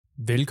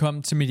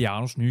Velkommen til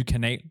Medianos nye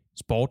kanal,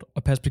 Sport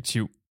og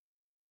Perspektiv.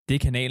 Det er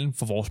kanalen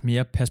for vores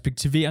mere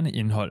perspektiverende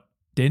indhold.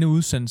 Denne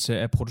udsendelse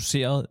er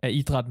produceret af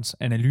Idrættens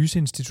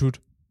Analyseinstitut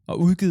og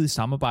udgivet i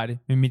samarbejde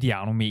med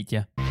Mediano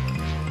Media.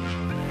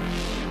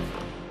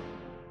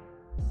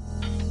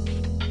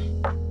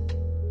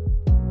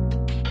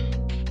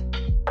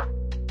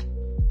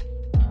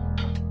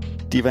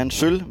 De vandt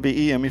sølv ved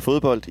EM i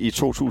fodbold i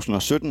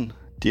 2017.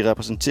 De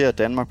repræsenterer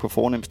Danmark på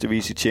fornemste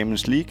vis i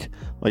Champions League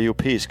og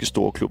europæiske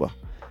storklubber.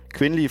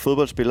 Kvindelige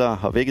fodboldspillere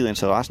har vækket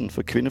interessen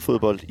for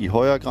kvindefodbold i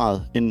højere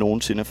grad end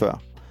nogensinde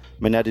før.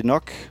 Men er det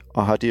nok,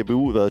 og har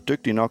DBU været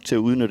dygtig nok til at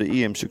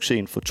udnytte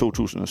EM-succesen for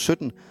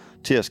 2017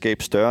 til at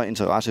skabe større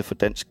interesse for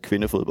dansk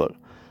kvindefodbold?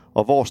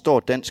 Og hvor står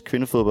dansk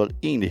kvindefodbold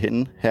egentlig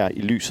henne her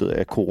i lyset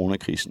af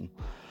coronakrisen?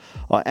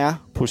 Og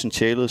er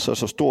potentialet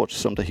så stort,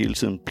 som der hele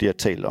tiden bliver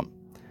talt om?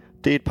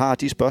 Det er et par af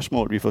de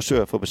spørgsmål, vi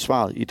forsøger at få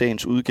besvaret i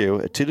dagens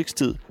udgave af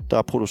Tillægstid, der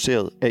er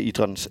produceret af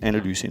Idrættens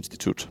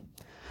Analyseinstitut.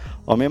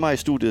 Og med mig i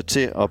studiet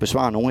til at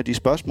besvare nogle af de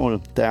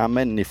spørgsmål, der er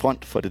manden i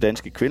front for det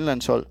danske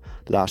kvindelandshold,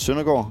 Lars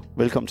Søndergaard.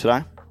 Velkommen til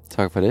dig.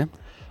 Tak for det.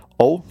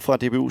 Og fra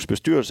DBU's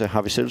bestyrelse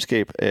har vi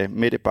selskab af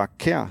Mette Bak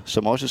Kjær,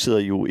 som også sidder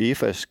i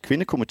UEFA's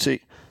kvindekomité,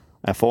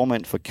 er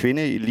formand for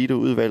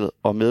kvindeeliteudvalget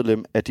og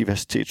medlem af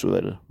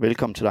diversitetsudvalget.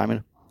 Velkommen til dig,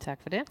 Mette. Tak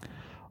for det.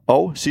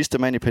 Og sidste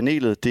mand i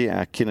panelet, det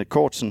er Kenneth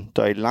Kortsen,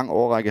 der i en lang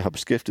årrække har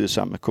beskæftiget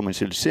sig med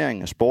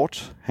kommercialisering af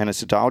sport. Han er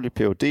til daglig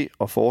Ph.D.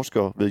 og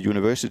forsker ved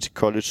University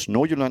College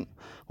Nordjylland,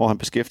 hvor han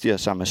beskæftiger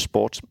sig med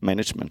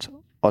sportsmanagement.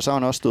 Og så har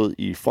han også stået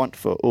i front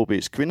for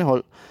AaB's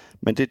kvindehold,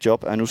 men det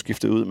job er nu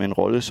skiftet ud med en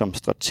rolle som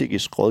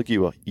strategisk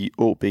rådgiver i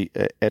AaB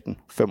af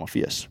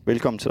 1885.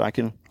 Velkommen til dig,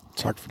 Kenneth.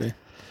 Tak for det.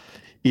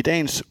 I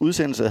dagens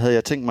udsendelse havde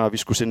jeg tænkt mig, at vi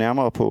skulle se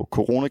nærmere på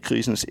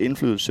coronakrisens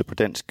indflydelse på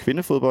dansk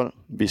kvindefodbold.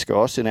 Vi skal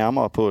også se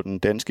nærmere på den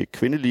danske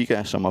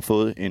kvindeliga, som har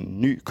fået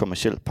en ny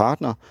kommerciel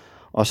partner.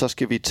 Og så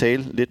skal vi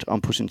tale lidt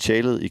om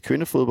potentialet i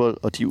kvindefodbold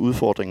og de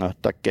udfordringer,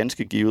 der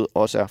ganske givet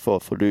også er for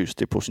at få løst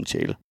det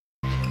potentiale.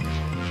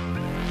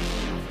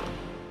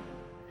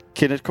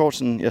 Kenneth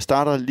Kortsen, jeg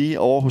starter lige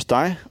over hos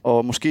dig,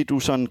 og måske du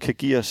sådan kan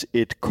give os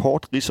et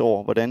kort rids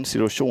over, hvordan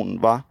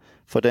situationen var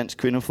for dansk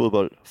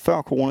kvindefodbold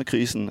før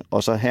coronakrisen,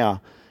 og så her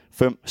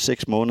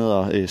 5-6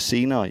 måneder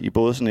senere i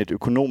både sådan et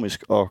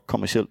økonomisk og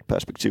kommercielt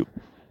perspektiv.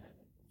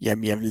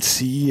 Jamen, jeg vil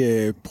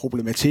sige,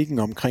 problematikken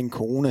omkring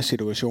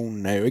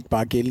coronasituationen er jo ikke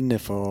bare gældende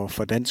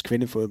for dansk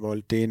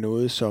kvindefodbold. Det er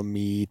noget, som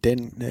i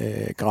den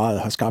grad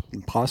har skabt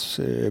en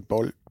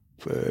presbold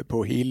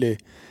på hele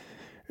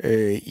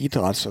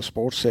idræts- og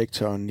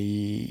sportssektoren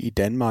i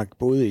Danmark,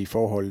 både i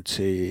forhold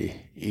til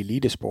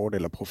elitesport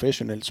eller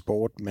professionel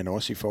sport, men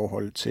også i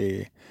forhold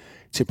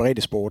til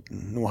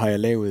breddesporten. Nu har jeg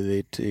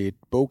lavet et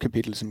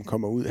bogkapitel, som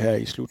kommer ud her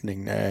i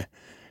slutningen af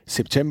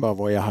september,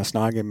 hvor jeg har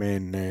snakket med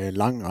en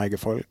lang række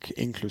folk,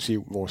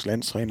 inklusiv vores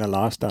landstræner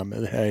Lars, der er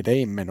med her i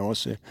dag, men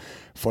også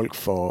folk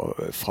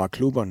fra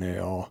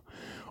klubberne.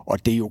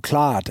 Og det er jo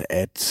klart,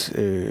 at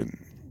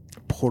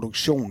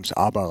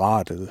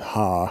produktionsapparatet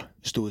har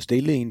stået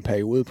stille i en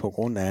periode på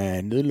grund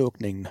af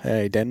nedlukningen her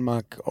i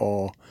Danmark,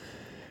 og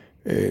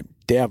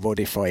der, hvor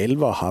det for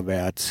alvor har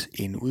været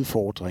en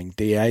udfordring,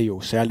 det er jo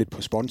særligt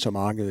på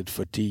sponsormarkedet,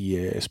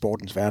 fordi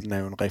sportens verden er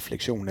jo en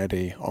refleksion af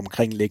det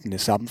omkringliggende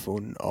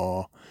samfund,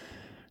 og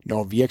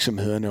når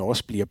virksomhederne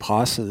også bliver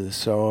presset,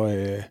 så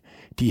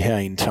de her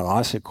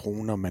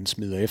interessekroner, man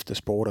smider efter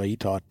sport og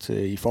idræt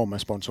i form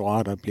af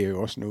sponsorater, bliver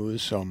jo også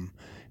noget, som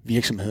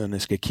virksomhederne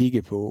skal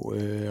kigge på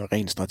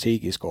rent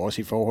strategisk, og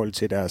også i forhold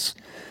til deres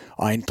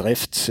egen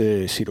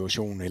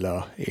driftssituation,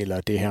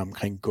 eller det her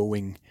omkring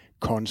going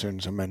concern,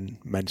 som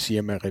man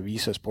siger med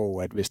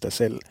revisorsprog, at hvis der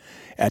selv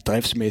er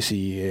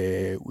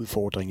driftsmæssige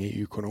udfordringer i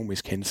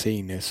økonomisk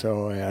henseende, så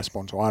er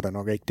sponsorater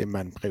nok ikke det,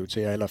 man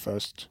prioriterer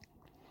allerførst.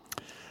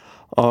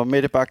 Og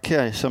Mette Bak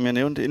Kjær, som jeg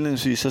nævnte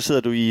indledningsvis, så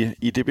sidder du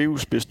i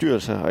DBU's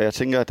bestyrelse, og jeg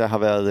tænker, at der har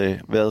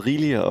været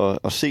rigeligt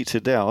at se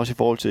til der, også i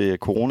forhold til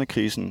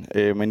coronakrisen.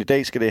 Men i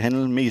dag skal det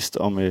handle mest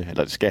om,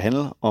 eller det skal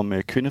handle om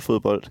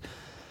kvindefodbold.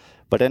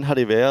 Hvordan har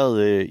det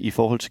været i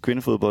forhold til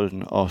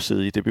kvindefodbolden at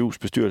sidde i DBU's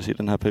bestyrelse i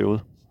den her periode?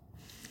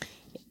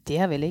 Det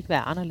har vel ikke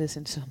været anderledes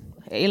end som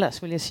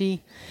ellers, vil jeg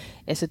sige.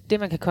 Altså det,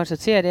 man kan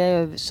konstatere, det er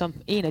jo, som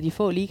en af de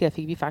få ligaer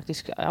fik vi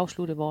faktisk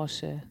afsluttet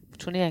vores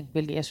turnering,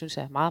 hvilket jeg synes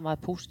er meget, meget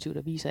positivt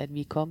og viser, at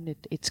vi er kommet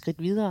et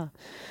skridt videre.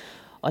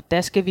 Og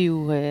der skal vi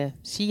jo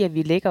sige, at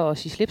vi lægger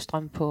os i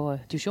slipstrøm på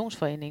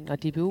Divisionsforeningen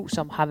og DBU,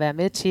 som har været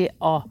med til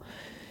at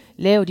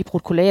lave de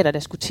protokollater, der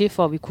skulle til,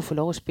 for at vi kunne få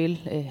lov at spille.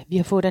 Vi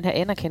har fået den her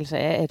anerkendelse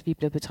af, at vi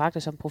bliver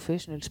betragtet som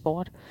professionel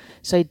sport.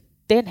 Så i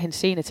den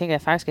henseende tænker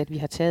jeg faktisk, at vi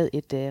har taget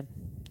et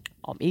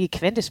om ikke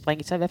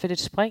kvantespring, så i hvert fald et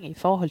spring i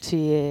forhold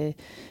til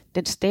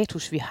den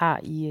status, vi har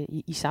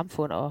i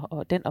samfundet,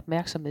 og den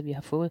opmærksomhed, vi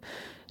har fået.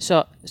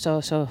 Så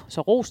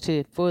ros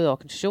til både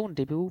organisationen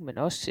DBU, men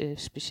også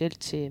specielt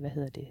til,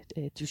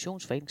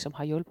 Divisionsforeningen, som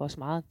har hjulpet os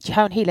meget. De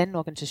har jo en helt anden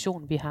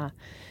organisation, vi har.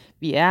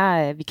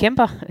 Vi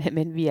kæmper,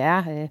 men vi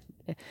er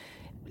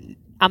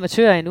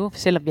amatører endnu,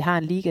 selvom vi har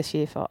en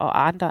ligachef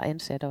og andre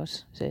ansatte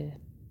også.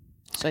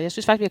 Så jeg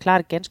synes faktisk, vi har klaret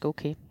det ganske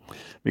okay.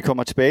 Vi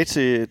kommer tilbage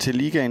til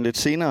ligaen lidt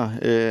senere.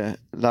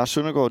 Lars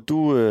Søndergaard,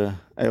 du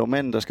er jo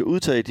manden, der skal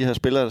udtage de her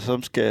spillere,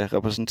 som skal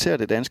repræsentere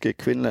det danske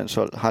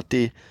kvindelandshold. Har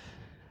det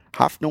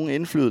haft nogen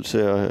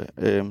indflydelse,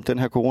 den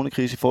her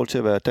coronakrise, i forhold til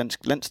at være dansk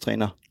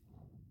landstræner?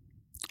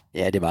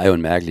 Ja, det var jo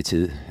en mærkelig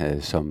tid,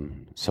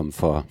 som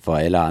for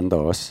alle andre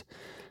også.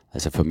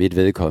 Altså for mit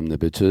vedkommende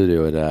betød det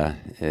jo, at der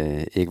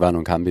ikke var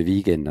nogen kampe i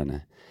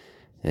weekenderne.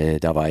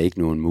 Der var ikke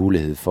nogen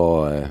mulighed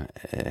for at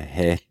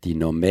have de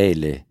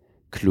normale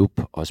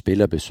klub- og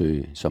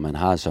spillerbesøg, som man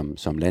har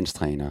som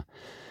landstræner.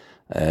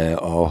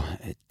 Og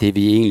det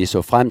vi egentlig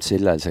så frem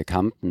til, altså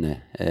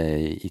kampene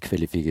i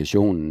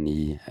kvalifikationen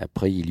i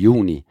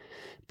april-juni,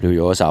 blev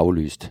jo også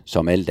aflyst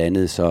som alt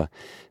andet. Så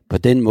på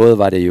den måde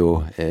var det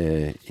jo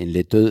en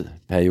lidt død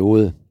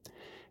periode.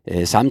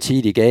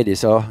 Samtidig gav det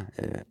så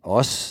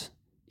også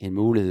en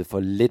mulighed for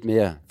lidt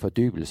mere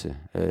fordybelse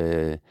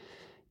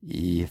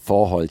i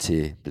forhold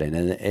til blandt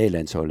andet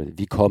A-landsholdet.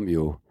 Vi kom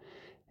jo,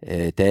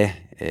 da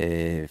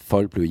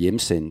folk blev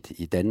hjemsendt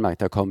i Danmark,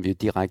 der kom vi jo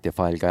direkte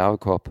fra Algarve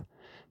Cup,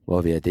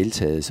 hvor vi har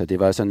deltaget. Så det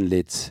var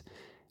sådan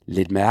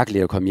lidt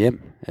mærkeligt at komme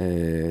hjem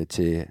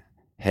til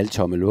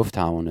halvtomme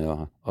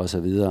lufthavne og så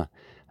videre.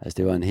 Altså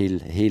det var en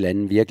helt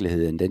anden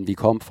virkelighed, end den vi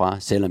kom fra,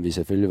 selvom vi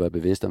selvfølgelig var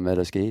bevidste om, hvad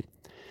der skete.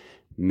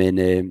 Men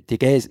det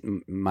gav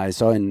mig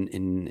så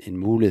en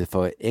mulighed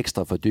for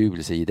ekstra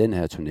fordybelse i den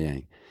her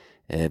turnering.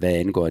 Hvad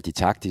angår de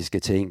taktiske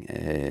ting,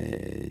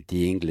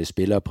 de enkelte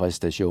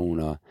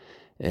spillerpræstationer,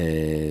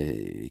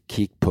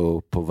 kig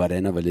på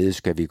hvordan og hvorledes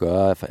skal vi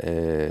gøre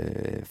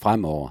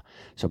fremover.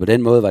 Så på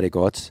den måde var det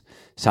godt.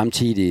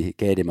 Samtidig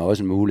gav det mig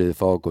også en mulighed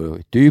for at gå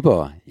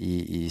dybere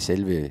i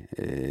selve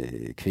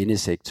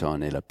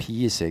kvindesektoren eller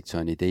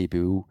pigesektoren i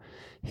DBU,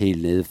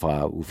 helt ned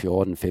fra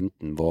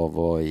U14-15,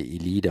 hvor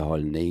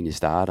eliteholdene egentlig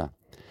starter.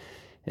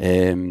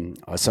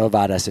 Og så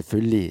var der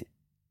selvfølgelig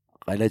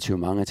relativt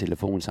mange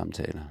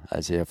telefonsamtaler.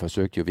 Altså jeg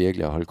forsøgte jo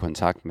virkelig at holde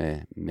kontakt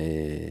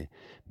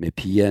med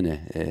pigerne,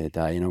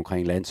 der er inde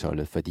omkring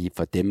landsholdet, fordi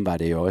for dem var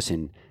det jo også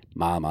en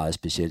meget, meget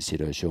speciel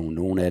situation.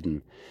 Nogle af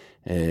dem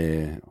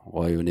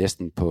røg jo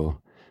næsten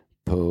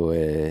på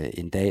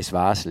en dags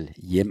varsel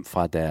hjem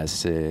fra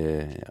deres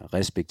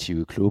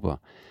respektive klubber,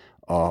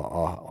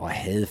 og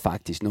havde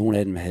faktisk, nogle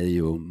af dem havde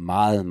jo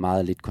meget,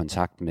 meget lidt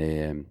kontakt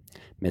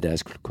med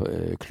deres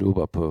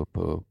klubber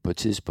på et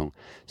tidspunkt.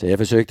 Så jeg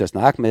forsøgte at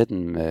snakke med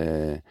dem,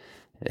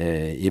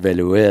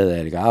 evalueret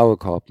Algarve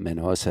Cup, men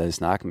også havde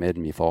snakket med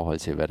dem i forhold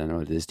til, hvad der nu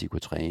er, de kunne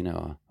træne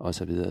og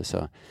så videre.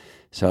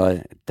 Så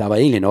der var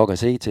egentlig nok at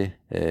se til,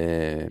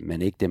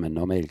 men ikke det, man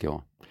normalt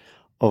gjorde.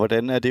 Og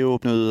hvordan er det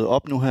åbnet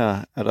op nu her?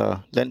 Er der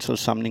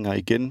landsholdssamlinger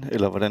igen,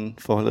 eller hvordan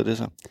forholder det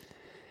sig?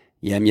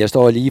 Jamen, jeg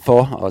står lige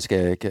for og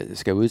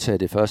skal udtage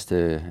det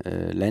første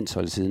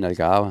landshold siden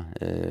Algarve.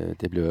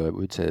 Det blev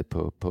udtaget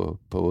på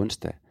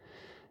onsdag.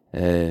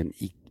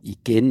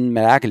 Igen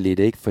mærkeligt,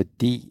 ikke?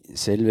 Fordi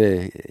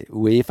selve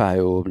UEFA har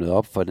jo åbnet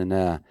op for den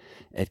her,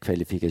 at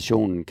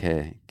kvalifikationen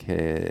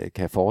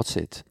kan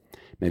fortsætte.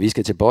 Men vi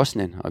skal til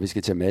Bosnien, og vi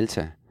skal til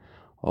Malta.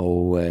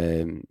 Og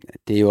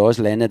det er jo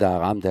også lande, der er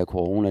ramt af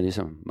corona,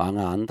 ligesom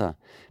mange andre.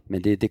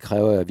 Men det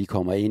kræver, at vi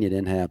kommer ind i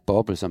den her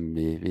boble, som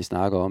vi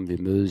snakker om. Vi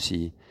mødes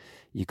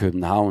i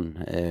København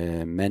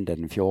mandag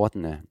den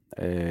 14.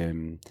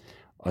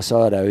 Og så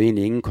er der jo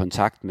egentlig ingen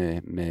kontakt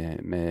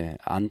med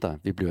andre.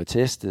 Vi bliver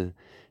testet,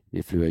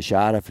 vi flyver i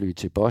charterfly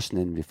til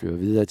Bosnien, vi flyver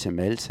videre til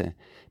Malta.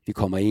 Vi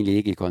kommer egentlig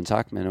ikke i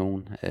kontakt med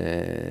nogen,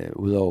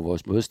 udover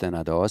vores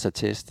modstandere, der også er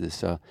testet.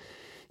 Så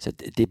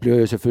det bliver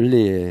jo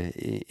selvfølgelig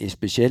en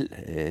speciel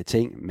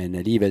ting, men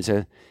alligevel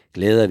så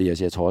glæder vi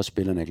os. Jeg tror også,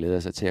 spillerne glæder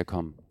sig til at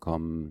komme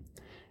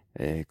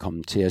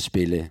til at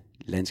spille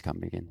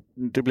landskamp igen.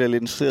 Det bliver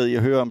lidt interesseret i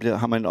at høre om.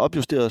 Har man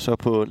opjusteret så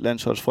på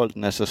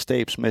landsholdsfolken, altså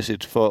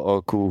stabsmæssigt, for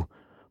at kunne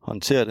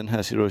håndtere den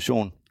her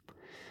situation?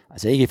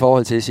 Altså ikke i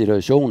forhold til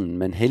situationen,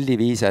 men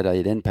heldigvis er der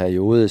i den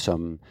periode,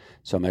 som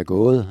er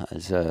gået,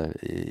 altså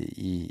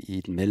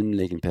i den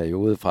mellemliggende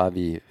periode fra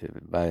vi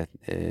var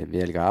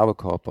ved Algarve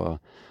Cup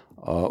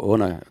og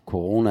under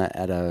corona,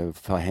 er der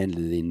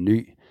forhandlet en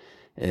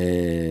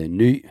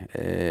ny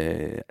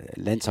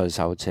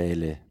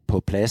landsholdsaftale på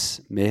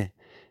plads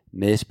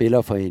med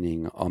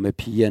Spillerforeningen og med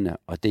pigerne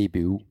og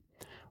DBU.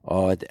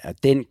 Og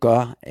den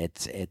gør,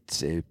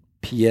 at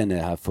pigerne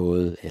har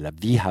fået, eller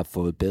vi har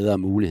fået bedre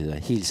muligheder,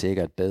 helt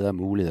sikkert bedre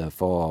muligheder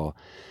for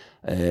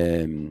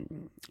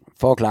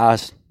at klare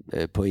os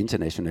på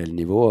internationale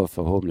niveau, og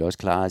forhåbentlig også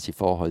klare os i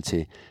forhold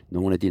til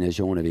nogle af de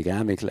nationer, vi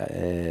gerne vil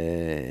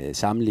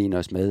sammenligne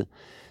os med.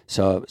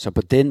 Så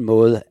på den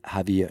måde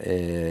har vi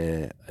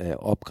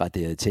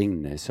opgraderet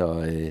tingene,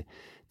 så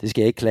det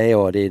skal jeg ikke klage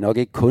over. Det er nok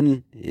ikke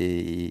kun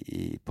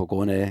på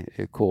grund af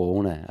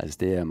corona, altså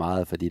det er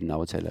meget, fordi den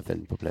aftale er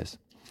faldet på plads.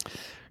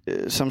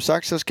 Som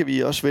sagt, så skal vi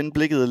også vende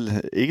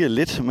blikket, ikke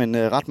lidt, men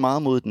ret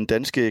meget mod den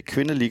danske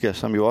kvindeliga,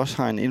 som jo også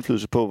har en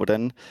indflydelse på,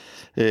 hvordan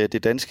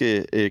det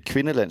danske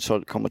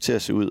kvindelandshold kommer til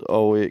at se ud.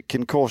 Og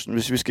Ken Corsen,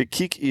 hvis vi skal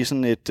kigge i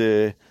sådan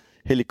et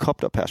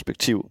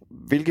helikopterperspektiv,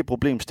 hvilke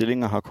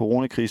problemstillinger har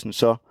coronakrisen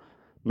så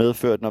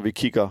medført, når vi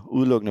kigger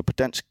udelukkende på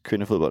dansk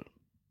kvindefodbold?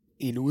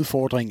 en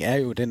udfordring er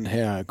jo den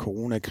her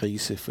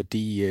coronakrise,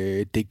 fordi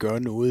det gør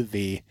noget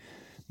ved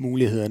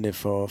mulighederne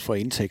for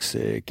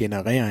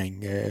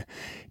indtægtsgenerering.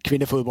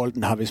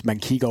 Kvindefodbolden har, hvis man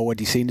kigger over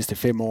de seneste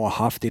 5 år,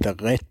 haft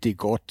et rigtig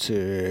godt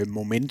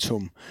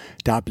momentum.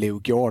 Der er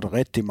blevet gjort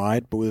rigtig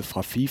meget, både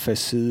fra FIFAs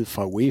side,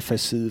 fra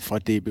UEFAs side, fra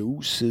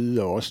DBU's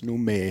side, og også nu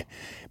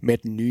med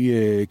den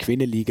nye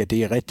kvindeliga.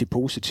 Det er rigtig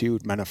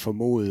positivt. Man har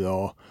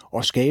formået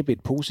at skabe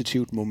et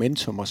positivt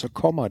momentum, og så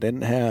kommer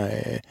den her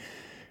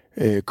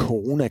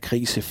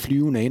coronakrise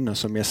flyvende ind, og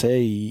som jeg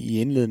sagde i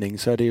indledningen,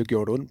 så er det jo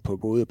gjort ondt på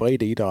både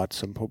breddeidræt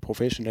som på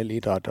professionel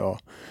idræt, og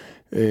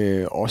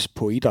også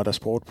på idræt og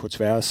sport på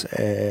tværs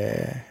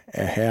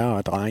af herrer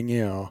og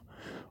drenge,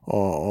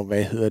 og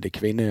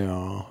kvinde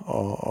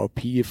og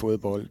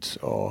pigefodbold.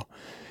 Og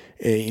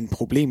en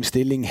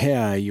problemstilling her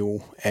er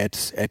jo,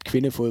 at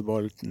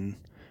kvindefodbolden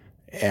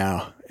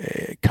er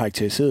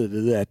karakteriseret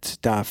ved, at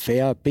der er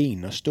færre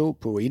ben at stå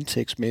på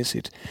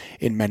indtægtsmæssigt,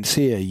 end man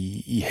ser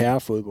i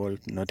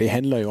herrefodbolden. Og det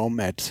handler jo om,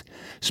 at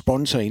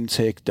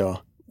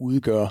sponsorindtægter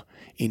udgør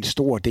en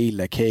stor del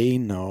af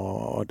kagen,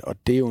 og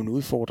det er jo en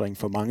udfordring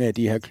for mange af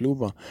de her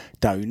klubber,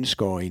 der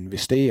ønsker at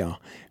investere.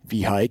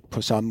 Vi har ikke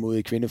på samme måde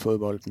i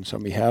kvindefodbolden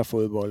som i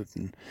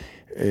herrefodbolden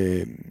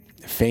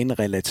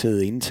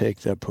fanrelaterede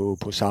indtægter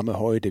på samme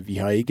højde. Vi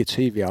har ikke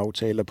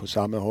tv-aftaler på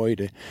samme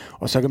højde.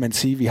 Og så kan man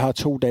sige, at vi har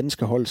 2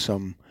 danske hold,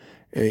 som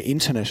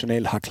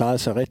internationalt har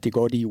klaret sig rigtig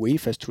godt i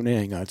UEFA's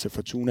turneringer, altså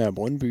Fortuna og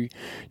Brøndby.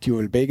 De var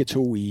vel begge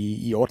 2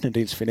 i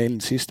 8.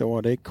 sidste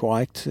år, det er ikke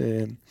korrekt.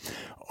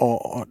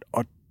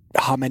 Og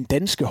har man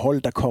danske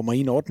hold, der kommer i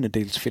en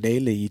 8.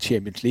 finale i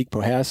Champions League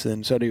på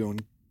herresiden, så er det jo en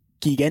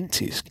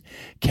gigantisk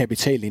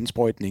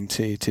kapitalindsprøjtning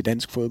til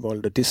dansk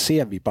fodbold, og det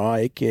ser vi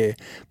bare ikke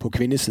på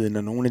kvindesiden,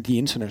 og nogle af de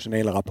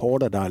internationale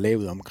rapporter, der er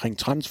lavet omkring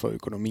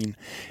transferøkonomien,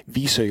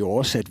 viser jo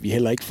også, at vi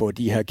heller ikke får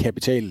de her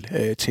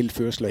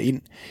kapitaltilførsler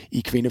ind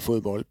i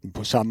kvindefodbolden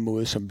på samme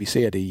måde, som vi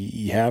ser det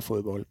i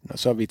herrefodbolden. Og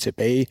så er vi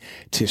tilbage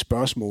til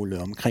spørgsmålet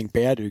omkring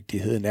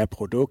bæredygtigheden af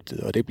produktet,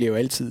 og det bliver jo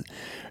altid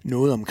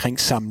noget omkring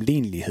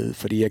sammenlignelighed,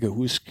 fordi jeg kan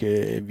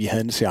huske, vi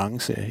havde en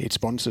seance, et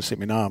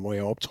sponsorseminar, hvor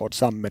jeg optrådte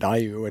sammen med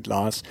dig i øvrigt,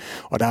 Lars,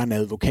 og der er en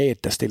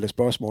advokat, der stiller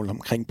spørgsmål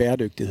omkring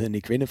bæredygtigheden i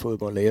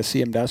kvindefodbold, og jeg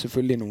siger, at der er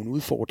selvfølgelig nogle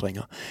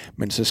udfordringer,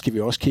 men så skal vi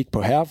også kigge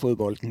på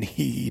herrefodbolden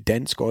i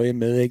dansk øje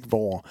med, ikke,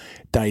 hvor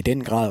der i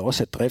den grad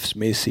også er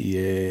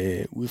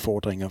driftsmæssige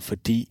udfordringer,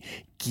 fordi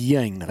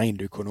gearingen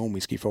rent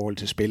økonomisk i forhold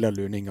til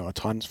spillerlønninger og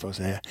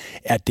transfers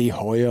er det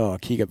højere,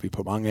 og kigger vi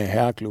på mange af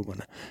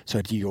herreklubberne, så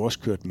er de jo også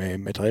kørt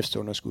med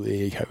driftsunderskud.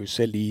 Jeg har jo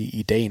selv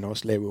i dagen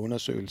også lavet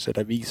undersøgelser,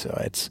 der viser,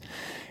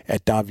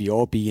 at der er vi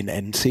oppe i en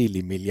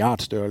anselig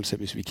milliardstørrelse,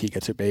 hvis vi kigger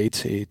tilbage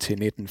til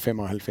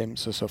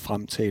 1995 og så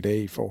frem til i dag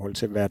i forhold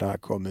til, hvad der er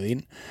kommet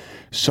ind.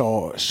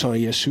 Så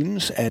jeg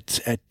synes,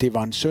 at det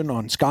var en synd og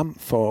en skam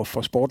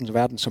for sportens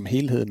verden som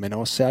helhed, men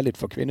også særligt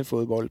for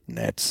kvindefodbolden,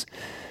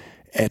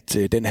 at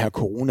den her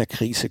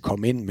coronakrise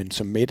kom ind, men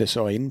som Mette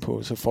så er inde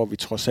på, så får vi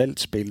trods alt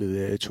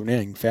spillet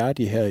turneringen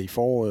færdig her i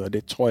foråret, og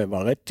det tror jeg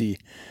var rigtig,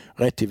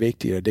 rigtig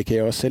vigtigt, og det kan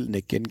jeg også selv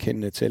ikke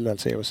genkende til.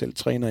 Altså jeg var selv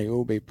træner i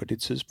OB på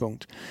det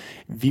tidspunkt.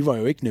 Vi var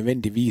jo ikke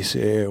nødvendigvis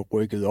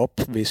rykket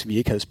op, hvis vi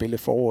ikke havde spillet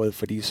foråret,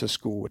 fordi så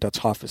skulle der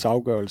træffes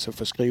afgørelser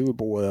for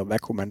skrivebordet, og hvad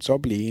kunne man så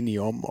blive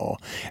enige om, og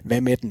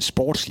hvad med den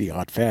sportslige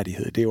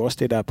retfærdighed? Det er jo også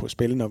det, der er på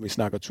spil, når vi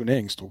snakker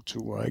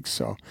turneringsstrukturer, ikke?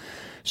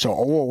 Så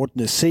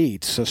overordnet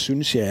set, så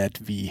synes jeg,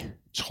 at vi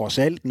trods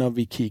alt, når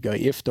vi kigger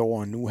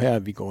efteråret nu her,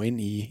 vi går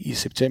ind i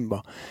september,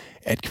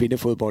 at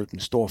kvindefodbolden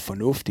står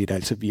fornuftigt.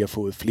 Altså vi har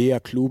fået flere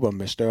klubber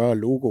med større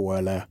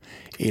logoer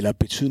eller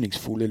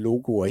betydningsfulde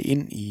logoer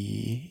ind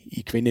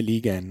i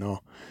kvindeligaen,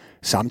 og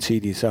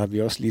samtidig så har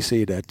vi også lige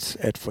set,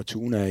 at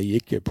Fortuna er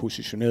ikke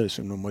positioneret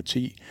som nummer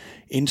 10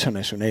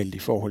 internationalt i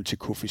forhold til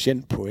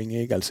koefficientpoint,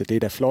 ikke? Altså det er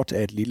da flot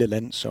af et lille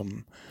land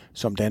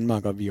som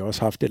Danmark, og vi har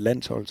også haft et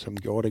landshold, som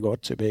gjorde det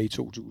godt tilbage i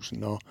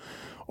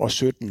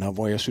 2017, og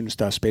hvor jeg synes,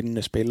 der er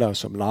spændende spillere,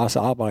 som Lars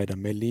arbejder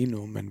med lige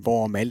nu, men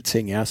hvorom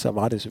alting er, så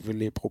var det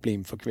selvfølgelig et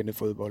problem for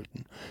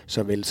kvindefodbolden,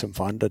 såvel som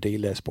for andre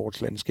dele af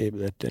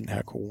sportslandskabet, at den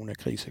her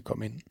coronakrise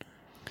kom ind.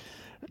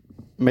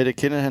 Mette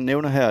Kenneth, han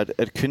nævner her,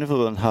 at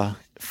kvindefodbolden har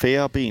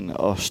færre ben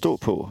at stå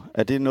på.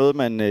 Er det noget,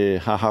 man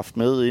har haft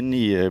med inde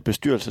i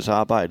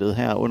bestyrelsesarbejdet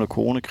her under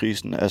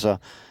coronakrisen? Altså,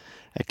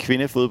 er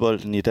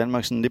kvindefodbolden i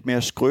Danmark sådan lidt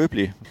mere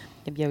skrøbelig?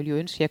 Jamen, jeg vil jo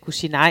ønske, at jeg kunne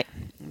sige nej,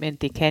 men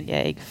det kan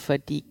jeg ikke,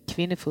 fordi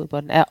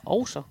kvindefodbolden er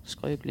også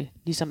skrøbelig,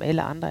 ligesom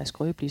alle andre er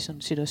skrøbelige i sådan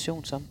en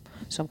situation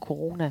som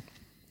corona.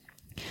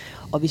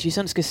 Og hvis vi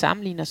sådan skal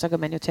sammenligne, så kan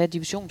man jo tage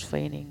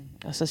divisionsforeningen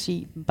og så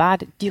sige, bare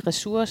de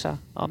ressourcer,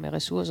 og med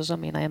ressourcer så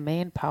mener jeg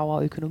manpower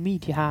og økonomi,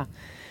 de har,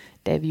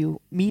 der er vi jo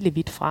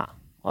milevidt fra.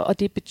 Og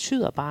det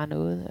betyder bare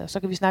noget. Og så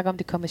kan vi snakke om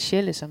det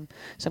kommercielle,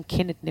 som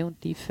Kenneth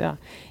nævnte lige før.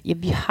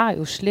 Jamen, vi har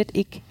jo slet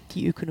ikke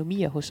de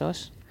økonomier hos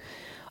os.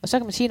 Og så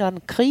kan man sige, når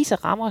den krise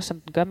rammer, som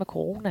den gør med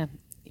corona,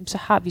 så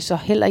har vi så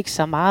heller ikke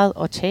så meget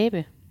at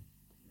tabe.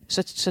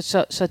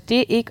 Så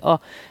det ikke at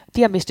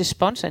det at miste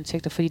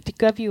sponsorindtægter, fordi det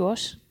gør vi jo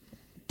også.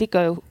 Det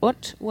gør jo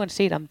ondt,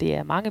 uanset om det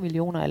er mange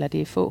millioner, eller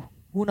det er få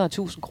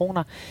 100.000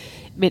 kroner.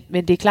 Men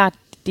det er klart,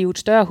 det er jo et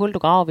større hul, du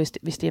graver,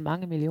 hvis det er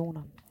mange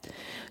millioner.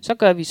 Så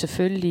gør vi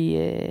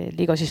selvfølgelig,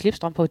 lægger os i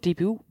slipstrøm på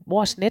DBU,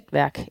 vores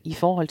netværk i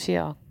forhold til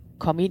at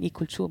komme ind i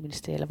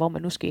Kulturministeriet, hvor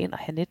man nu skal ind og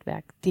have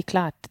netværk. Det er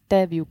klart, der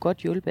er vi jo godt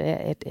hjulpet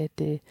af,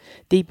 at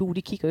DBU,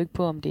 de kigger jo ikke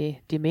på, om det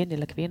er mænd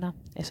eller kvinder.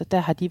 Altså der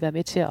har de været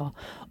med til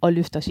at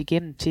løfte os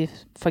igennem til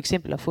for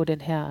eksempel at få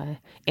den her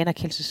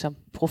anerkendelse som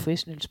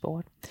professionel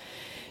sport.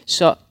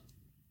 Så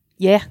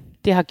ja,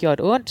 det har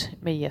gjort ondt,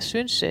 men jeg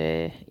synes,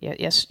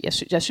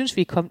 jeg synes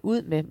vi er kommet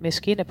ud med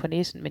skinner på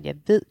næsen, men jeg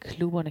ved,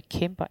 klubberne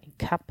kæmper en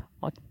kamp,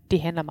 og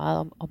det handler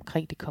meget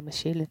omkring det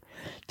kommercielle.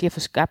 Det at få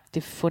skabt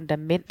det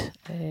fundament,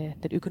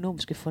 det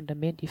økonomiske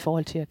fundament i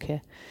forhold til at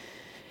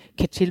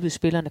kan tilbyde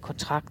spillerne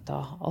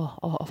kontrakter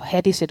og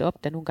have det setup,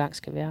 der nogle gange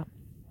skal være.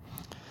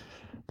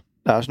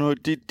 Lars, nu,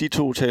 de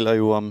to taler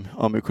jo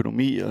om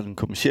økonomi og den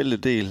kommercielle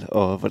del,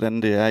 og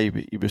hvordan det er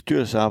i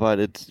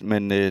bestyrelsesarbejdet,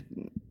 men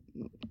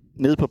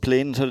nede på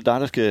plænen, så er det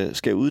dig, der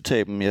skal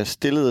udtage dem. Jeg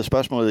stillede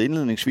spørgsmålet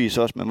indledningsvis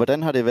også, men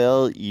hvordan har det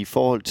været i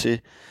forhold til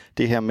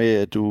det her med,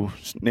 at du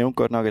nævnte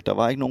godt nok, at der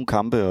var ikke nogen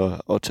kampe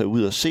at tage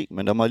ud og se,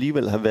 men der må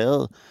alligevel have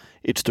været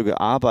et stykke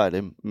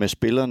arbejde med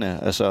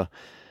spillerne. Altså,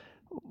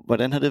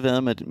 hvordan har det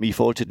været i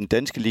forhold til den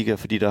danske liga?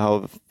 Fordi der har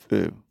jo,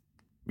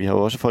 vi har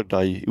jo også folk, der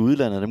er i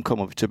udlandet, dem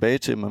kommer vi tilbage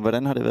til, men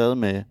hvordan har det været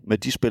med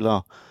de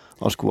spillere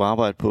at skulle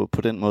arbejde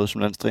på den måde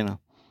som landstræner?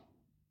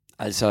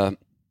 Altså,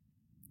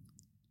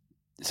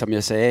 som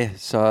jeg sagde,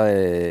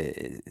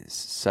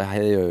 så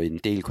havde jeg jo en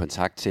del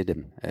kontakt til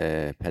dem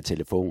per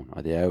telefon,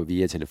 og det er jo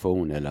via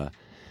telefon eller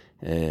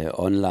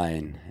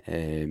online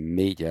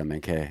medier,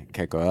 man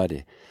kan gøre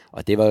det.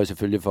 Og det var jo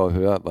selvfølgelig for at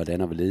høre,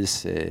 hvordan og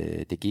hvorledes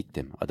det gik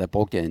dem, og der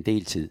brugte jeg en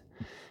del tid.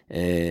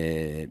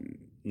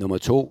 Nummer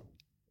 2,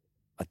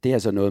 og det er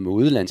så noget med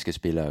udenlandske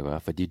spillere at gøre,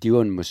 fordi de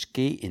var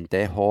måske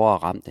endda hårdere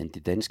ramt end de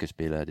danske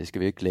spillere. Det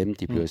skal vi ikke glemme,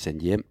 de bliver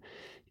sendt hjem.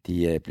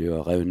 De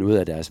bliver revet ud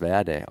af deres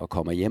hverdag og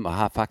kommer hjem og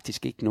har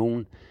faktisk ikke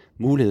nogen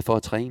mulighed for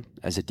at træne.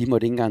 Altså, de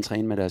måtte ikke engang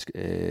træne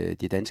med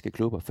de danske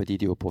klubber, fordi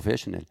de var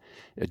professionelle.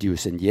 Og de var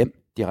sendt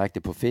hjem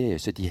direkte på ferie,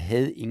 så de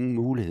havde ingen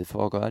mulighed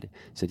for at gøre det.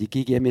 Så de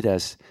gik hjem i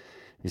deres,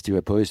 hvis de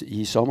var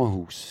i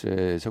sommerhus,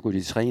 så kunne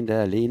de træne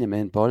der alene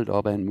med en bold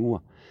op ad en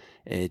mur.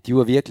 De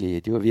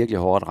var virkelig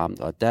hårdt ramt,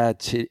 og der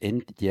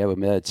endte de jo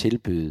med at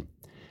tilbyde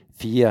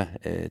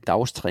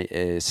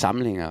 4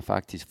 samlinger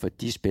faktisk for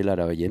de spillere,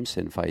 der var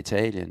hjemsendt fra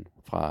Italien,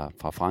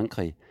 fra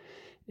Frankrig,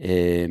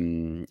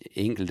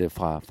 enkelte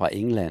fra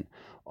England,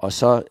 og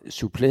så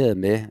suppleret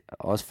med,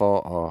 også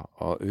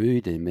for at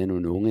øge det med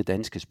nogle unge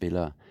danske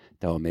spillere,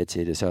 der var med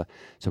til det. Så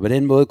på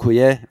den måde kunne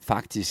jeg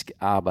faktisk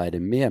arbejde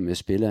mere med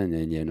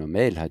spillerne, end jeg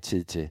normalt har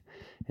tid til.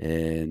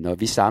 Når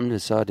vi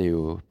samles, så er det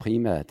jo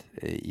primært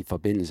i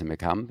forbindelse med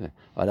kampe,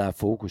 og der er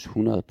fokus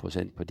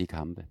 100% på de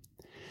kampe.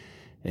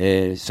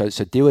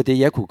 Så det var det,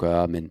 jeg kunne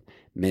gøre,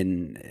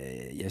 men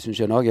jeg synes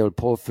jo nok, jeg vil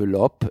prøve at følge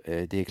op.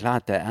 Det er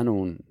klart, der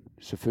er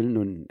selvfølgelig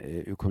nogle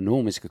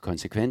økonomiske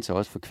konsekvenser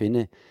også for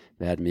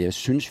kvindeverdenen, men jeg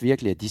synes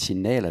virkelig, at de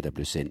signaler, der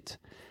blev sendt,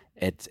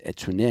 at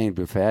turneringen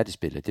blev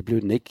færdigspillet, det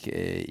blev den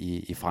ikke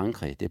i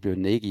Frankrig, det blev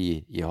den ikke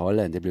i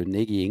Holland, det blev den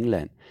ikke i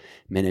England,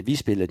 men at vi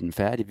spillede den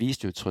færdig,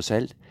 viste jo trods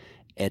alt,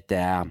 at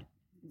der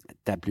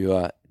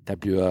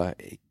bliver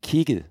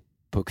kigget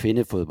på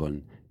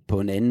kvindefodbolden på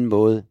en anden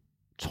måde,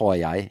 tror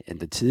jeg, end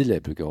det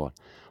tidligere blev gjort.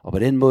 Og på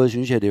den måde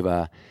synes jeg, det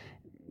var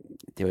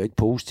ikke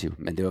positivt,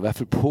 men det var i hvert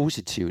fald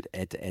positivt,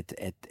 at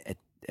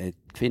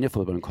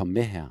kvindefodbolden kom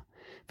med her.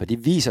 For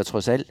det viser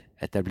trods alt,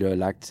 at der bliver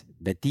lagt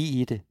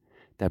værdi i det.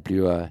 Der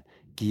bliver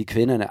givet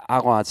kvinderne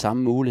akkurat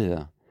samme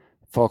muligheder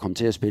for at komme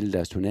til at spille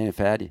deres turnering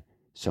færdig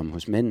som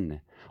hos mændene.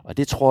 Og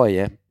det tror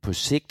jeg på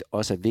sigt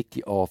også er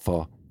vigtigt over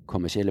for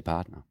kommercielle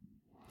partnere.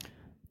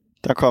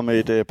 Der kom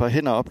et par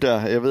hænder op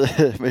der. Jeg ved,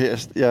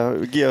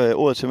 jeg giver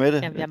ordet til Mette.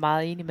 Jamen, jeg er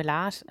meget enig med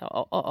Lars,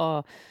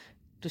 og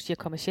du siger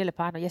kommercielle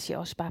partnere. Jeg siger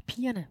også bare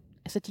pigerne.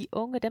 Altså de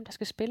unge, dem der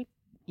skal spille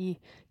i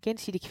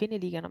Gjensidige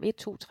Kvindeligaen om 1,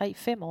 2, 3,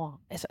 5 år.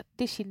 Altså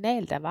det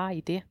signal, der var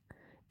i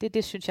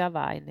det synes jeg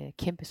var en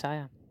kæmpe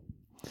sejr.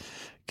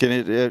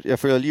 Kenneth, jeg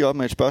følger lige op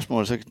med et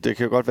spørgsmål, så det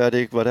kan jo godt være, at det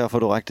ikke var derfor,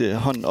 du rakte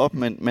hånden op,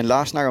 men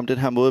Lars snakker om den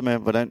her måde med,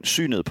 hvordan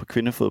synet på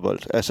kvindefodbold.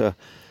 Altså,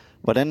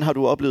 hvordan har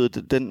du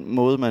oplevet den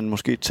måde, man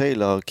måske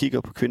taler og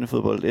kigger på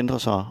kvindefodbold, ændrer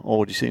sig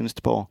over de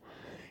seneste par år?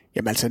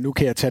 Jamen altså, nu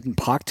kan jeg tage den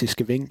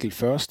praktiske vinkel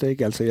først,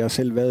 ikke? Altså, jeg har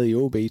selv været i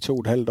OB i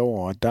 2,5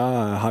 år, og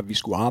der har vi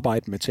skulle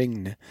arbejde med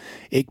tingene.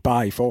 Ikke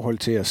bare i forhold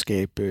til at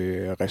skabe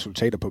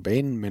resultater på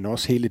banen, men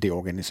også hele det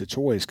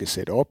organisatoriske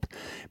setup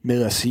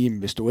med at sige,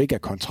 hvis du ikke er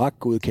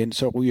kontraktgodkendt,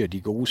 så ryger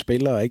de gode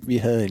spillere, ikke? Vi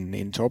havde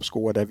en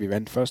topscorer, da vi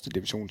vandt første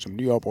division som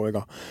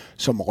nyoprykker,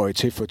 som røg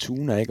til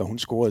Fortuna, ikke? Og hun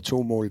scorede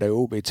 2 mål, da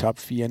OB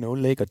tabte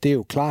 4-0, ikke? Og det er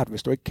jo klart,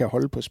 hvis du ikke kan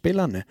holde på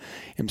spillerne,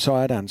 jamen, så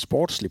er der en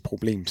sportslig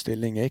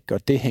problemstilling, ikke?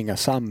 Og det hænger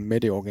sammen med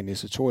det organisatoriske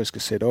organisatoriske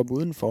setup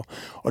udenfor.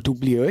 Og du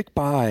bliver jo ikke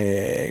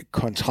bare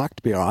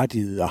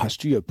kontraktberettiget og har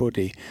styr på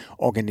det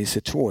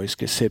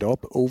organisatoriske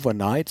setup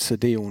overnight, så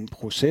det er jo en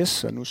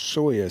proces, og nu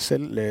så jeg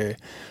selv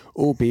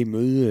OB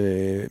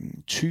møde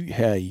Thy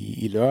her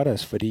i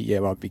lørdags, fordi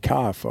jeg var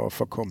vikar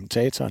for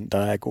kommentatoren,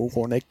 der af gode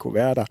grunde ikke kunne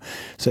være der.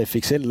 Så jeg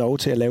fik selv lov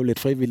til at lave lidt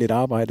frivilligt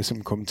arbejde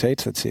som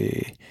kommentator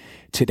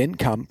til den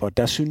kamp, og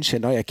der synes jeg,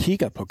 når jeg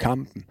kigger på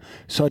kampen,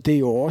 så er det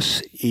jo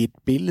også et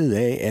billede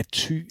af, at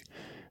Thy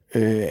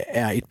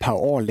er et par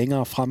år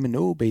længere frem end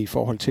OB i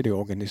forhold til det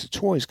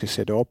organisatoriske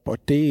setup, og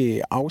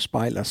det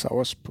afspejler sig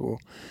også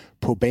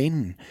på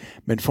banen.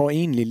 Men for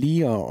egentlig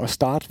lige at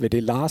starte ved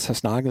det, Lars har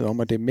snakket om,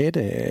 og det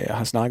Mette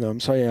har snakket om,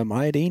 så er jeg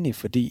meget enig,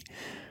 fordi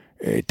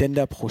den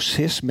der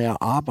proces med at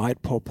arbejde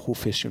på at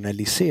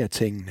professionalisere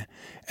tingene,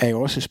 er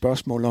jo også et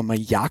spørgsmål om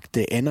at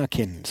jagte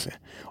anerkendelse.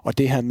 Og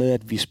det her med,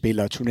 at vi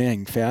spiller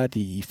turneringen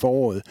færdig i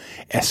foråret,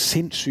 er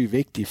sindssygt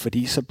vigtigt,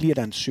 fordi så bliver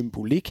der en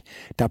symbolik,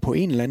 der på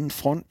en eller anden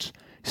front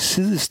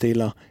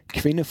sidestiller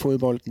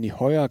kvindefodbolden i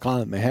højere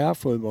grad med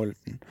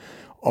herrefodbolden,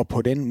 og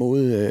på den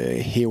måde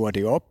hæver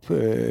det op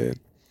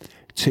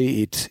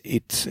til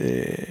et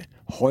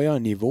højere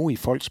niveau i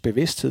folks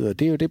bevidsthed, og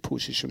det er jo det,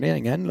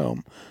 positionering handler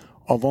om,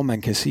 og hvor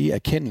man kan sige, at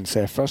erkendelse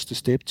er første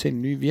step til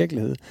en ny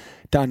virkelighed.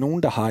 Der er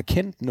nogen, der har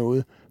erkendt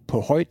noget på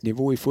højt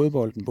niveau i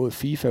fodbolden, både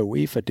FIFA,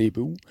 UEFA,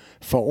 DBU,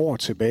 for år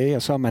tilbage,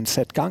 og så har man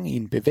sat gang i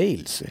en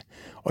bevægelse.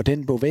 Og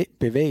den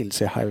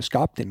bevægelse har jo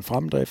skabt en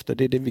fremdrift, og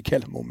det er det, vi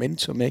kalder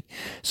momentum, ikke?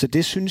 Så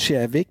det synes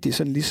jeg er vigtigt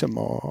sådan ligesom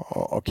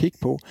at kigge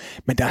på.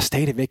 Men der er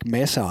stadigvæk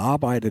masser af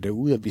arbejde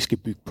derude, og vi skal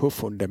bygge på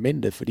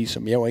fundamentet, fordi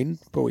som jeg var inde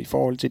på i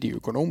forhold til de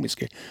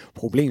økonomiske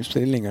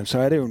problemstillinger, så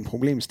er det jo en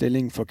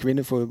problemstilling for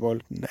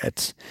kvindefodbolden,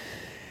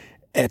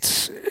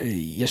 at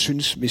jeg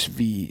synes, hvis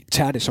vi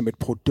tager det som et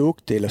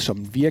produkt eller som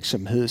en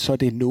virksomhed, så er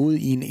det noget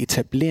i en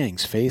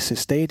etableringsfase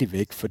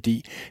stadigvæk,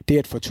 fordi det,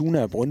 at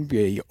Fortuna og Brøndby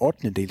er i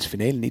 8.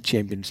 i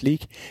Champions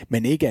League,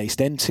 men ikke er i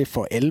stand til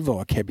for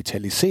alvor at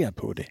kapitalisere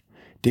på det,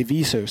 det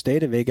viser jo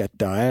stadigvæk, at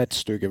der er et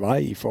stykke vej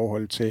i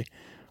forhold til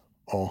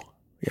at,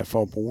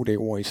 for at bruge det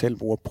ord, I selv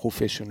bruger,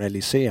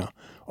 professionalisere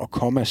og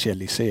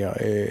kommercialisere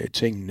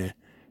tingene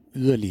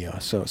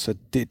yderligere. Så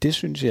det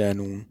synes jeg er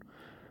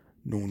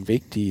nogle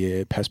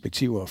vigtige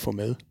perspektiver at få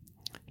med.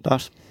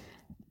 Lars?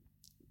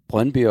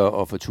 Brøndby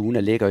og Fortuna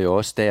ligger jo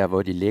også der,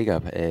 hvor de ligger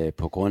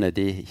på grund af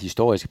det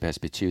historiske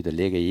perspektiv, der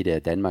ligger i det,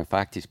 at Danmark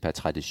faktisk per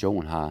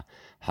tradition har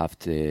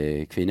haft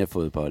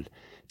kvindefodbold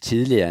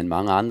tidligere end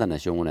mange andre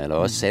nationer, eller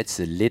også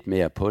satset lidt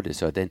mere på det,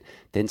 så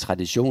den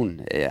tradition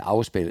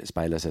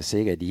afspejler sig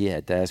sikkert i,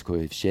 at deres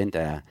koefficient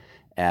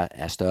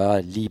er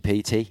større lige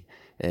pt.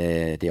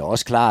 Det er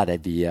også klart,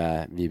 at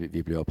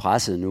vi bliver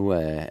presset nu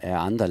af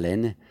andre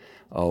lande,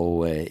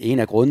 og en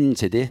af grunden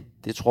til det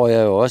tror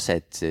jeg jo også,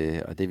 at,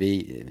 og det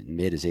ved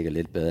Mette sikkert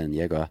lidt bedre, end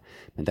jeg gør,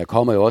 men der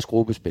kommer jo også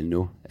gruppespil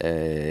nu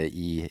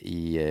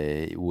i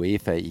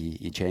UEFA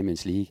i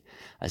Champions League.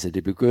 Altså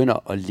det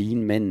begynder at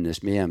ligne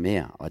mændenes mere og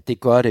mere, og det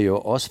gør det jo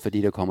også,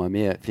 fordi der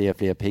kommer flere og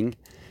flere penge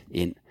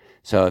ind.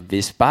 Så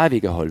hvis bare vi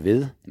kan holde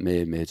ved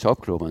med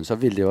topklubberne, så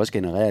vil det også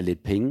generere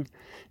lidt penge.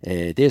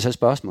 Det er så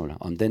spørgsmålet,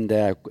 om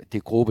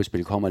det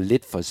gruppespil kommer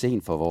lidt for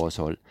sent for vores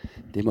hold.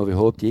 Det må vi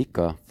håbe, de ikke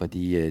gør,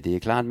 fordi det er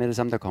klart med det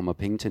samme, der kommer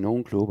penge til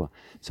nogle klubber,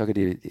 så kan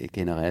det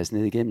genereres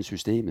ned igennem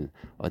systemet,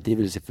 og det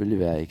vil selvfølgelig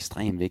være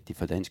ekstremt vigtigt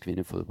for dansk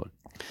kvindefodbold.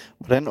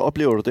 Hvordan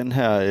oplever du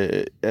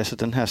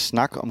den her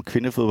snak om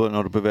kvindefodbold,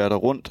 når du bevæger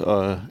dig rundt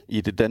og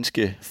i det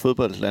danske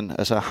fodboldland?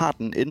 Altså har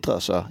den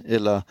ændret sig,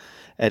 eller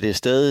er det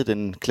stadig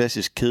den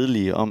klassisk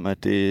kedelige om,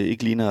 at det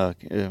ikke ligner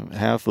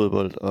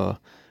herrefodbold,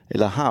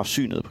 eller har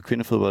synet på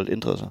kvindefodbold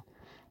ændret sig?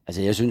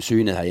 Altså jeg synes,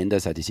 synet har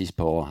ændret sig de sidste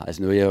par år.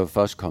 Altså nu er jeg jo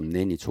først kommet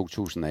ind i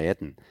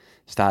 2018,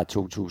 start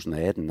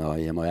 2018,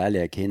 og jeg må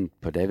ærligt erkende,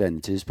 på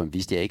daværende tidspunkt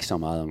vidste jeg ikke så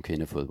meget om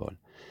kvindefodbold.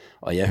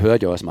 Og jeg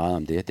hørte jo også meget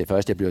om det. Det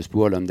første, jeg blev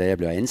spurgt om, da jeg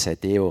blev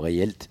ansat, det er jo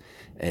reelt,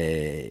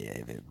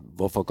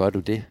 hvorfor gør du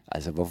det?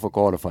 Altså, hvorfor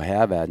går du fra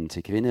herreverden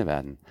til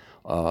kvindeverden?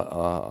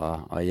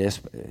 Og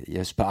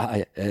jeg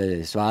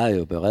svarer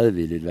jo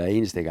beredvilligt hver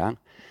eneste gang.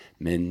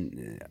 Men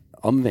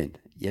omvendt,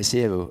 jeg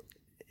ser jo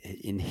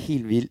en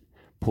helt vild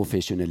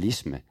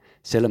professionalisme,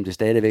 selvom det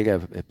stadigvæk er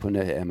på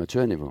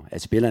amatørniveau,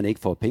 at spillerne ikke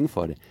får penge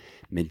for det.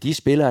 Men de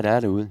spillere, der er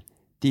derude,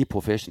 de er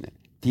professionelle.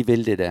 De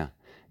vil det der.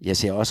 Jeg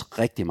ser også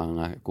rigtig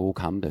mange gode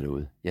kampe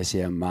derude. Jeg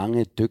ser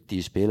mange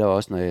dygtige spillere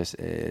også,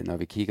 når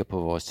vi kigger på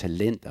vores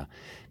talenter.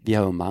 Vi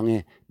har jo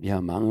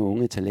mange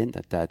unge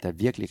talenter, der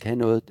virkelig kan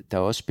noget, der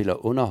også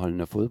spiller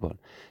underholdende fodbold,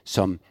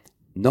 som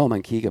når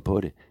man kigger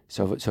på det,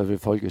 så vil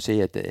folk jo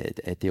se,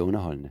 at det er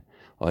underholdende.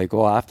 Og i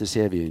går aften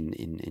ser vi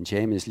en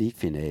Champions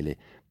League-finale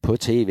på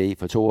tv.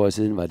 For 2 år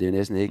siden var det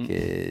næsten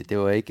ikke, det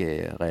var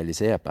ikke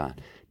realiserbart.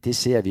 Det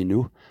ser vi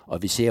nu,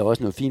 og vi ser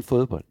også noget fint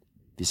fodbold.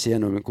 Vi ser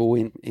nogle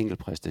gode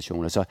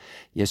enkeltpræstationer. Så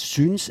jeg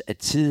synes, at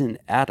tiden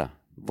er der,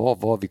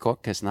 hvor vi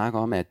godt kan snakke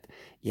om,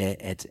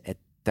 at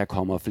der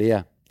kommer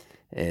flere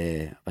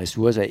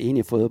ressourcer ind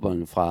i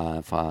fodbolden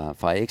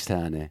fra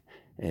eksterne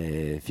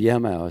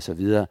firmaer og så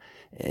videre,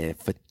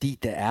 fordi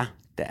der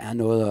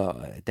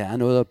er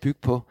noget at bygge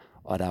på,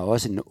 Og der er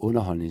også en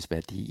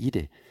underholdningsværdi i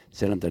det,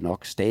 selvom der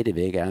nok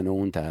stadigvæk er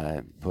nogen,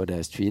 der på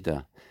deres Twitter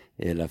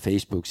eller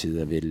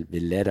Facebook-sider vil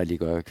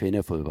latterliggøre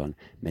kvindefodbold.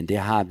 Men det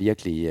har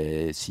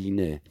virkelig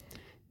sine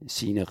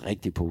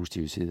rigtig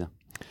positive sider.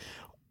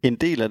 En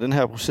del af den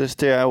her proces,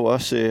 det er jo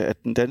også,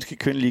 at den danske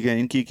kvindeliga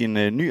indgik en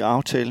ny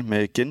aftale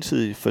med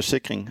gensidig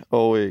forsikring.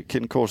 Og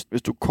Ken Kors,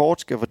 hvis du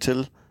kort skal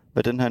fortælle,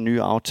 hvad den her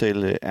nye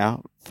aftale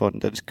er for den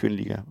danske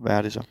kvindeliga, hvad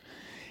er det så?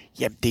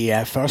 Jamen, det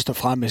er først og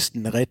fremmest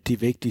en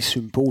rigtig vigtig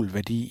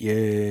symbolværdi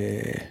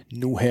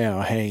nu her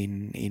at have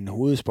en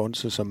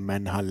hovedsponsor, som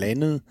man har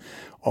landet.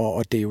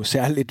 Og det er jo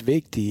særligt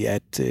vigtigt,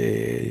 at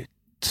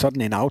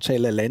sådan en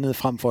aftale er landet,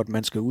 frem for at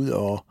man skal ud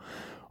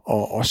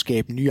og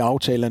skabe nye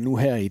aftaler nu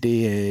her i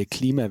det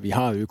klima, vi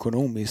har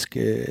økonomisk.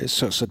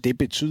 Så det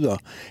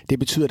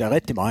betyder da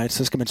rigtig meget.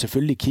 Så skal man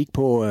selvfølgelig kigge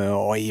på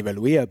og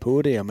evaluere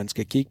på det, og man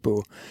skal kigge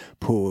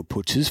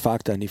på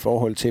tidsfaktoren i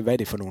forhold til, hvad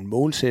det er for nogle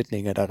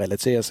målsætninger, der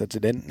relaterer sig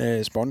til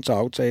den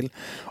sponsoraftale,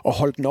 og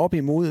holde den op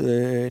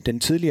imod den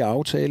tidligere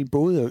aftale,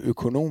 både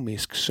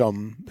økonomisk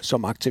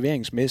som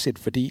aktiveringsmæssigt,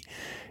 fordi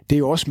det er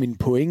jo også min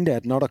pointe,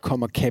 at når der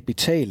kommer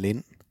kapital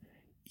ind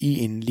i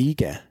en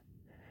liga,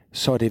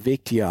 så er det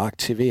vigtigt at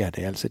aktivere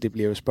det. Altså det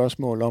bliver jo et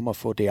spørgsmål om at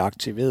få det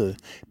aktiveret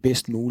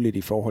bedst muligt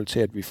i forhold til,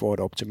 at vi får et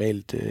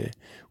optimalt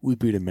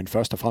udbytte, men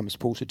først og fremmest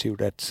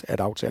positivt, at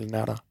aftalen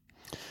er der.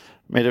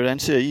 Men hvordan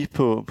ser I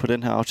på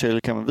den her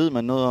aftale? Kan man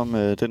vide noget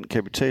om den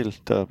kapital,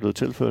 der er blevet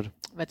tilført?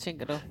 Hvad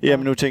tænker du?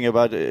 Jamen nu tænker jeg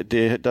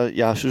bare,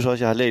 jeg synes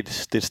også, jeg har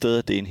læst det sted,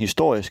 at det er en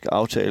historisk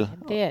aftale.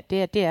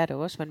 Det er det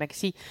også, men man kan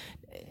sige,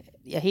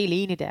 jeg er helt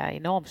enig, der er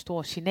enormt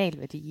stor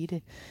signalværdi i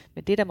det.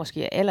 Men det, der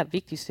måske er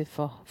allervigtigste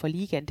for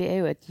ligaen, det er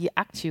jo, at de er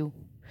aktive.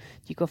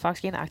 De går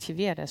faktisk ind og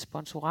aktiverer deres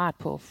sponsorat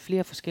på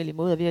flere forskellige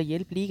måder ved at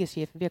hjælpe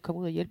ligachefen, ved at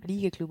komme ud og hjælpe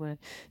ligaklubberne.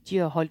 De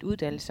har holdt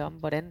uddannelse om,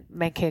 hvordan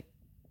man kan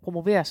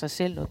promovere sig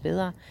selv noget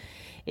bedre.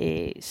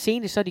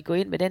 Senest så er de gået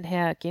ind med den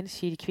her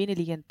gensidige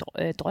kvindeligaen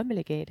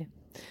drømmelegate,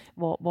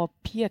 hvor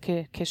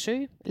piger kan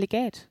søge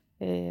legat.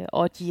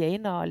 Og de er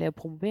inde og laver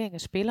promovering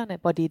af spillerne,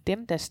 hvor det er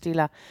dem, der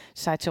stiller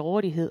sig til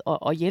rådighed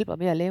og hjælper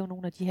med at lave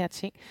nogle af de her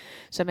ting.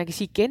 Så man kan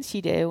sige, at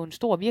Gensidige er jo en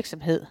stor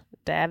virksomhed,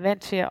 der er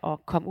vant til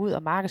at komme ud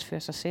og markedsføre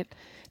sig selv.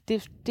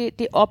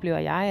 Det oplever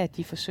jeg, at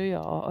de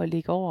forsøger at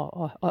ligge over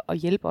og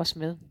hjælpe os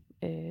med.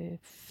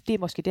 Det er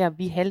måske der,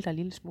 vi halter en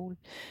lille smule.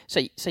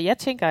 Så jeg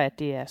tænker, at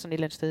det er sådan et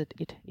eller andet sted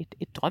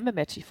et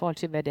drømmematch i forhold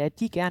til, hvad det er,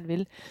 de gerne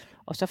vil.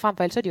 Og så frem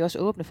for alt, så er de også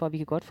åbne for, at vi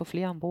kan godt få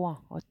flere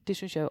ombord. Og det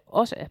synes jeg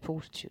også er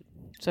positivt.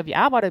 Så vi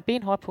arbejder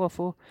benhårdt på at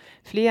få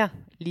flere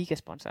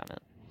ligasponsorer med.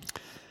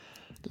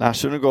 Lars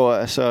Søndergaard,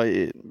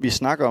 altså vi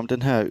snakker om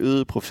den her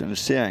øgede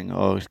professionalisering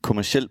og et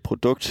kommercielt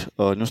produkt,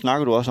 og nu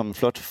snakker du også om en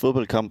flot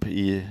fodboldkamp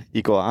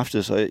i går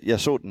aftes, og jeg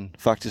så den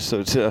faktisk,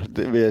 så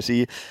det vil jeg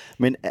sige.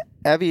 Men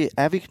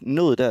er vi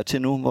nået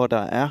dertil nu, hvor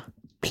der er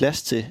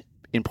plads til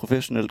en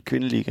professionel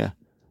kvindeliga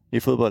i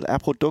fodbold? Er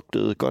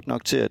produktet godt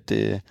nok til, at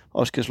det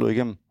også kan slå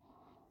igennem?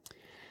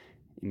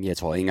 Jeg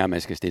tror ikke engang,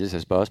 man skal stille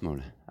sig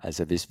spørgsmål.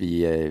 Altså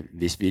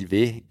hvis vi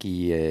vil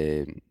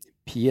give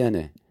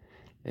pigerne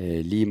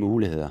lige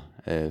muligheder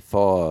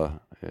for at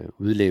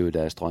udleve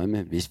deres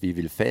drømme, hvis vi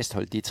vil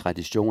fastholde de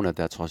traditioner,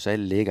 der trods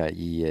alt ligger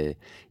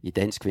i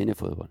dansk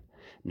kvindefodbold,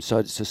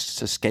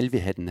 så skal vi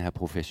have den her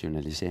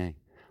professionalisering.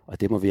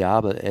 Og det må vi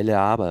alle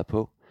arbejde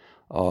på.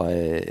 Og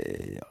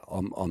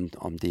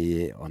om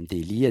det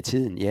er lige af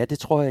tiden, ja, det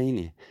tror jeg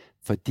egentlig,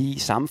 fordi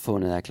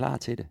samfundet er klar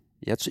til det.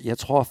 Jeg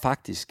tror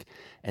faktisk,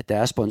 at der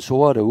er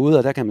sponsorer derude,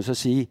 og der kan man så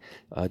sige,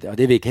 og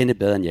det vil I kende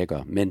bedre, end jeg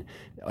gør,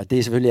 og det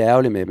er selvfølgelig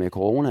ærgerligt med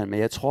corona, men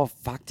jeg tror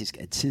faktisk,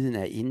 at tiden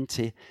er inde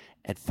til,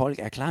 at folk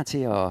er klar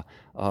til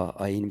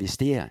at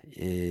investere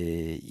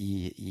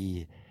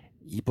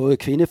i både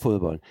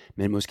kvindefodbold,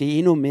 men måske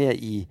endnu mere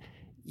i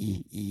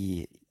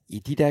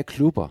de der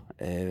klubber.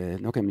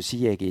 Nu kan man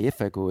sige, at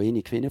AGF er gået ind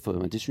i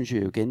kvindefodbold, men det synes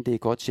jeg jo igen, det er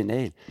et godt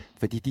signal,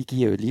 fordi de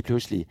giver jo lige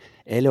pludselig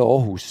alle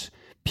Aarhus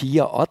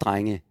piger og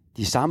drenge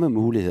de samme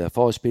muligheder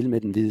for at spille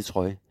med den hvide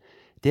trøje.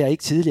 Det har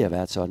ikke tidligere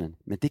været sådan,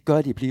 men det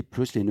gør de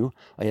pludselig nu.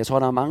 Og jeg tror,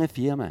 der er mange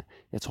firmaer.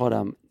 Jeg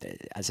tror,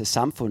 altså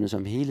samfundet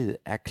som helhed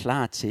er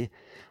klar til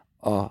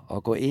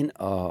at gå ind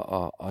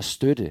og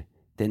støtte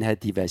den her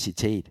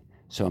diversitet.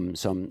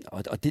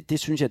 Og det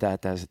synes jeg,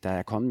 der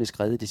er kommet med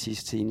skred de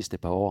seneste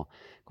par år.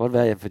 Godt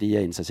være, fordi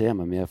jeg interesserer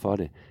mig mere for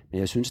det, men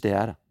jeg synes, det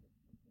er der.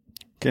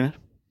 Kenneth?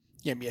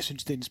 Jamen, jeg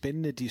synes, det er en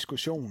spændende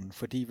diskussion,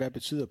 fordi hvad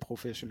betyder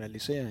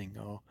professionalisering?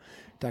 Og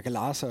der kan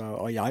Lars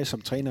og jeg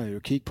som træner jo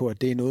kigge på,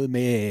 at det er noget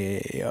med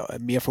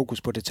mere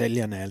fokus på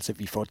detaljerne. Altså,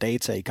 vi får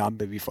data i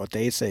kampe, vi får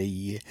data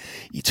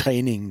i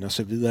træningen og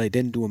så videre i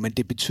den dur. Men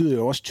det betyder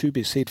jo også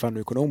typisk set fra en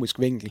økonomisk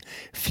vinkel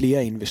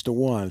flere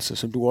investorer, altså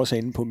som du også er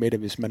inde på med det,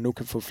 hvis man nu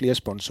kan få flere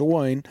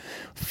sponsorer ind,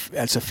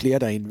 altså flere,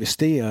 der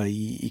investerer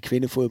i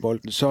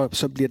kvindefodbolden,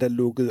 så bliver der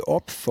lukket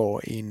op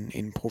for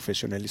en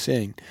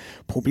professionalisering.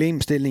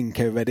 Problemstillingen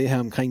kan jo være det her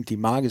omkring de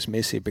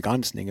markedsmæssige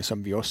begrænsninger,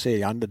 som vi også ser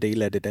i andre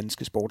dele af det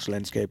danske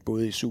sportslandskab,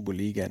 både i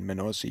Superligaen, men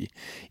også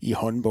i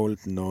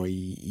håndbolden og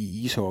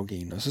i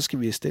ishockeyen. Og så skal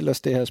vi stille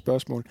os det her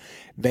spørgsmål.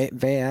 Hvad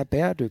er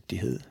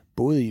bæredygtighed?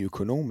 både i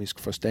økonomisk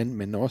forstand,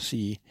 men også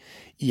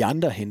i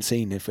andre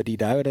henseende, fordi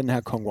der er jo den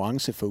her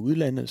konkurrence for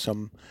udlandet,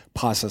 som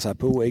presser sig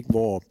på, ikke,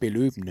 hvor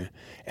beløbene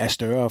er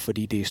større,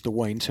 fordi det er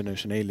store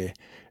internationale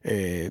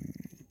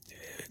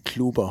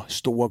klubber,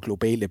 store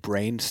globale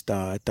brands,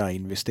 der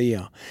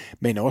investerer.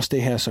 Men også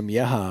det her, som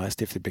jeg har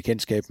stiftet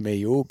bekendtskab med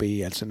i OB,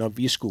 altså når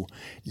vi skulle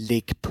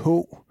lægge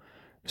på,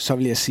 så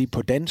vil jeg sige, at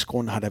på dansk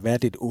grund har der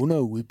været et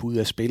underudbud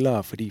af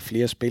spillere, fordi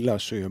flere spillere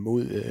søger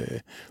mod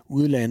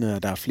udlandet,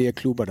 og der er flere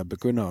klubber, der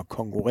begynder at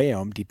konkurrere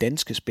om de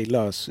danske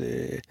spilleres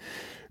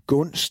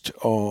gunst,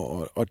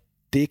 og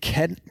det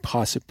kan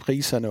presse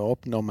priserne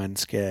op, når man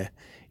skal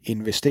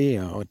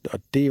investere, og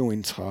det er jo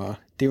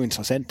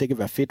interessant. Det kan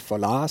være fedt for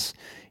Lars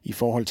i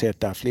forhold til,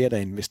 at der er flere, der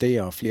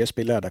investerer, og flere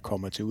spillere, der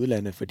kommer til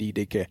udlandet, fordi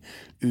det kan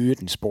øge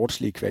den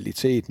sportslige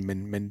kvalitet,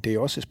 men det er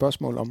også et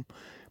spørgsmål om,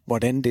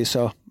 hvordan det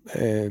så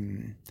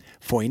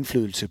får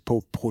indflydelse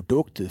på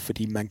produktet,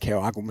 fordi man kan jo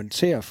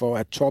argumentere for,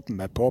 at toppen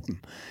af poppen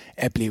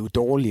er blevet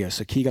dårligere,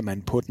 så kigger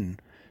man på den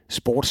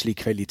sportslige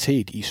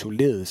kvalitet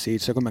isoleret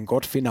set, så kan man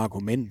godt finde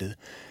argumentet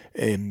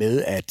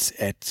med,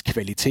 at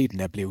kvaliteten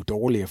er blevet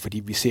dårligere, fordi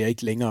vi ser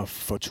ikke længere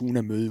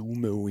Fortuna møde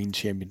Umeå i en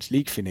Champions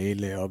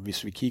League-finale, og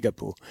hvis vi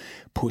kigger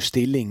på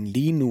stillingen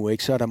lige nu,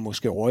 ikke, så er der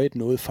måske røget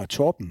noget fra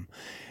toppen.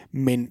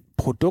 Men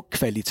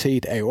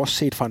produktkvalitet er jo også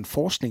set fra en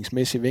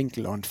forskningsmæssig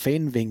vinkel og en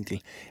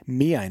fanvinkel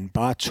mere end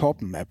bare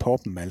toppen af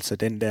poppen, altså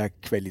den der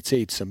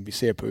kvalitet, som vi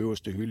ser på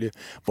øverste hylde,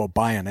 hvor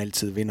Bayern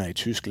altid vinder i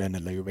Tyskland,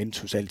 eller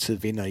Juventus altid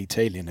vinder i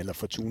Italien, eller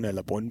Fortuna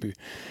eller Brøndby.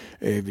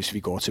 Hvis vi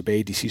går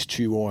tilbage de sidste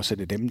 20 år, så er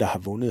det dem, der har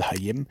vundet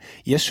herhjemme.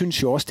 Jeg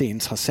synes jo også, det er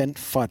interessant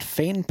fra et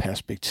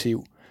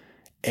fanperspektiv,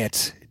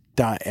 at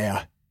der er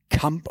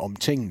kamp om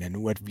tingene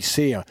nu, at vi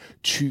ser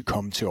Thy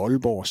komme til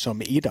Aalborg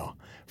som etter.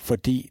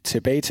 Fordi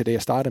tilbage til det,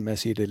 jeg startede med at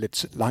sige, det er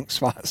lidt langt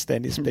svar,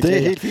 Stanis. Det er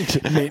helt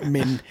fint.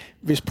 men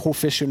hvis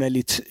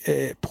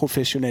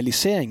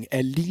professionalisering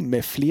er lige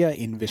med flere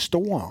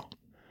investorer,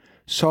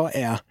 så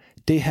er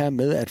det her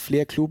med, at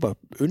flere klubber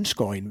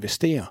ønsker at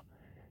investere,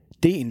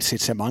 det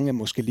incitament er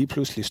måske lige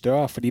pludselig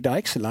større, fordi der er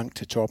ikke så langt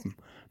til toppen.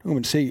 Nu kan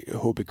man se, at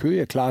HB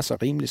Køge klarer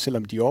sig rimeligt,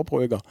 selvom de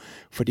oprykker,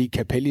 fordi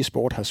Capelli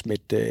Sport har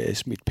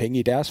smidt penge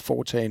i deres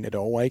foretagende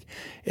derovre, ikke?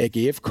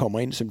 AGF kommer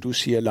ind, som du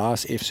siger,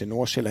 Lars, FC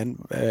Nordsjælland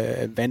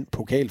vandt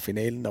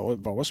pokalfinalen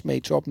og var også med i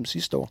toppen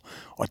sidste år.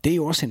 Og det er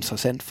jo også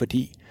interessant,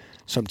 fordi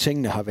som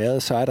tingene har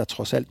været, så er der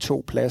trods alt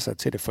 2 pladser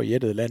til det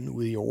forjættede land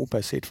ude i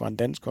Europa, set fra en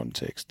dansk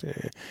kontekst,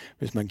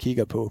 hvis man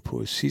kigger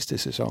på sidste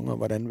sæson og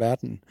hvordan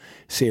verden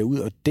ser ud.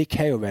 Og det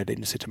kan jo være et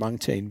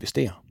incitament til at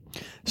investere.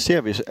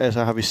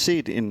 Har vi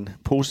set en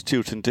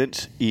positiv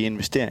tendens i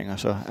investeringer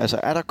så? Altså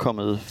er der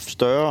kommet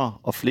større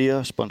og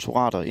flere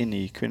sponsorater ind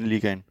i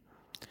Kvindeligaen?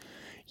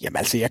 Jamen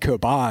altså, jeg kan jo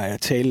bare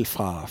tale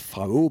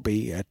fra OB,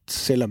 at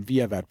selvom vi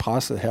har været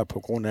presset her på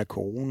grund af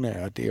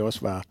corona, og det også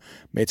var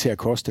med til at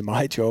koste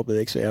mig jobbet,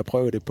 ikke, så jeg har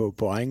prøvet det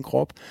på egen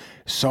krop,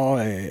 så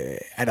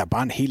er der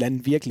bare en helt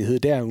anden virkelighed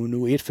derude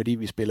nu. 1, fordi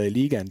vi spiller i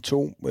ligaen.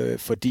 2,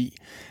 fordi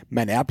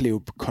man er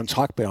blevet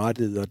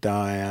kontraktberettiget, og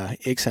der er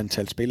x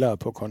antal spillere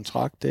på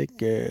kontrakt,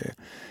 ikke?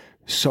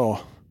 Så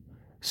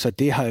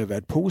det har jo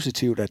været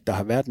positivt, at der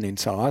har været en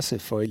interesse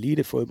for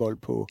elitefodbold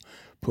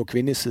på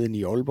kvindesiden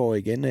i Aalborg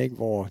igen, ikke?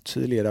 Hvor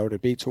tidligere der var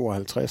det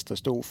B52, der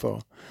stod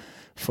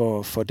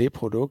for det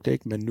produkt,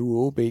 ikke? Men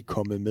nu er OB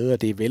kommet med,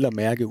 og det er vel at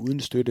mærke uden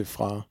støtte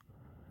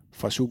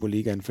fra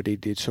Superligaen, fordi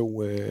det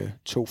er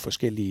to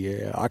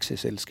forskellige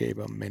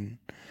aktieselskaber,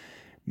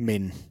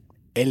 men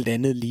alt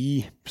andet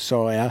lige, så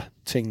er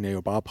tingene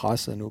jo bare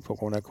presset nu på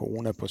grund af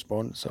corona på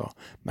sponsor.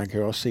 Man kan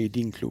jo også se i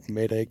din klub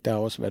med det, ikke? Der har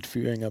også været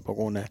fyringer på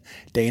grund af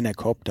Dana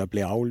Cup, der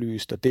bliver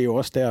aflyst, og det er jo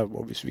også der,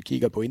 hvor hvis vi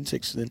kigger på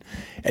indtægtssiden,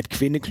 at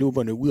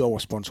kvindeklubberne ud over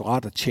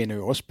sponsorater tjener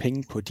jo også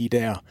penge på de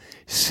der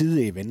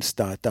sideevents,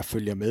 der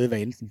følger med, hvad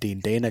enten det er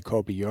en Dana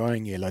Cup i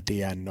Hjørring, eller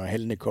det er en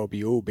Nørhalne Cup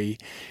i OB,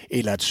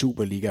 eller et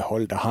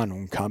Superliga-hold, der har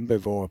nogle kampe,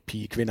 hvor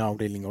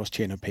pige-kvindeafdelingen også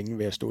tjener penge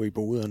ved at stå i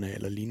boderne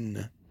eller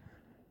lignende.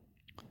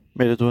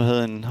 Mette, du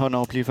havde en hånd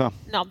op lige før.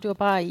 Nå, det var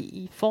bare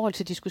i forhold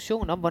til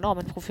diskussionen om, hvornår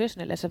man er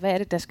professionel. Altså, hvad er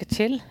det, der skal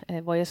til?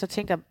 Hvor jeg så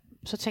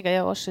tænker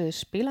jeg også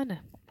spillerne.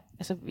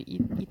 Altså,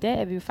 i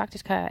dag er vi jo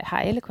faktisk har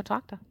alle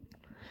kontrakter.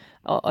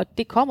 Og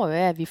det kommer jo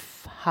af, at vi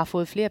har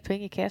fået flere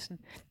penge i kassen.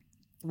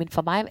 Men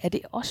for mig er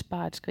det også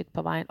bare et skridt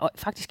på vejen. Og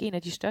faktisk en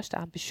af de største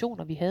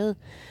ambitioner, vi havde,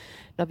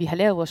 når vi har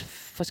lavet vores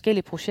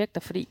forskellige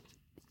projekter. Fordi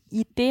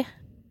i det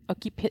at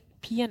give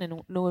pigerne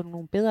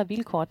nogle bedre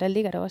vilkår, der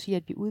ligger der også i,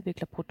 at vi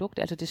udvikler produkt,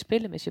 altså det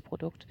spillemæssige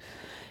produkt.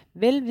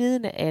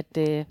 Velvidende,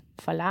 at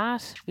for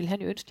Lars ville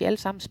han jo ønske, de alle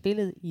sammen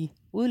spillede i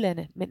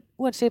udlandet, men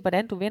uanset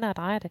hvordan du vender og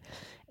drejer det,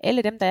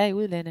 alle dem, der er i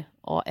udlandet,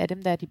 og af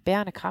dem, der er de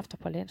bærende kræfter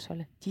på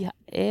landsholdet, de har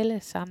alle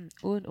sammen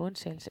uden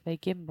undtagelse været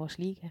igennem vores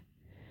liga.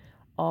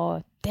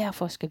 Og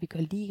derfor skal vi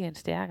gøre ligaen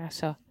stærkere,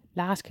 så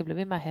Lars kan blive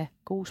ved med at have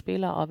gode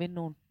spillere og vinde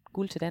nogle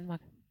guld til Danmark.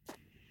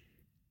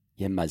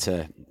 Jamen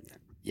altså,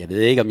 Jeg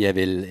ved ikke, om jeg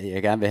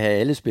gerne vil have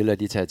alle spillere,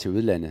 de tager til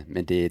udlandet,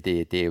 men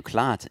det er jo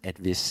klart, at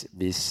hvis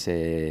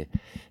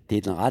det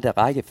er den rette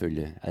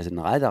rækkefølge. Altså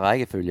den rette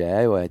rækkefølge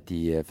er jo, at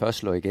de først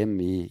slår igennem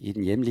i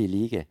den hjemlige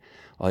liga.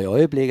 Og i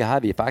øjeblikket har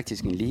vi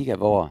faktisk en liga,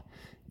 hvor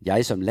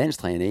jeg som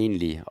landstræner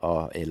egentlig,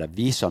 eller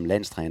vi som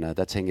landstræner,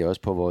 der tænker jeg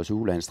også på vores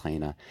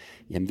ulandstræner,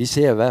 jamen vi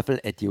ser i hvert fald,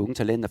 at de unge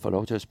talenter får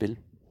lov til at spille.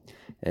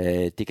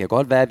 Det kan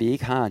godt være, at vi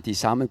ikke har de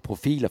samme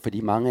profiler,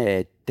 fordi mange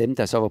af dem,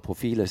 der så var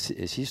profiler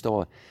sidste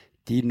år,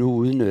 de nu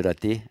udnytter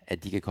det,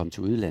 at de kan komme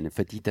til udlandet,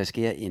 fordi der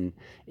sker en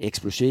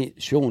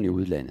eksplosion i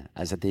udlandet.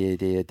 Altså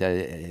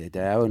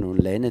der er jo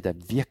nogle lande, der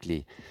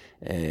virkelig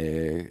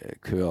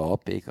kører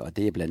op, ikke? Og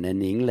det er blandt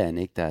andet England,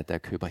 ikke? Der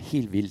køber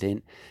helt vildt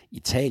ind.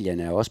 Italien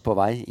er også på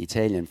vej.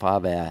 Italien fra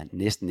at være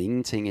næsten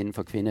ingenting inden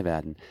for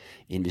kvindeverdenen,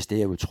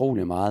 investerer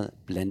utrolig meget,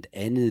 blandt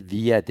andet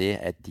via det,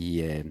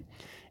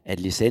 at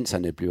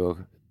licenserne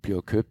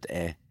bliver købt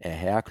af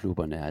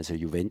herreklubberne. Altså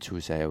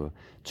Juventus er jo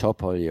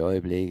tophold i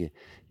øjeblikket.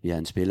 Vi har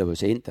en spiller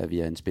hos Inter, vi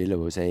har en spiller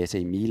hos AC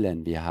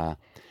Milan,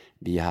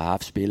 vi har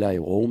haft spillere i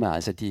Roma,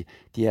 altså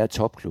de er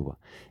topklubber.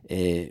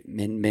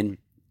 Men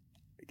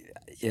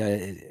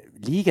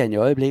ligaen i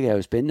øjeblikket er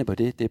jo spændende på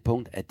det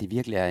punkt, at det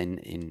virkelig er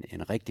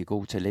en rigtig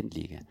god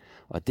talentliga.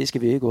 Og det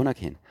skal vi ikke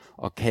underkende.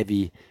 Og kan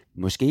vi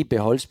måske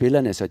beholde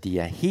spillerne, så de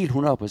er helt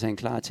 100%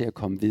 klar til at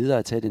komme videre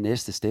og tage det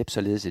næste step,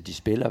 således at de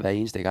spiller hver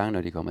eneste gang,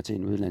 når de kommer til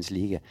en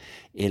udlandsliga?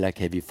 Eller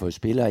kan vi få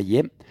spillere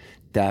hjem,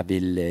 der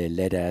vil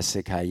lade deres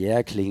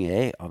karriere klinge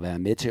af og være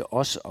med til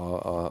os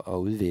at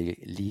udvikle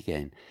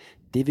ligaen?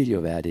 Det vil jo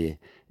være det.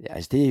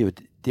 Altså det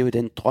er jo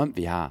den drøm,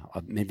 vi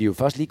har. Men vi er jo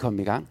først lige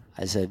kommet i gang.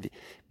 Altså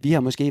vi har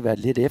måske været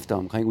lidt efter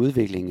omkring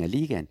udviklingen af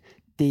ligaen.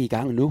 Det er i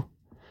gang nu.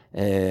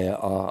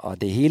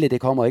 Og det hele,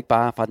 det kommer ikke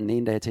bare fra den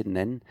ene dag til den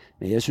anden.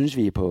 Men jeg synes,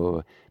 vi er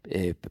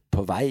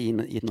på vej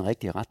i den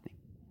rigtige retning.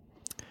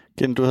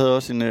 Ken, du havde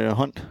også en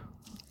hånd.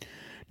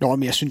 Nå,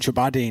 men jeg synes jo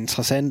bare, det er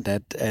interessant,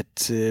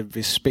 at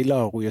hvis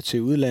spillere ryger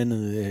til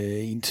udlandet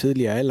i en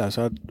tidligere alder,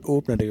 så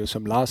åbner det jo,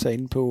 som Lars er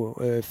inde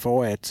på,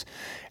 for at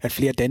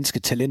flere danske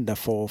talenter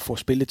får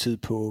spilletid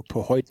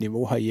på højt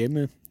niveau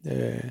herhjemme.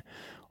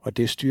 Og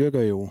det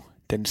styrker jo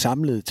den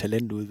samlede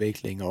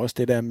talentudvikling, og også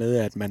det der med,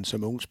 at man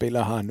som ung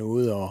spiller har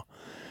noget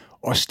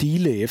at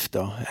stile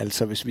efter.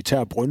 Altså hvis vi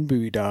tager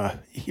Brøndby, der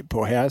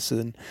på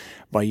herresiden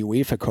var i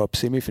UEFA Cup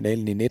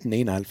semifinalen i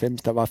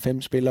 1991, der var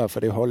 5 spillere for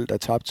det hold, der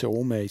tabte til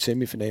Roma i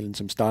semifinalen,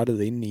 som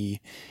startede ind i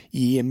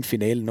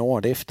EM-finalen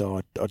året efter,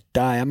 og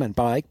der er man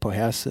bare ikke på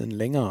herresiden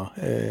længere.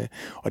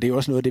 Og det er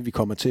også noget af det, vi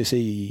kommer til at se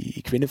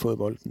i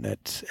kvindefodbolden,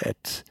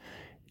 at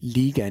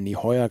ligaen i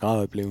højere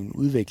grad er blevet en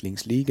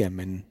udviklingsliga,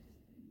 men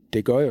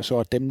det gør jo så,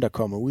 at dem, der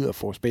kommer ud og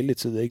får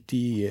spilletid, ikke,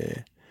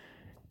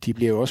 de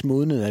bliver jo også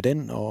modnet af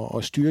den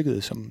og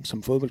styrket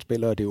som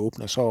fodboldspillere. Det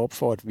åbner så op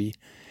for, at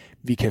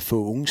vi kan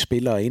få unge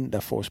spillere ind, der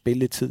får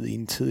spilletid i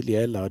en tidlig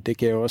alder, og det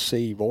kan jeg også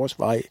se i vores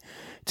vej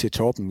til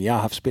toppen. Jeg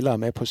har haft spillere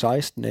med på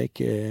 16,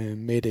 ikke?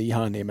 Med det, I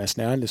har en Emma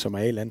Snærle, som er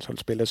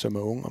A-landsholdsspiller, som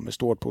er ung og med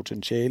stort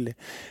potentiale.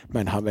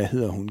 Man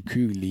har,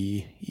 Kyl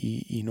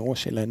i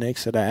Nordsjælland,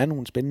 ikke? Så der er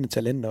nogle spændende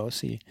talenter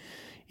også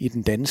i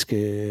den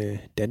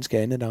danske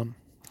andedam.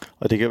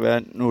 Og det kan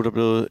være, nu er der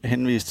blevet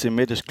henvist til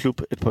Mettes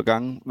klub et par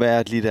gange. Hvad er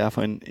det lige der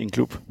for en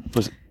klub?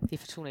 Det er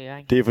Fortuna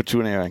Hjørring. Det er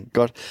Fortuna Hjørring.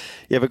 Godt.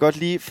 Jeg vil godt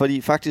lige,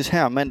 fordi faktisk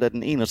her mandag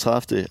den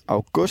 31.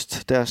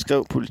 august, der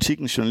skrev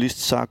Politikens journalist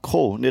Sara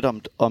Krog netop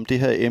om det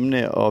her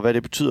emne, og hvad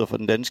det betyder for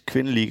den danske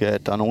kvindeliga,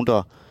 at der er nogen,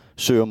 der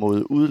søger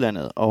mod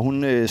udlandet. Og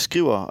hun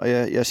skriver, og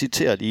jeg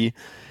citerer lige,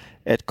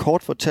 at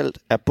kort fortalt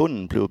er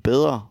bunden blevet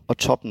bedre og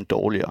toppen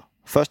dårligere.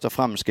 Først og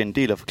fremmest skal en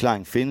del af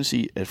forklaringen findes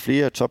i, at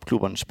flere af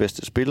topklubbernes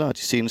bedste spillere de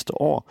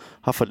seneste år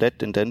har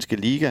forladt den danske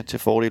liga til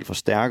fordel for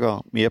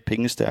stærkere, mere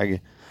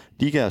pengestærke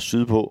ligaer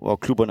sydpå, hvor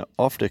klubberne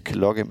ofte kan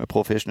lokke med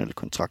professionelle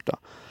kontrakter.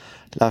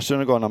 Lars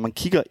Søndergaard, når man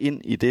kigger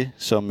ind i det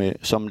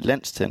som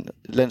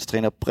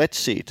landstræner bredt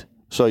set,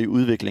 så i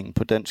udviklingen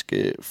på dansk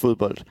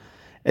fodbold,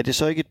 er det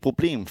så ikke et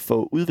problem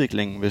for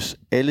udviklingen, hvis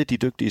alle de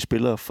dygtige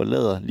spillere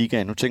forlader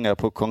ligaen? Nu tænker jeg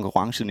på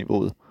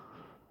konkurrenceniveauet.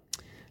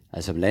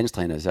 Altså som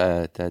landstræner,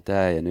 så der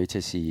er jeg nødt til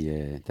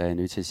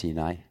at sige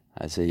nej.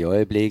 Altså i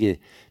øjeblikket,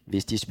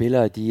 hvis de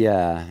spillere, de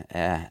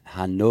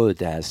har nået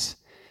deres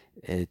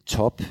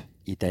top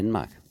i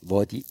Danmark,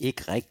 hvor de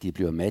ikke rigtig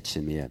bliver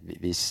matchet mere,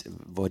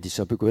 hvor de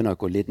så begynder at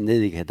gå lidt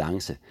ned i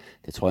kadence,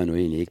 det tror jeg nu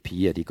egentlig ikke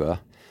piger, de gør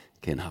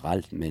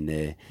generelt, men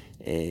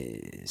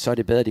så er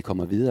det bedre, at de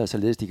kommer videre,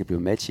 således de kan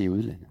blive matchet i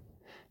udlandet.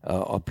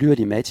 Og bliver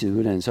de matchet i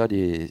udlandet,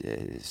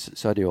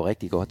 så er det jo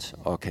rigtig godt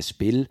og kan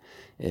spille.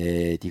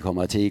 De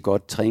kommer til et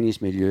godt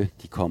træningsmiljø.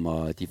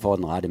 De får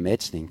den rette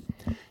matchning.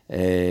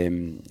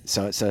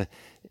 Så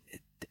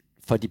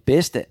for de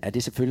bedste er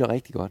det selvfølgelig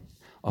rigtig godt.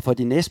 Og for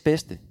de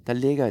næstbedste, der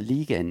ligger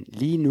ligaen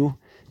lige nu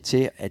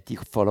til, at de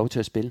får lov til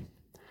at spille.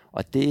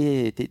 Og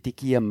det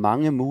giver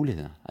mange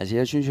muligheder. Altså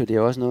jeg synes jo, det er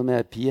også noget med,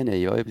 at pigerne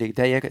i øjeblikket,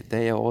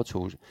 da jeg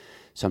overtog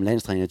som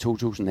landstræner i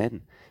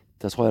 2018,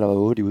 der tror jeg, der var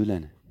 8 i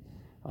udlandet.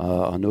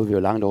 Og nu er vi jo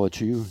langt over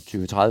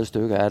 20-30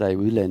 stykker er der i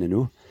udlandet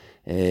nu.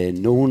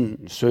 Nogen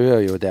søger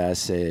jo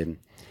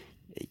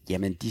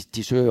jamen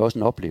de søger jo også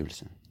en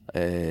oplevelse.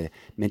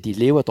 Men de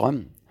lever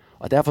drømmen.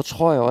 Og derfor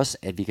tror jeg også,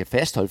 at vi kan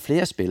fastholde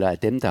flere spillere af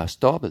dem, der har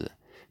stoppet.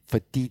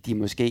 Fordi de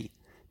måske,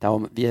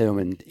 vi havde jo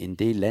en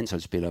del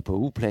landsholdsspillere på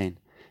U-plan.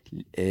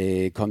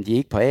 Kom de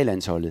ikke på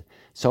A-landsholdet,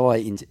 så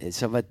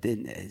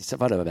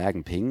var der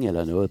hverken penge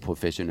eller noget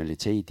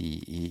professionalitet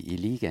i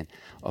ligaen.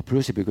 Og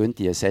pludselig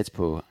begyndte de at satse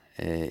på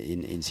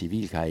en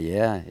civil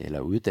karriere eller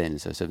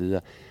uddannelse og så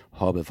videre,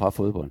 hoppet fra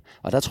fodbold.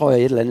 Og der tror jeg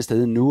et eller andet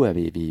sted nu, at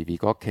vi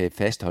godt kan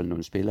fastholde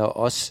nogle spillere,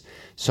 også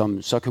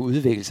som så kan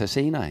udvikle sig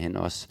senere hen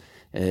også,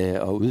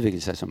 og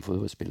udvikle sig som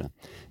fodboldspiller.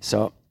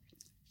 Så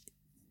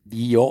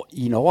vi er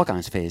i en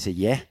overgangsfase,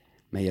 ja,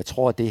 men jeg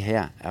tror, at det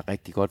her er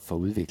rigtig godt for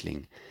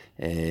udviklingen.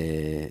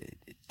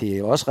 Det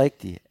er også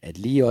rigtigt, at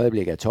lige i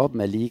øjeblikket er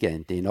toppen af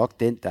ligaen, det er nok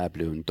den, der er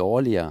blevet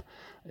dårligere.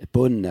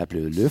 Bunden er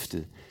blevet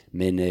løftet.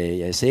 Men jeg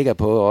er sikker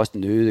på, at også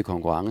den øgede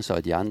konkurrence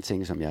og de andre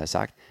ting, som jeg har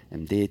sagt,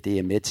 det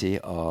er med til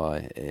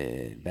at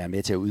være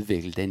med til at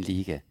udvikle den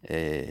liga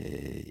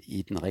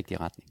i den rigtige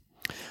retning.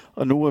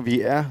 Og nu er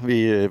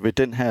vi ved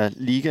den her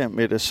liga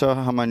med det, så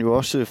har man jo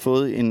også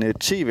fået en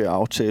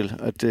tv-aftale,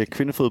 at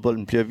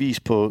kvindefodbolden bliver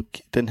vist på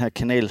den her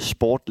kanal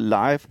Sport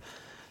Live,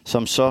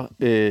 som så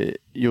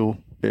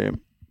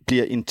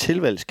bliver en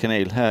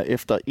tilvalgskanal her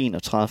efter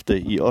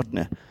 31. i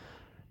 8.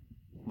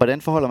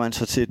 Hvordan forholder man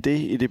sig til det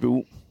i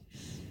DBU?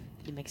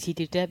 Man kan sige,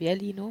 det er der, vi er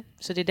lige nu.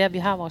 Så det er der, vi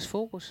har vores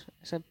fokus.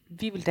 Altså,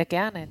 vi vil da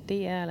gerne, at DR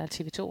eller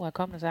TV2 har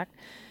kommet og sagt,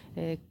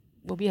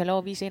 hvor vi har lov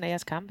at vise en af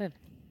jeres kampe.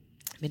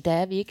 Men der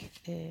er vi ikke.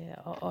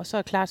 Og så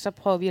er klart, så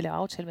prøver vi at lave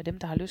aftale med dem,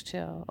 der har lyst til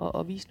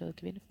at vise noget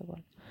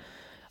kvindefodbold.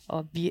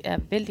 Og vi er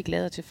vældig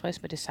glade og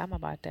tilfredse med det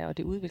samarbejde der, og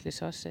det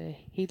udvikles også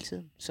hele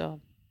tiden. Så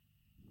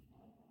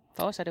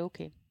for os er det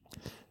okay.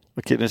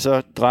 Okay,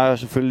 så drejer jeg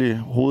selvfølgelig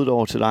hovedet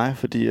over til dig,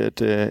 fordi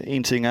at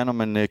en ting er, når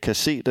man kan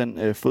se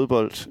den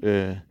fodbold,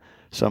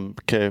 som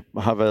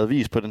har været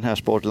vist på den her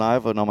Sport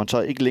Live, og når man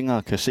så ikke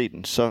længere kan se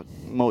den, så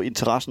må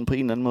interessen på en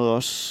eller anden måde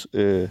også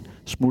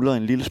smuldre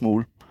en lille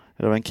smule.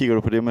 Eller hvordan kigger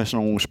du på det med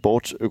sådan nogle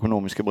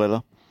sportsøkonomiske briller?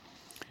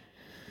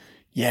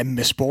 Ja,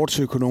 med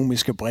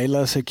sportsøkonomiske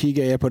briller, så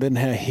kigger jeg på den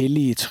her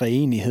hellige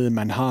treenighed,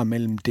 man har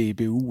mellem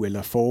DBU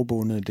eller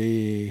forbundet.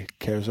 Det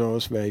kan jo så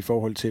også være i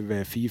forhold til,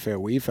 hvad FIFA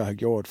og UEFA har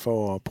gjort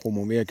for at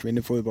promovere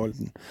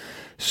kvindefodbolden.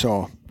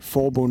 Så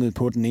forbundet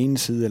på den ene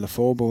side, eller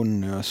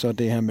forbundene, og så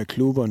det her med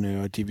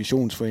klubberne og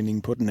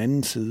divisionsforeningen på den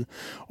anden side.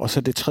 Og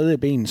så det tredje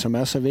ben, som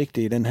er så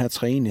vigtigt i den her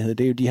treenighed,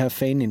 det er jo de her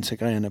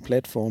fanintegrerende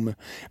platforme.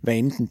 Hvad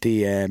enten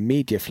det er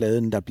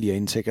mediefladen, der bliver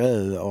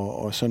integreret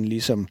og sådan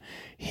ligesom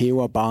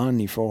hæver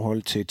barren i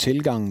forhold til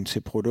tilgangen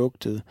til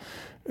produktet,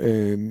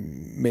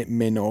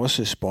 men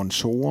også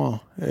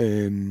sponsorer.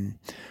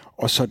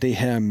 Og så det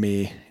her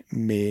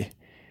med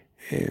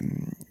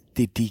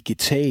det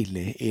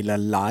digitale eller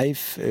live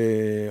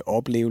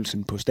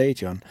oplevelsen på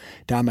stadion.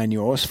 Der har man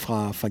jo også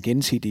fra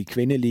Gensidige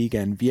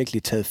Kvindeligaen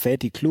virkelig taget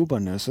fat i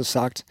klubberne og så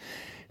sagt,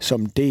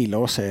 som del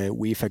også af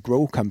UEFA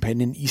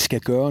Grow-kampagnen, I skal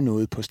gøre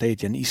noget på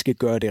stadion. I skal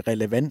gøre det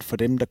relevant for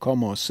dem, der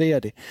kommer og ser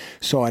det,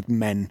 så at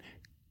man,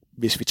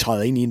 hvis vi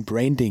træder ind i en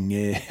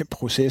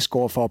branding-proces,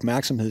 går fra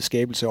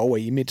opmærksomhedsskabelse over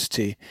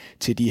image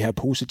til de her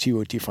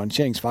positive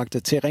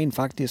differentieringsfaktorer, til rent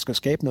faktisk at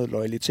skabe noget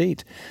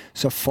loyalitet,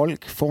 så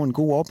folk får en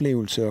god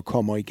oplevelse og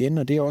kommer igen.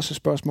 Og det er også et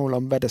spørgsmål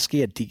om, hvad der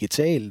sker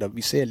digitalt, og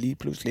vi ser lige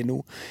pludselig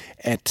nu,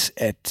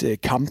 at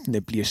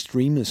kampene bliver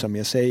streamet, som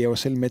jeg sagde. Jeg var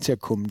selv med til at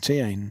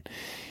kommentere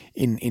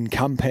en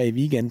kamp her i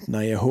weekenden,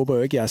 og jeg håber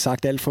jo ikke, jeg har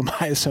sagt alt for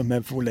meget, som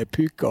er fuld af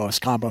pyg og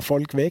skraber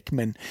folk væk,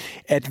 men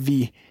at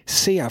vi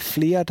ser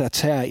flere, der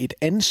tager et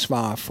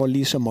ansvar for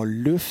ligesom at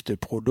løfte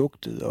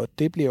produktet, og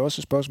det bliver også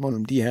et spørgsmål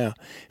om de her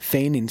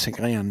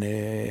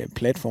fanintegrerende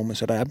platforme,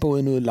 så der er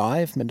både noget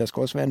live, men der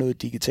skal også være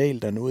noget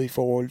digitalt, og noget i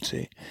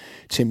forhold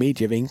til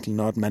medievinklen,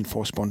 og at man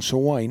får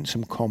sponsorer ind,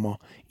 som kommer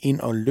ind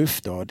og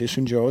løfter, og det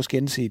synes jeg også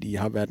Gensidige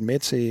har været med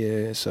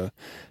til,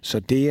 så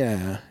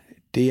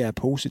det er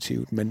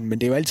positivt, men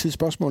det er jo altid et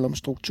spørgsmål om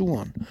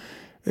strukturen.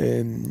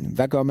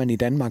 Hvad gør man i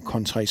Danmark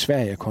kontra i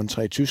Sverige,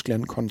 kontra i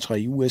Tyskland, kontra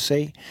i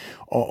USA?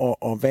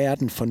 Og hvad er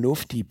den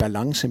fornuftige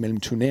balance mellem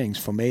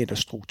turneringsformat og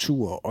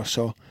struktur og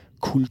så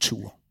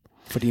kultur?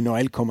 Fordi når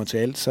alt kommer til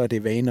alt, så er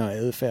det vaner og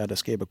adfærd, der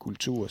skaber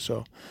kultur,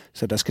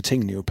 så der skal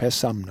tingene jo passe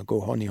sammen og gå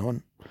hånd i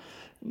hånd.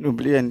 Nu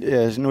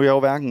er jeg jo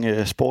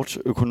hverken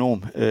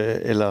sportsøkonom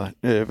eller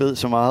ved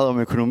så meget om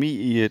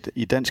økonomi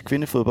i dansk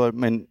kvindefodbold,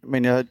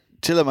 men jeg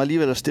tillader mig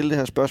alligevel at stille det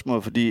her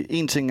spørgsmål, fordi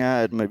en ting er,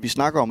 at vi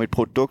snakker om et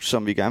produkt,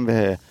 som vi gerne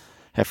vil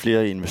have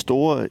flere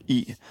investorer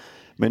i,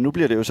 men nu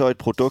bliver det jo så et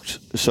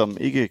produkt, som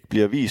ikke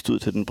bliver vist ud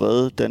til den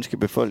brede danske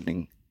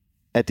befolkning.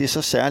 Er det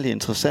så særlig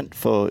interessant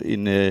for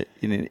en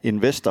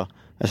investor?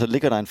 Altså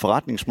ligger der en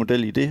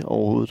forretningsmodel i det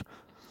overhovedet?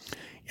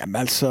 Jamen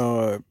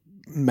altså,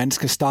 man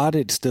skal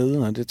starte et sted,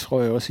 og det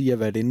tror jeg også, I har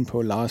været inde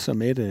på, Lars og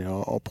Mette,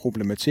 og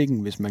problematikken,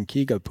 hvis man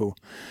kigger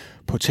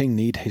på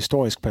tingene i et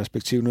historisk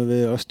perspektiv. Nu ved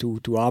jeg også,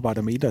 du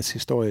arbejder med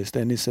idrætshistorie,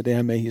 Stanis, så det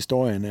her med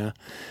historien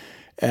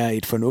er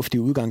et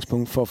fornuftigt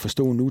udgangspunkt for at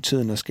forstå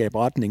nutiden og skabe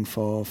retning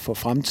for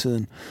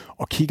fremtiden.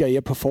 Og kigger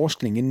jeg på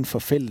forskning inden for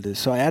feltet,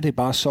 så er det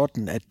bare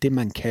sådan, at det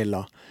man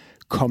kalder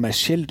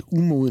kommercielt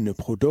umodne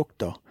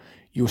produkter,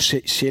 jo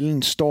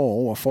sjældent står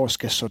over for at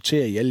skal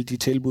sortere i alle de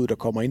tilbud, der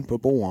kommer ind på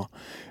bordet,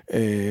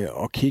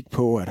 og kigge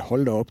på, at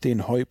holde op, det er en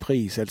høj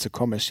pris, altså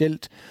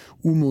kommercielt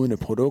umodne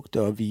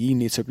produkter, og vi er i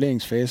en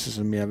etableringsfase,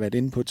 som jeg har været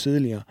inde på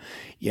tidligere,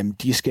 jamen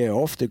de skal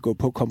ofte gå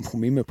på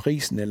kompromis med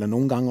prisen, eller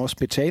nogle gange også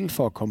betale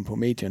for at komme på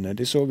medierne.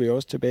 Det så vi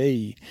også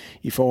tilbage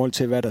i forhold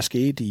til, hvad der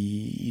skete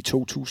i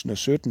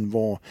 2017,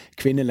 hvor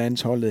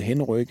kvindelandsholdet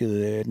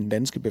henrykkede den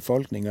danske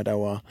befolkning, og der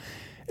var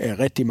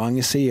rigtig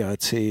mange seere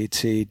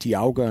til de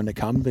afgørende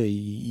kampe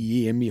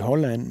i EM i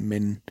Holland,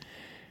 men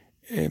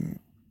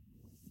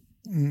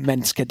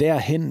man skal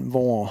derhen,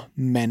 hvor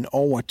man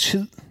over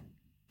tid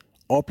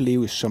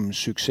opleves som en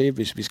succes,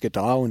 hvis vi skal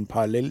drage en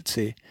parallel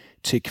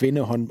til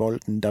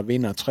kvindehåndbolden, der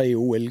vinder 3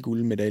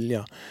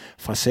 OL-guldmedaljer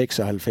fra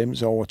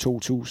 96 over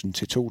 2000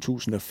 til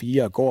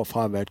 2004, og går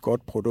fra at være et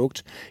godt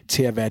produkt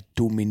til at være et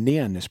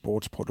dominerende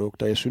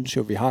sportsprodukt. Og jeg synes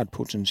jo, vi har et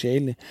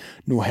potentiale.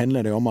 Nu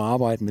handler det om at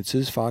arbejde med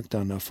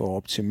tidsfaktoren og få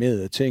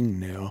optimeret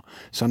tingene, og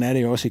sådan er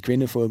det jo også i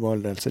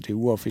kvindefodbold, altså det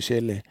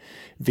uofficielle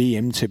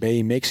VM tilbage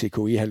i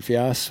Mexico i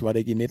 70, var det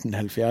ikke i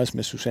 1970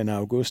 med Susanne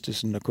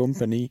Augustesen og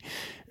company,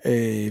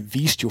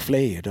 viste jo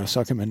flaget, og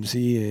så kan man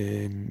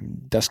sige,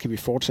 der skal vi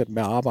fortsætte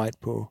med at arbejde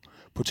på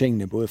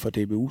tingene, både fra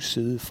DBU's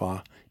side,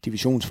 fra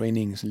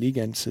Divisionsforeningens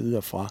ligaens side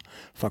og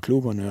fra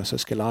klubberne, og så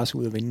skal Lars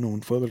ud og vinde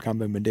nogle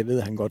fodboldkampe, men det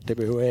ved han godt, det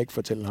behøver jeg ikke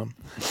fortælle ham.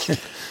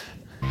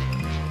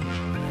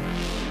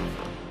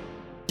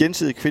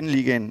 Gensidig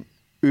Kvindeligaen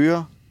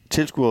øger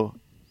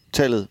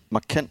tilskuertallet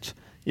markant,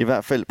 i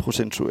hvert fald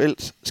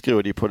procentuelt,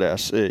 skriver de på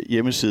deres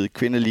hjemmeside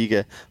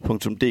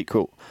kvindeliga.dk.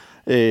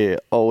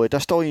 Og der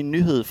står i en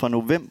nyhed fra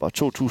november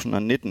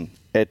 2019,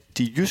 at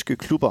de jyske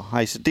klubber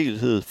har i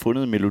særdeleshed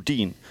fundet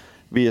melodien.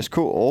 VSK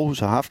Aarhus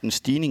har haft en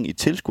stigning i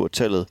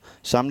tilskuertallet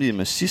sammenlignet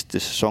med sidste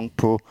sæson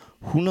på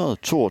 122,5%.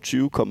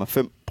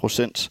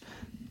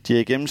 De har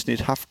i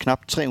gennemsnit haft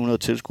knap 300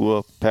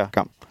 tilskuere per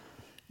kamp.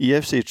 I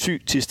FC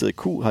Thy Thisted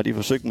Q har de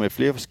forsøgt med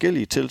flere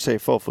forskellige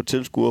tiltag for at få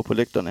tilskuere på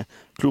lægterne.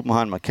 Klubben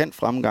har en markant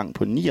fremgang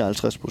på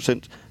 59%,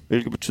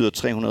 hvilket betyder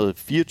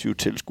 324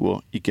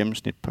 tilskuere i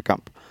gennemsnit per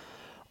kamp.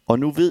 Og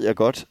nu ved jeg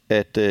godt,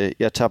 at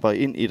jeg tapper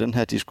ind i den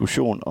her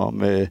diskussion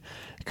om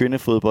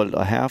kvindefodbold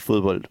og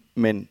herrefodbold,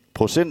 men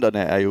procenterne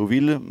er jo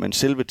vilde, men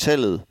selve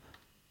tallet,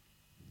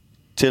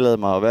 tillader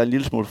mig at være en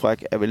lille smule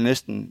fræk, er vel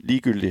næsten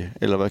ligegyldigt,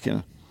 eller hvad,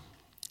 Kenneth?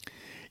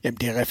 Jamen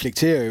det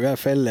reflekterer i hvert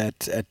fald,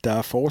 at der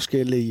er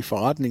forskelle i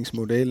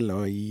forretningsmodel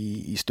og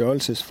i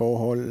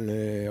størrelsesforhold,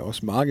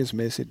 også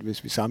markedsmæssigt,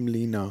 hvis vi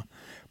sammenligner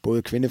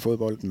både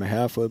kvindefodbolden med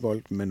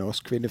herrefodbolden, men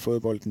også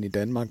kvindefodbolden i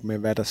Danmark med,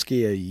 hvad der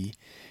sker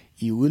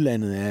i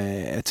udlandet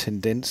af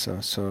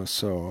tendenser.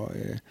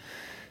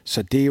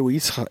 Så det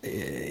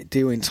er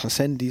jo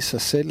interessant i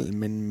sig selv,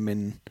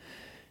 men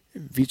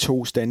vi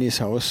to, Stanis,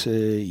 har også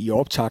i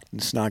optakten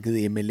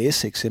snakket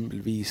MLS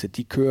eksempelvis, at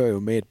de kører jo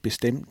med et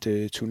bestemt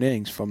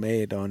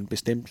turneringsformat og en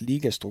bestemt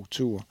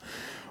ligastruktur.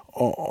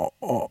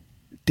 Og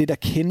det, der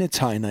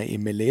kendetegner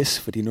MLS,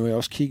 fordi nu har jeg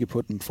også kigget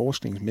på den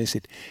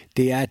forskningsmæssigt,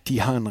 det er, at de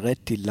har en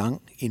rigtig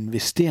lang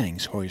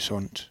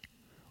investeringshorisont.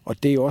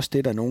 Og det er også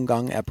det, der nogle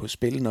gange er på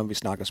spil, når vi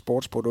snakker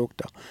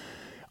sportsprodukter.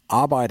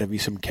 Arbejder vi,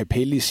 som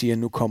Capelli siger,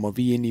 nu kommer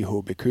vi ind i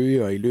HB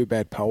Køge, og i løbet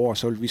af et par år,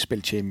 så vil vi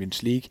spille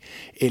Champions League?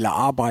 Eller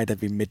arbejder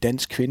vi med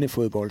dansk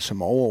kvindefodbold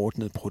som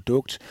overordnet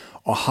produkt,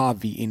 og har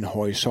vi en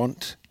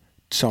horisont,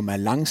 som er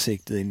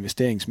langsigtet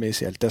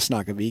investeringsmæssigt? Altså, der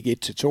snakker vi ikke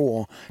 1 til 2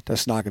 år, der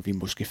snakker vi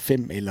måske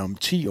 5 eller om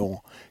 10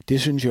 år.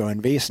 Det synes jeg er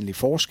en væsentlig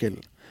forskel,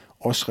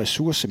 også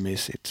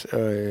ressourcemæssigt.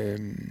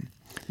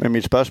 Men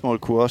mit spørgsmål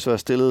kunne også være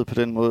stillet på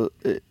den måde,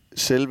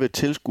 selve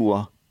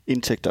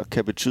tilskuerindtægter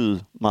kan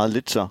betyde meget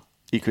lidt så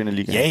i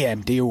kvindeligaen. Ja,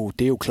 men det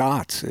er jo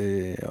klart,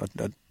 og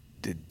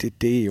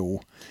det er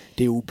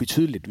jo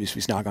betydeligt, hvis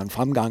vi snakker en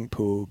fremgang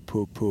på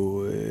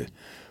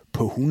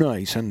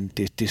 100 i sådan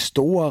det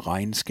store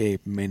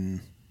regnskab,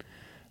 men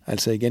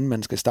altså igen,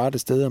 man skal starte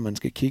et sted, og man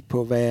skal kigge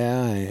på,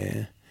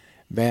 hvad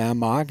er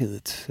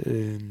markedet,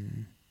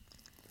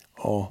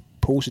 og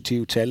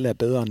positive tal er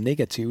bedre end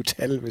negative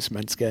tal,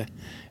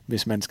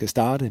 hvis man skal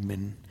starte,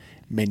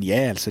 men ja,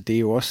 altså det er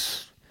jo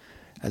også,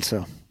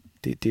 altså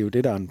det er jo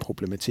det, der er en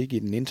problematik i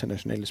den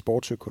internationale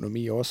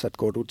sportsøkonomi også, at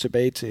går du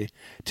tilbage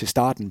til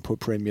starten på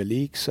Premier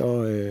League,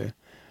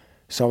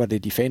 så var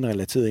det de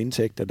fanrelaterede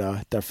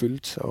indtægter, der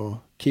fyldte, og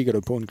kigger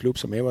du på en klub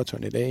som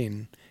Everton i dag,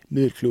 en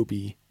middelklub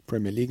i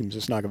Premier League,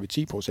 så snakker vi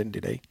 10% i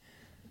dag,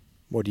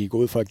 hvor de er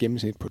gået fra et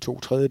gennemsnit på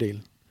 2/3.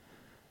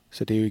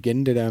 Så det er jo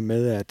igen det der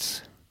med,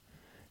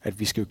 at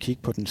vi skal jo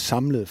kigge på den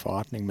samlede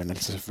forretning, men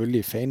altså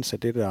selvfølgelig fans er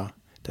det,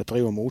 der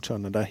driver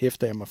motoren, og der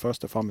hæfter jeg mig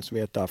først og fremmest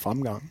ved, at der er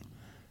fremgang.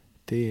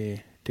 Det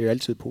er jo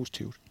altid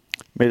positivt.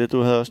 Mette,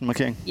 du havde også en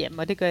markering. Jamen,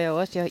 og det gør jeg jo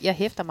også. Jeg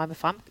hæfter mig med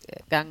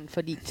fremgangen,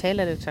 fordi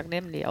taler det jo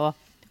taknemmeligt,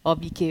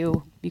 og vi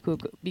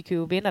kan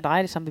jo vende og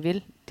dreje det, som vi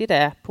vil. Det, der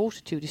er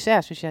positivt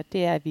især, synes jeg,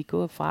 det er, at vi er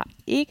gået fra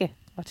ikke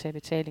at tage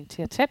betaling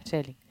til at tage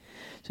betaling.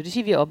 Så det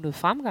siger, at vi har opnået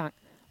fremgang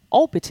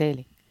og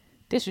betaling.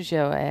 Det synes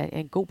jeg jo er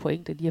en god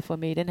pointe, lige at få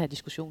med i den her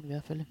diskussion i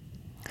hvert fald.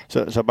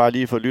 Så bare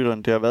lige for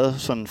lytteren, det har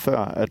været sådan før,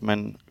 at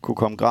man kunne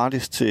komme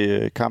gratis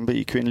til kampe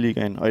i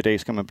Kvindeligaen, og i dag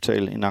skal man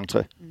betale en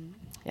entré.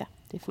 Ja,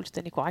 det er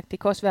fuldstændig korrekt. Det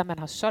kan også være, at man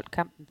har solgt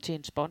kampen til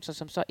en sponsor,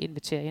 som så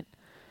inviterer ind.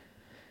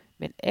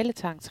 Men alle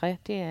tager entré,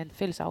 det er en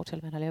fælles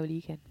aftale, man har lavet i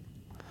ligaen.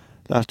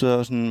 Lars, du har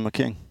også en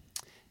markering.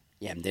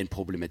 Jamen, den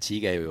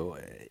problematik er jo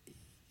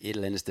et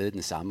eller andet sted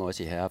den samme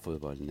også i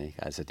herrefodbolden, ikke?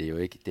 Altså, det er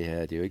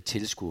jo ikke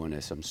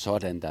tilskuerne som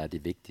sådan, der er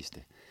det vigtigste.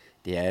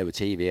 Det er jo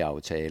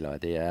tv-aftaler,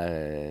 og det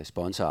er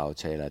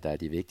sponsoraftaler, der er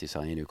de vigtigste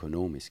rent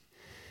økonomisk.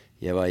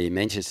 Jeg var i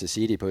Manchester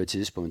City på et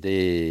tidspunkt,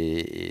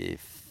 det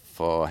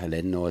for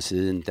 1,5 år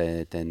siden,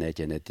 da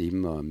Nadia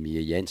Nadim og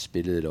Mia Jans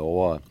spillede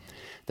derovre.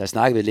 Der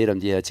snakkede vi lidt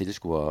om de her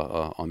tilskuere,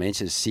 og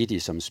Manchester City,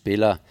 som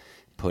spiller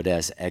på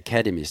deres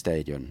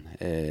Academy-stadion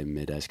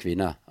med deres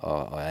kvinder,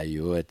 og er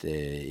jo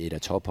et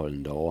af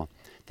topholdene derovre.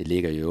 Det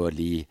ligger jo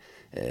lige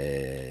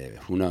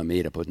 100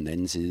 meter på den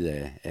anden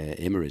side af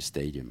Emirates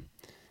Stadium.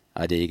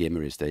 Nej, det er ikke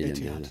Emirates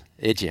Stadium.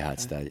 Etihad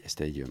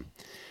Stadium.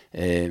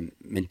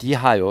 Men de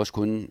har jo også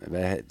kun,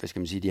 hvad skal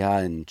man sige, de har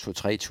en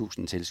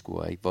 2-3.000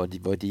 tilskuere, ikke?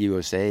 Hvor de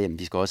jo sagde, at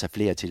vi skal også have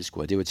flere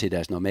tilskuere. Det var til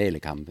deres normale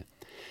kampe.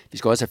 Vi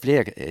skal også have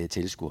flere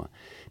tilskuere.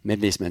 Men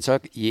hvis man så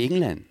i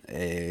England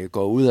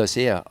går ud og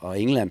ser,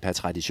 og England per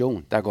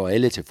tradition, der går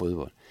alle til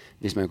fodbold.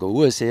 Hvis man går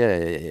ud og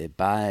ser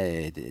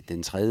bare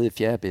den 3.,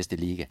 4. bedste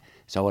liga,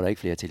 så var der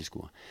ikke flere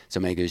tilskuere. Så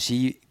man kan jo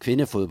sige, at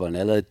kvindefodbolden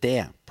allerede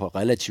der på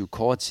relativt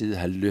kort tid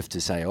har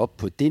løftet sig op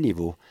på det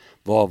niveau,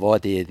 hvor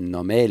det er den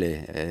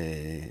normale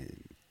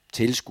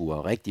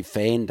tilskuer, rigtig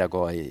fan, der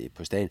går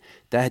på stadion.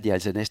 Der har de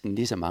altså næsten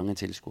lige så mange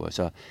tilskuere,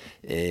 så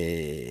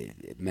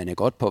man er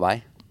godt på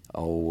vej.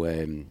 Og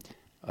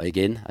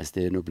igen, altså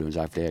det er nu blevet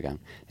sagt flere gange,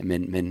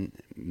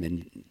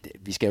 men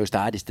vi skal jo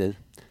starte et sted.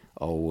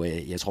 Og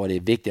jeg tror, det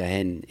er vigtigt at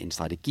have en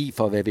strategi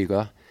for, hvad vi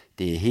gør.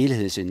 Det er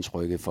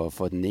helhedsindtrykket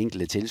for den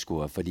enkelte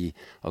tilskuer, fordi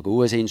at gå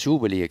ud og se en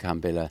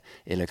Superliga-kamp,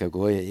 eller kan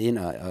gå ind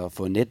og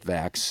få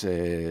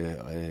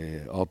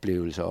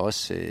netværksoplevelser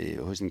også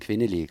hos en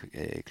kvindelig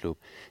klub,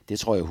 det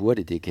tror jeg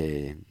hurtigt, det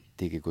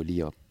kan gå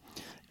lige op.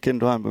 Kender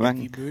du har en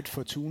bemærkning? Vi mødte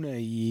Fortuna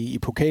i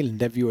pokalen,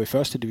 da vi var i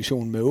første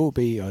division med OB,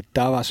 og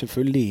der var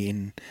selvfølgelig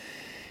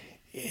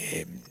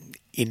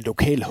en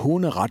lokal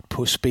hunderet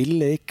på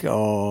spil, ikke?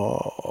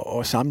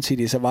 Og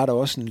samtidig så var der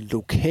også en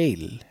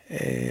lokal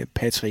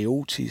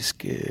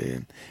patriotisk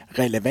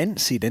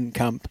relevans i den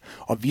kamp,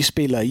 og vi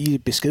spiller i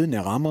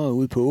beskedne rammer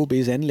ude på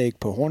OB's anlæg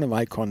på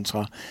Hornevej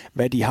kontra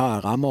hvad de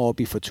har rammer op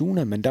i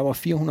Fortuna, men der var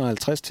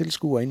 450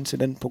 tilskuere ind til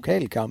den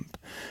pokalkamp,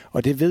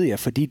 og det ved jeg,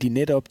 fordi de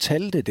netop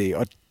talte det,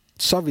 og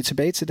så er vi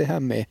tilbage til det her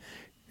med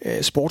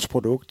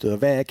sportsproduktet, og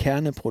hvad er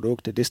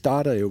kerneproduktet? Det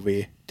starter jo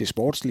ved det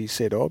sportslige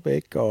setup,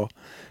 ikke? Og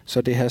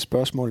så det her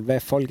spørgsmål, hvad er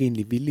folk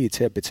egentlig villige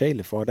til at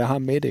betale for? Der har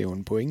Mette jo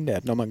en pointe,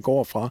 at når man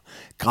går fra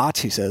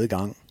gratis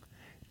adgang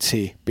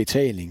til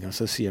betaling, og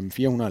så siger man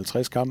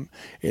 450 kamp,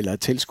 eller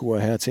tilskuer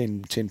her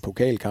til en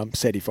pokalkamp,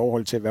 sat i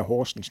forhold til, hvad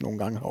Horsens nogle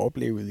gange har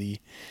oplevet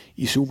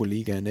i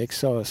Superligaen, ikke?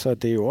 Så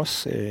det er jo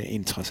også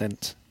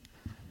interessant.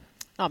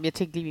 Nå, men jeg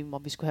tænkte lige,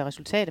 om vi skulle have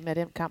resultatet med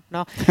den kamp.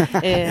 Nå. 2-0.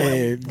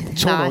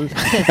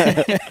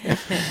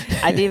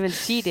 Ej, det jeg vil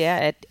sige, det er,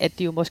 at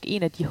det er jo måske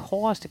en af de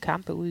hårdeste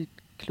kampe ude i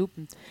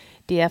klubben.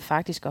 Det er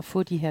faktisk at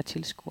få de her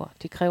tilskuere.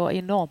 Det kræver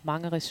enormt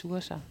mange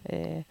ressourcer.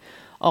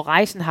 Og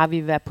rejsen har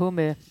vi været på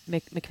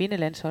med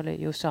kvindelandsholdet,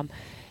 jo, som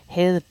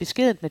havde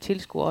beskedent med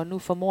tilskuere, og nu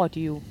formår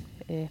de jo,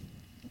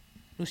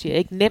 nu siger jeg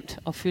ikke nemt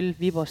at fylde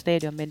Viborg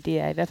Stadion, men det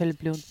er i hvert fald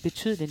blevet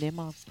betydeligt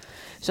nemmere.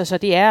 Så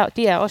det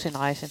er også en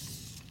rejse.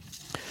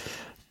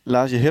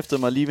 Lars, jeg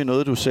hæftede mig lige ved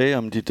noget, du sagde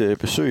om dit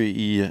besøg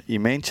i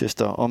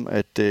Manchester, om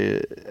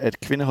at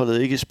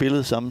kvindeholdet ikke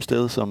spillede samme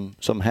sted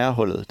som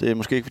herreholdet. Det er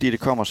måske ikke, fordi det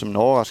kommer som en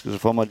overraskelse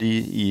for mig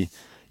lige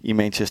i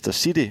Manchester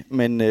City,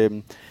 men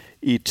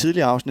i et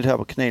tidligere afsnit her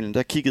på kanalen,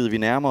 der kiggede vi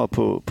nærmere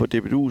på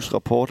DBU's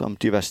rapport om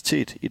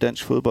diversitet i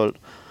dansk fodbold,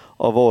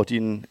 og hvor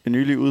din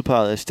nylig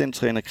udpegede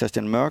assistenttræner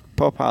Christian Mørk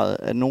påpegede,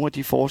 at nogle af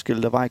de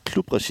forskelle, der var i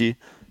klubregi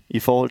i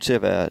forhold til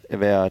at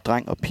være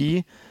dreng og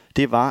pige,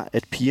 det var,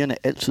 at pigerne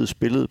altid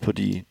spillede på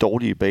de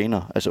dårlige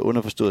baner, altså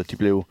underforstået, at de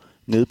blev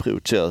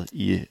nedprioriteret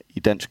i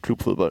dansk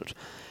klubfodbold.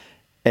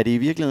 Er det i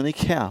virkeligheden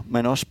ikke her,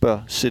 man også bør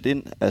sætte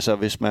ind, altså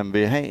hvis man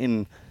vil have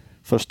en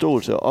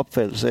forståelse og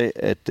opfattelse af,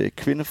 at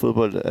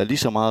kvindefodbold er lige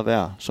så meget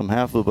værd som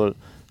herrefodbold,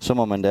 så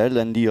må man da alt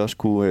andet lige også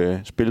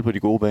kunne spille på de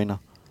gode baner?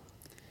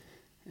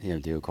 Jamen,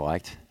 det er jo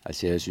korrekt.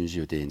 Altså, jeg synes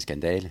jo, det er en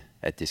skandale,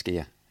 at det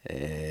sker.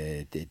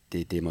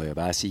 Det må jeg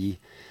bare sige.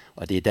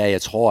 Og det er der,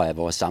 jeg tror, at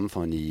vores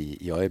samfund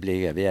i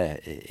øjeblikket er ved at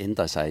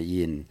ændre sig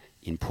i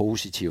en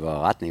positivere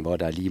retning, hvor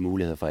der er lige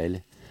muligheder for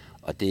alle.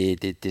 Og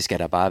det skal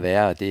der bare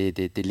være, og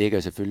det ligger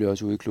selvfølgelig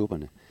også ude i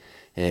klubberne.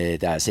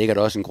 Der er sikkert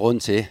også en grund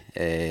til,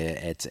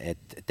 at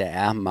der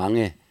er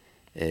mange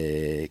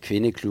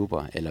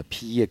kvindeklubber eller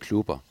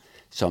pigeklubber,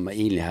 som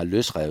egentlig har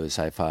løsrevet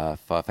sig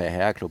fra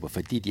herreklubber,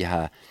 fordi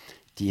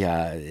de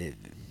har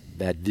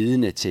været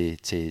vidne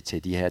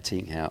til de her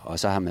ting her, og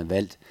så har man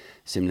valgt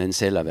simpelthen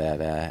selv at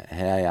være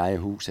herre i eget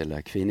hus,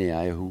 eller kvinde i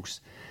eget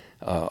hus,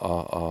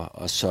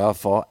 og sørge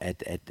for,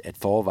 at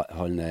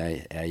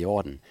forholdene er i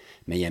orden.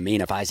 Men jeg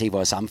mener faktisk ikke, at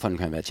vores samfund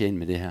kan være tjent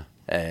med det her.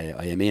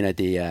 Og jeg mener, at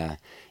det er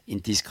en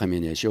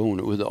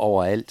diskrimination ud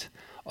over alt,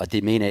 og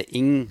det mener jeg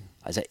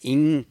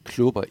ingen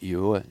klubber i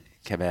øvrigt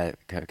kan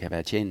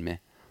være tjent med.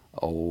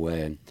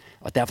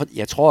 Og derfor,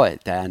 jeg tror,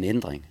 at der er en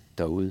ændring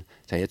derude.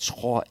 Så jeg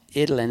tror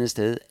et eller andet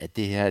sted, at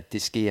det her,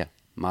 det sker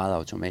meget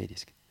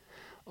automatisk.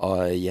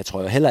 Og jeg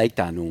tror heller ikke,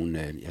 der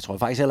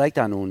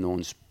er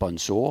nogen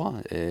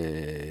sponsorer,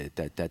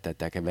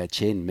 der kan være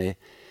tjent med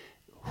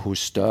hos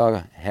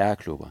større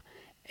herreklubber,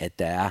 at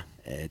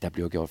der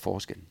bliver gjort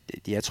forskel.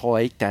 Jeg tror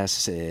ikke,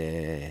 deres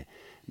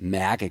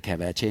mærke kan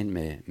være tjent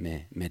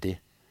med det.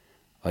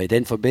 Og i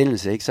den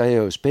forbindelse, ikke, så er jeg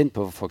jo spændt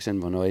på, for eksempel,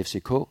 hvornår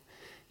FCK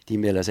de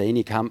melder sig ind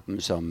i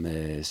kampen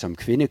som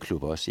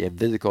kvindeklub også. Jeg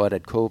ved godt,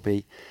 at KB,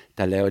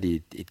 der laver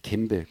de et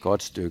kæmpe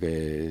godt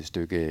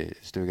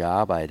stykke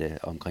arbejde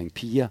omkring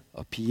piger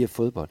og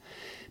pigefodbold.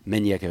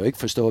 Men jeg kan jo ikke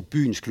forstå, at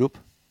byens klub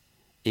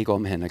ikke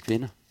omhandler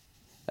kvinder.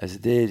 Altså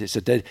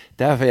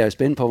derfor er jeg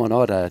spændt på,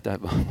 hvornår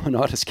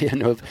der sker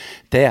noget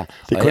der.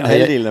 Det er kun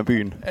halvdelen af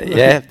byen.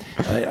 Ja,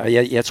 og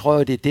jeg tror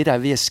jo, det er det, der er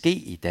ved at ske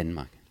i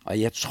Danmark.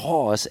 Og jeg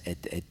tror også,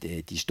 at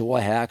de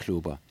store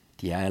herreklubber,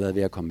 de er allerede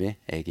ved at komme med.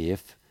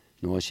 AGF,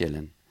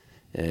 Nordsjælland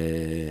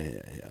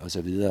og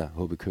så videre,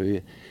 HB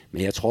Køge.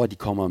 Men jeg tror, at de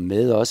kommer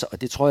med også,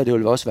 og det tror jeg, det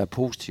vil også være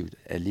positivt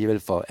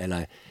alligevel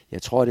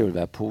jeg tror, det vil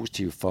være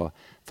positivt for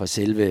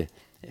selve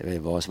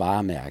vores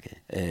varemærke,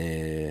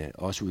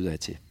 også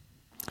udadtil.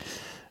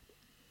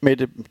 Men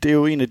det er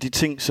jo en af de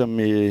ting, som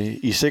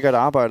I sikkert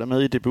arbejder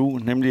med i DBU,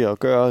 nemlig at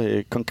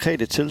gøre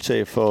konkrete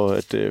tiltag for,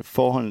 at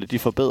forholdene de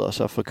forbedrer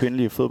sig for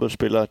kvindelige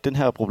fodboldspillere. Den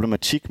her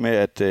problematik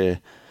med,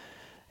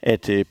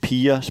 at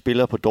piger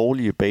spiller på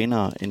dårlige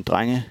baner end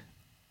drenge,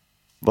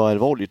 hvor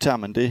alvorligt tager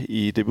man det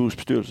i DBU's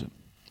bestyrelse?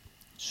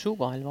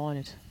 Super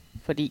alvorligt,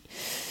 fordi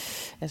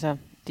altså,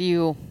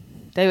 der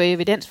er jo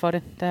evidens for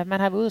det. Man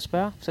har været ude at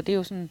spørge, så det er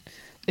jo sådan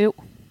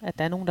at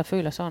der er nogen, der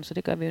føler sådan, så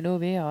det gør vi jo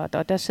noget ved,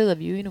 og der sidder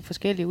vi jo i nogle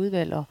forskellige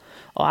udvalg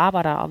og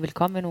arbejder og vil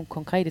komme med nogle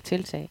konkrete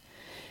tiltag.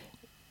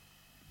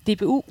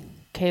 DBU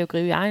kan jo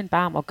gribe i egen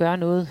barm og gøre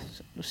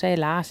noget. Nu sagde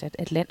Lars,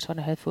 at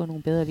landsholdet havde fået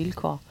nogle bedre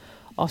vilkår,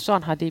 og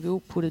sådan har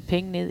DBU puttet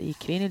penge ned i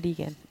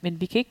kvindeligaen.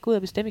 Men vi kan ikke gå ud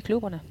og bestemme i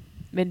klubberne.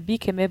 Men vi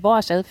kan med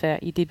vores adfærd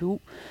i DBU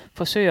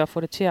forsøge at få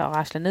det til at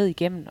rasle ned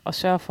igennem og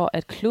sørge for,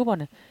 at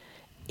klubberne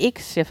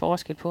ikke ser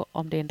forskel på,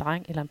 om det er en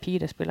dreng eller en pige,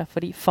 der spiller.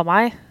 Fordi for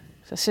mig,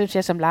 så synes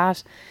jeg som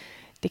Lars,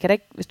 det kan da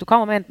ikke, hvis du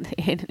kommer med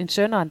en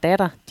søn og en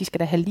datter, de skal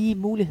da have lige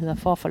muligheder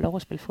for at få lov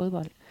at spille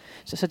fodbold.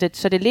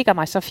 Så det ligger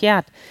mig så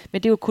fjert.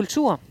 Men det er jo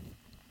kultur,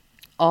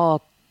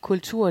 og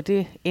kultur,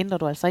 det ændrer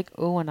du altså ikke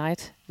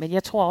overnight. Men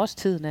jeg tror også,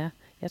 tiden er.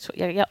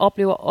 Jeg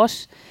oplever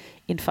også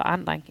en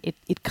forandring,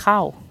 et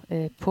krav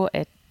på,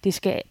 at der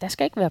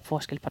skal ikke være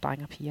forskel på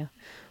drenge og piger.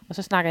 Og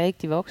så snakker jeg ikke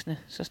de voksne,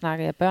 så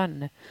snakker jeg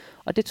børnene.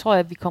 Og det tror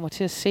jeg, vi kommer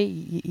til at se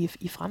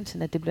i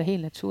fremtiden, at det bliver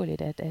helt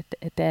naturligt,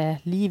 at der er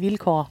lige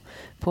vilkår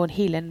på en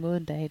helt anden måde,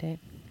 end der er i dag.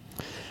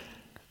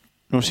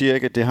 Nu siger jeg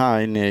ikke, at det har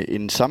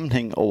en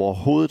sammenhæng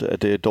overhovedet,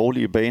 at det er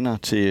dårlige baner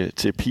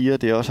til piger.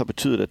 Det også har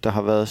betydet, at der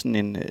har været sådan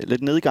en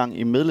lidt nedgang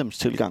i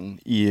medlemstilgangen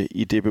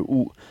i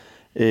DBU.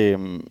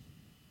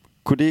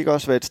 Kunne det ikke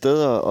også være et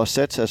sted at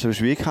satse? Altså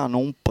hvis vi ikke har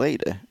nogen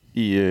bredde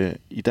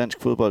i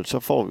dansk fodbold, så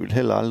får vi vel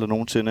heller aldrig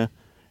nogensinde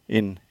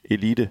en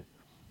elite.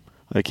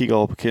 Og jeg kigger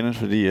over på Kenneth,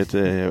 fordi jeg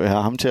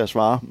har ham til at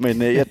svare.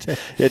 Men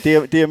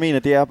det jeg mener,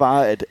 det er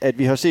bare, at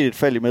vi har set et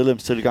fald i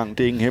medlemstilgang.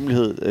 Det er ingen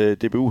hemmelighed.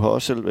 DBU har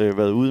også selv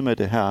været ude med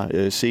det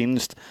her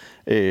senest.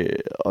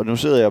 Og nu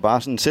sidder jeg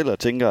bare sådan selv og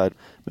tænker, at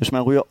hvis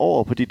man ryger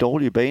over på de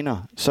dårlige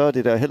baner, så er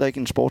det da heller ikke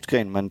en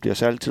sportsgren, man bliver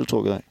særligt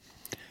tiltrukket af.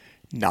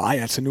 Nej,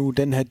 altså nu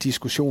den her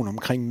diskussion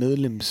omkring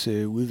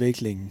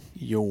medlemsudvikling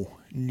jo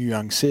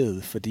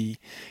nuanceret, fordi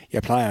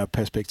jeg plejer at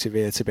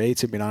perspektivere tilbage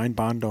til min egen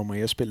barndom, og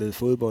jeg spillede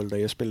fodbold,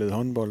 og jeg spillede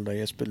håndbold, og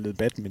jeg spillede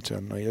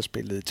badminton, og jeg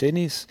spillede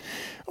tennis,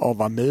 og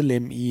var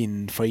medlem i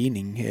en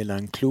forening eller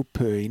en klub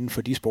inden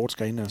for de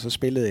sportsgrene, og så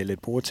spillede jeg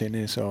lidt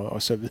bordtennis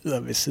og så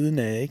videre ved siden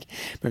af, ikke?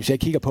 Men hvis jeg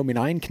kigger på min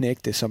egen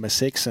knægte, som er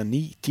 6 og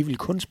 9, de vil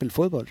kun spille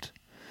fodbold.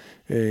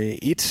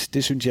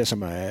 Det synes jeg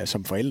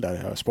som forældre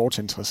og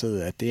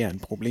sportsinteresseret, at det er en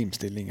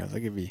problemstilling, og så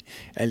kan vi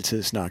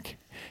altid snakke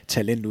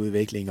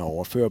talentudvikling og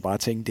overføre bare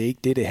ting. Det er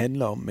ikke det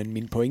handler om, men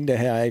min pointe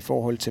her er i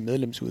forhold til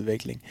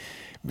medlemsudvikling.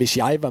 Hvis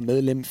jeg var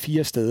medlem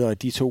 4 steder,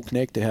 og de 2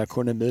 knægte her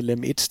kun er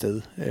medlem 1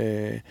 sted,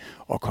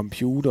 og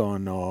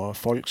computeren og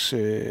folks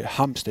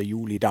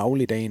hamsterhjul i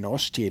dagligdagen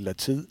også stjæler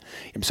tid,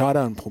 jamen så er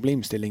der en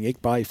problemstilling,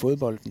 ikke bare i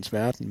fodboldens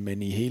verden,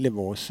 men i hele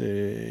vores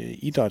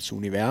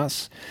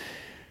idrætsunivers.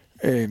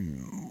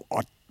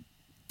 Og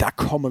der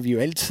kommer vi jo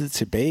altid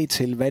tilbage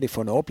til, hvad det er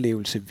for en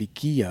oplevelse, vi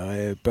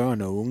giver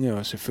børn og unge,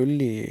 og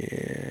selvfølgelig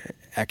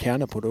er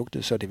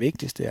kerneproduktet så det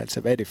vigtigste, altså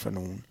hvad er det for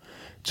nogle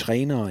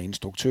trænere,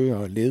 instruktører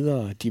og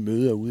ledere, de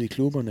møder ude i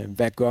klubberne,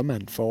 hvad gør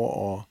man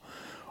for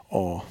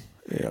at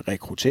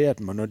rekruttere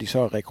dem, og når de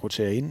så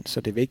rekrutterer ind,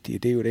 så det vigtige,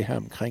 det er jo det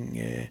her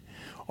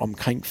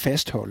omkring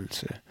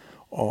fastholdelse.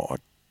 Og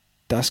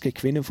der skal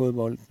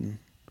kvindefodbolden,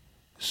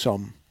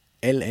 som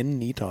al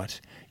anden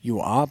idræt,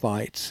 jo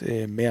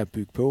arbejde med at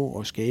bygge på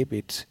og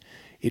skabe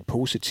et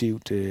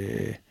positivt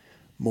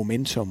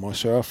momentum og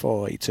sørge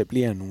for at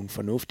etablere nogle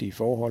fornuftige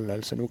forhold.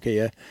 Altså nu kan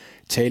jeg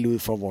tale ud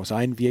for vores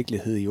egen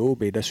virkelighed i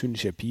OB, der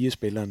synes jeg, at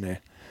pigespillerne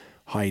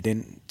har i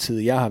den tid,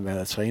 jeg har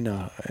været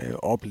træner,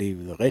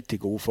 oplevet rigtig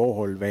gode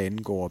forhold, hvad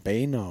angår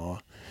baner og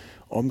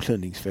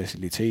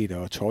omklædningsfaciliteter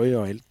og tøj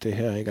og alt det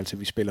her. Ikke? Altså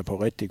vi spiller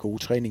på rigtig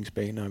gode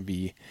træningsbaner.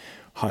 Vi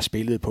har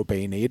spillet på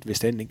bane 1.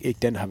 Hvis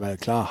den har været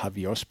klar, har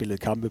vi også spillet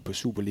kampe på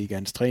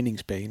Superligaens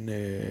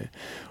træningsbane.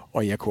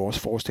 Og jeg kunne også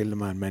forestille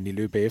mig, at man i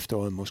løbet af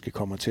efteråret måske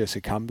kommer til at se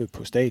kampe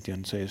på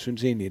stadion. Så jeg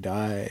synes egentlig,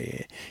 der er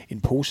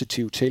en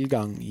positiv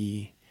tilgang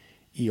i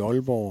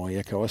Aalborg, og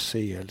jeg kan også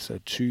se, altså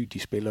Thy, de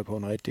spiller på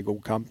en rigtig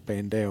god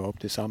kampbane deroppe.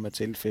 Det samme er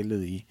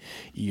tilfældet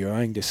i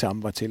Hjørring. Det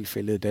samme var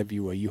tilfældet, da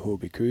vi var i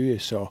HB Køge.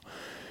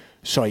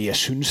 Så jeg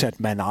synes, at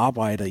man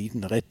arbejder i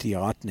den rigtige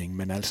retning,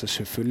 men altså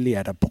selvfølgelig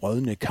er der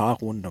brodne kar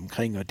rundt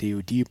omkring, og det er jo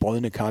de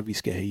brodne kar, vi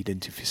skal have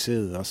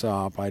identificeret, og så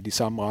arbejde i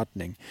samme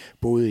retning,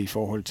 både i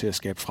forhold til at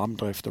skabe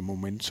fremdrift og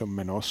momentum,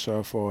 men også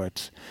sørge for,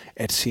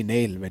 at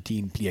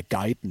signalværdien bliver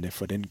guidende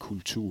for den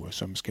kultur,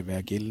 som skal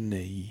være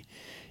gældende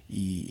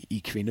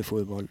i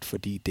kvindefodbold,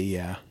 fordi det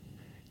er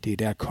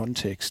der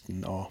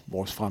konteksten og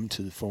vores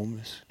fremtid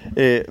formes.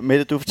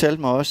 Mette, du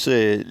fortalte mig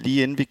også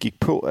lige inden vi gik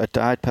på, at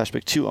der er et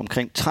perspektiv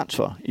omkring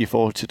transfer i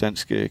forhold til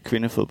dansk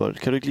kvindefodbold.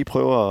 Kan du ikke lige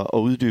prøve at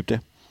uddybe det?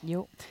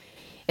 Jo.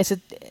 Altså,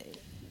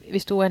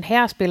 hvis du er en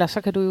herrespiller,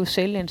 så kan du jo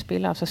sælge en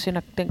spiller, og så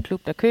sender den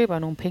klub, der køber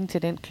nogle penge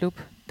til den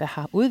klub, der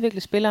har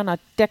udviklet spilleren, og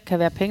der kan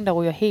være penge, der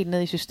ryger helt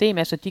ned i systemet,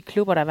 altså de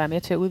klubber, der har været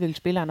med til at udvikle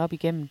spilleren op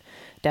igennem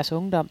deres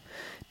ungdom.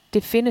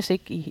 Det findes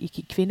ikke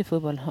i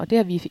kvindefodbold, og det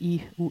har vi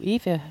i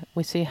UEFA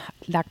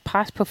lagt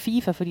pres på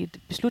FIFA, fordi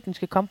beslutningen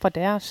skal komme fra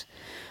deres.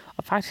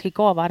 Og faktisk i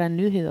går var der en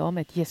nyhed om,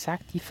 at de har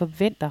sagt, at de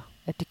forventer,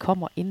 at det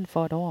kommer inden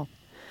for et år.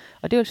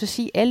 Og det vil så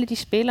sige, at alle de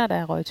spillere, der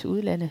er røget til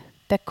udlandet,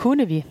 der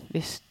kunne vi,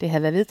 hvis det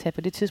havde været vedtaget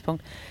på det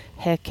tidspunkt,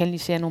 have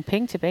kanaliseret nogle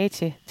penge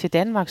tilbage til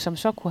Danmark, som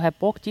så kunne have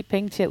brugt de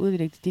penge til at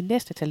udvikle de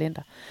næste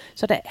talenter.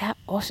 Så der er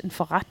også en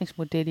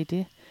forretningsmodel i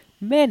det.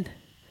 Men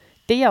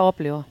det jeg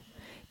oplever,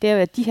 det er jo,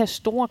 at de her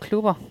store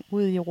klubber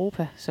ude i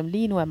Europa, som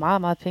lige nu er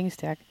meget, meget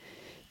pengestærke,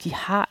 de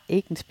har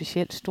ikke en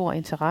specielt stor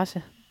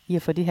interesse i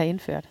at få det her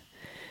indført.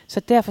 Så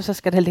derfor så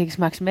skal der lægges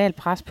maksimal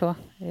pres på,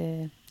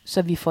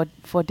 så vi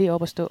får det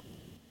op at stå.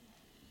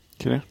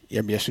 Okay.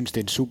 Jamen, jeg synes,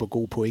 det er en super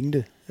god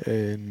pointe,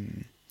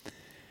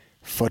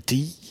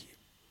 fordi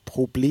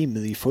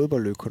problemet i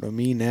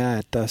fodboldøkonomien er,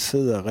 at der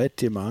sidder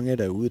rigtig mange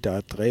derude, der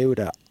er drevet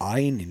af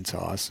egen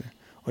interesse.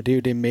 Og det er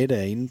jo det, Mette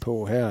er inde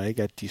på her,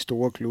 ikke? At de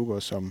store klubber,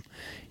 som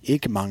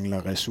ikke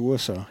mangler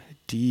ressourcer,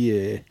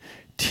 de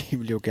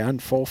vil jo gerne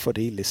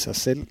forfordele sig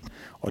selv.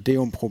 Og det er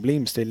jo en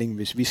problemstilling,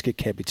 hvis vi skal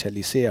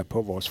kapitalisere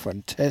på vores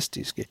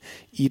fantastiske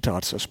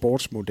idræts- og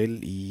sportsmodel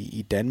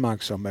i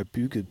Danmark, som er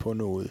bygget på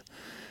noget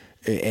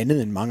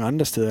andet end mange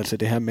andre steder. Altså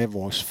det her med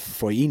vores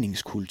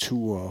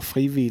foreningskultur og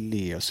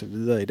frivillige og så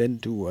videre i den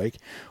dur, ikke?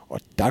 Og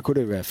der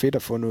kunne det være fedt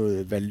at få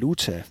noget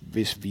valuta,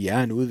 hvis vi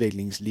er en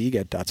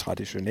udviklingsliga, der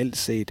traditionelt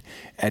set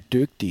er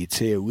dygtige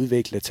til at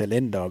udvikle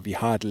talenter, og vi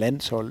har et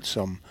landshold,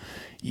 som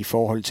i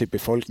forhold til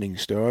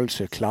befolkningens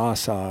størrelse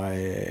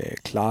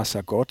klarer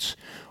sig godt.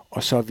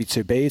 Og så er vi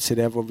tilbage til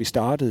der, hvor vi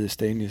startede,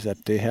 Stanis, at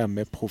det her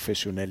med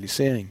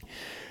professionalisering.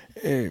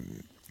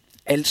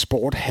 Al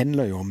sport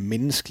handler jo om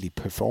menneskelig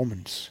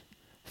performance.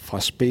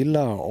 Fra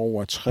spillere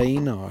over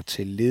trænere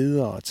til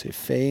ledere til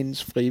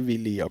fans,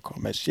 frivillige og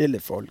kommercielle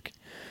folk.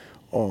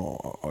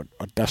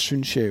 Og der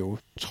synes jeg jo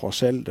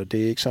trods alt, og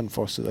det er ikke sådan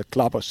for at sidde og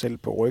klappe os selv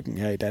på ryggen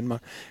her i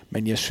Danmark,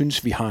 men jeg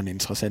synes, vi har en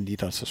interessant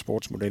idræts- og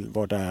sportsmodel,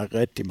 hvor der er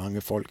rigtig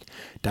mange folk,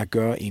 der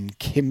gør en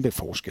kæmpe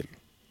forskel.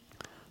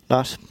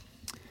 Lars?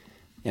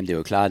 Jamen det er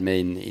jo klart, med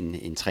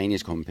en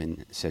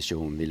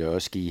træningskompensation vil jo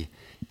også give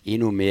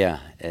endnu mere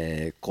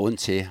grund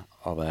til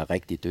at være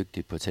rigtig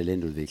dygtig på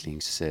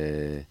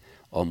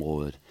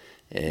talentudviklingsområdet.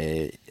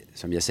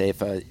 Som jeg sagde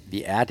før,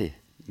 vi er det,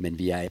 men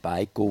vi er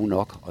bare ikke gode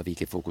nok, og vi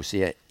kan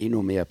fokusere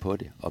endnu mere på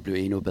det, og blive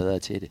endnu bedre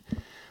til det.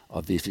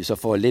 Og hvis vi så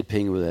får lidt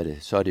penge ud af det,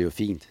 så er det jo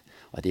fint.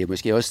 Og det er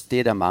måske også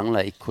det, der mangler,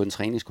 ikke kun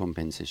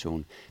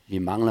træningskompensation. Vi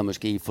mangler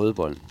måske i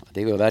fodbold, og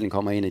det kan jo være, at den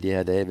kommer en af de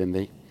her dage, hvem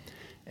ved,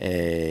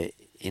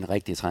 en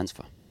rigtig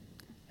transfer.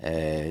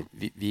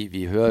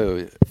 Vi hører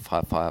jo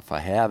fra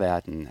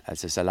herreverdenen,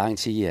 altså så lang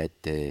tid, at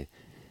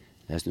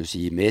lad os nu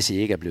sige, Messi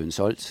ikke er blevet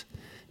solgt,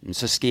 men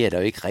så sker der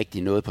jo ikke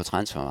rigtig noget på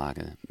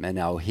transfermarkedet. Man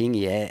er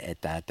afhængig af,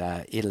 at der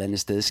et eller andet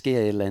sted sker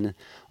et eller andet,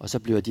 og så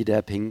bliver de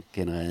der penge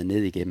genereret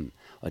ned igennem.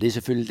 Og det er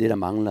selvfølgelig det, der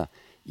mangler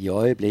i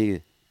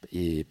øjeblikket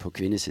på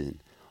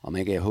kvindesiden. Og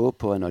man kan håbe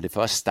på, at når det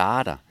først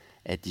starter,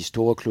 at de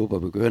store klubber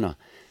begynder,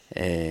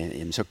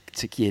 jamen så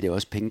giver det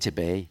også penge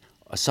tilbage.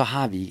 Og så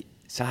har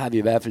vi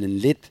i hvert fald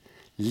en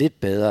lidt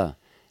bedre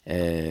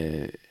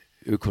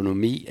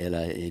økonomi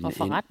eller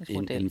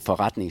en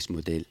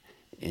forretningsmodel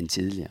end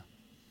tidligere.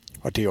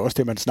 Og det er også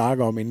det, man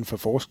snakker om inden for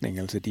forskning,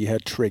 altså de her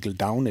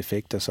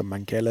trickle-down-effekter, som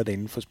man kalder det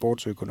inden for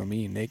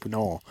sportsøkonomien, ikke?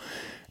 Når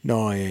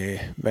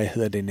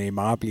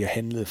Neymar bliver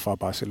handlet fra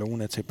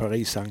Barcelona til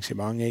Paris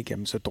Saint-Germain, ikke?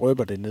 Jamen, så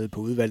drypper det ned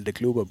på udvalgte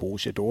klubber,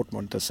 Borussia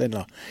Dortmund, der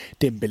sender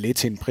Dembélé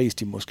til en pris,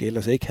 de måske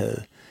ellers ikke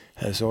havde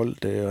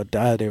solgt. Og der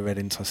havde det jo været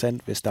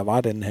interessant, hvis der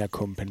var den her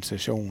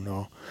kompensation,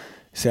 og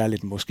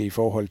særligt måske i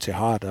forhold til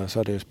Harder, så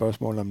er det jo et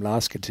spørgsmål, om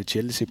Lars skal til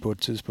Chelsea på et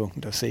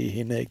tidspunkt og se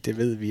hende, ikke? Det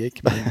ved vi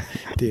ikke, men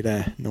det er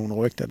da nogle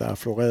rygter, der er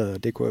floreret,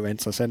 og det kunne jo være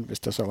interessant, hvis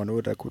der så var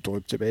noget, der kunne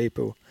dryppe tilbage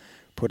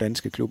på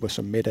danske klubber,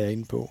 som Mette er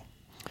inde på.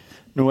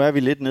 Nu er vi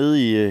lidt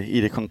nede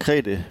i det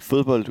konkrete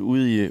fodbold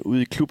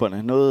ude i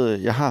klubberne.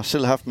 Noget, jeg har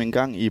selv haft min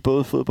gang i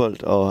både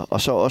fodbold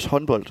og så også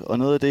håndbold, og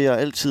noget af det, jeg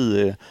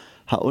altid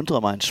har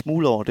undret mig en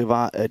smule over, det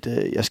var, at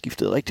jeg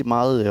skiftede rigtig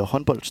meget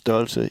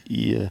håndboldstørrelse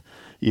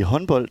i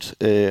håndbold,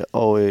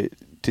 og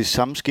det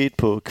samme skete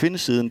på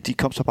kvindesiden. De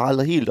kom så bare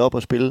aldrig helt op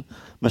og spille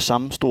med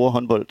samme store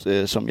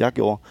håndbold, som jeg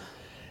gjorde.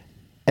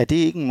 Er det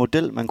ikke en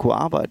model, man kunne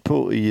arbejde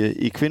på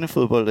i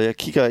kvindefodbold? Jeg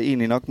kigger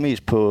egentlig nok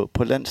mest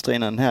på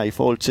landstræneren her i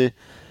forhold til,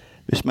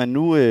 hvis man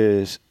nu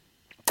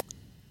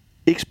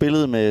ikke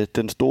spillede med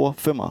den store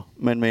femmer,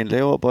 men med en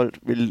lavere bold,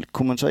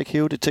 kunne man så ikke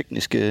hæve det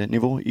tekniske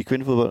niveau i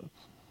kvindefodbold?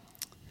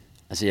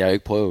 Altså, jeg har jo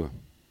ikke prøvet,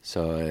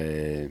 så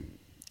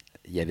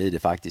jeg ved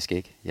det faktisk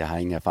ikke. Jeg har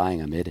ingen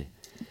erfaringer med det.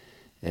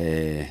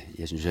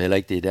 Jeg synes heller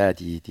ikke, det er der,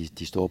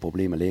 de store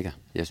problemer ligger.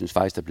 Jeg synes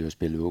faktisk, der bliver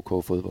spillet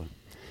OK fodbold.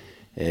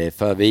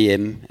 Før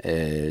VM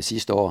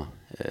sidste år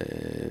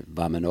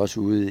var man også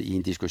ude i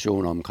en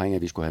diskussion omkring,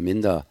 at vi skulle have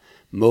mindre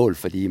mål,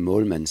 fordi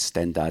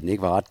målmandsstandarden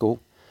ikke var ret god.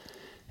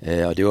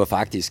 Og det var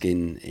faktisk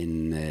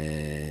en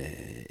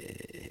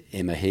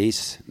Emma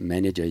Hayes,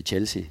 manager i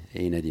Chelsea,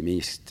 en af de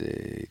mest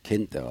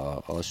kendte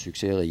og også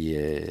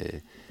succesrige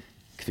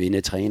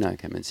kvindetrænere,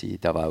 kan man sige,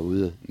 der var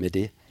ude med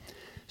det.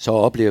 Så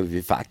oplever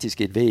vi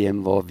faktisk et VM,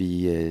 hvor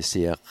vi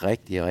ser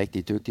rigtig,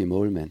 rigtig dygtige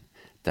målmænd,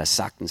 der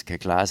sagtens kan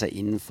klare sig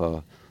inden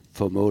for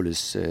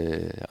målets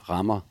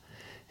rammer.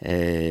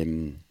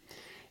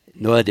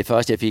 Noget af det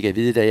første, jeg fik at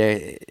vide, da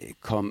jeg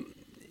kom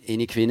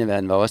ind i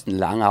kvindeverdenen, var også en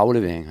lang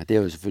aflevering, og det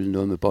er jo selvfølgelig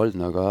noget med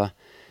bolden at gøre.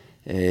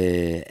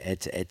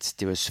 At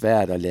det var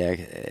svært at lære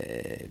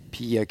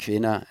piger og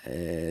kvinder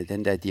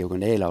den der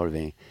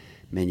diagonalaflevering.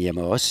 Men jeg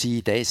må også sige, at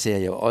i dag ser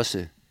jeg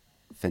også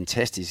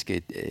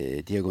fantastiske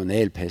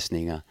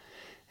diagonalpasninger.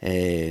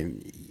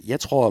 Jeg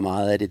tror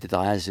meget, at det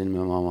drejer sig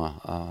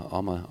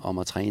om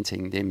at træne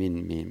ting. Det er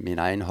min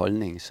egen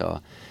holdning. Så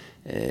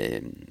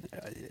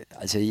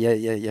altså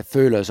jeg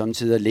føler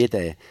samtidig lidt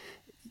af,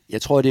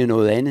 jeg tror, det er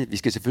noget andet. Vi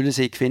skal selvfølgelig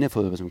se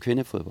kvindefodbold som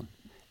kvindefodbold.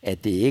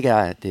 At det ikke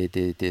er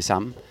det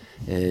samme.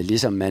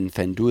 Ligesom man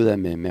fandt ud af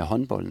med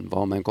håndbolden,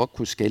 hvor man godt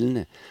kunne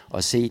skelne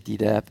og se de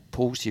der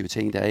positive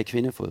ting, der er i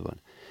kvindefodbold.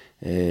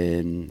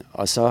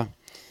 Og så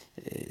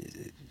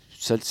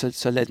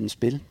lad dem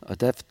spille.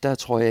 Og der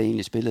tror jeg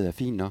egentlig, spillet er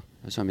fint nok.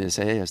 Og som jeg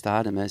sagde, jeg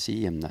startede med at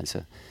sige, jamen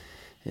altså,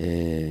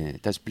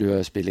 der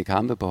bliver spillet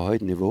kampe på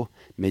højt niveau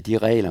med de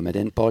regler, med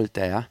den bold,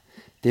 der er.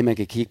 Det, man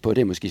kan kigge på,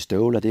 det er måske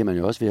støvler, det er man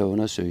jo også ved at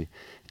undersøge.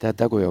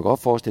 Der kunne jeg jo godt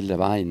forestille, at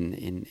der var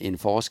en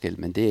forskel,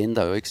 men det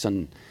ændrer jo ikke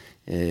sådan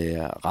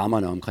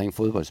rammerne omkring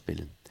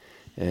fodboldspillet.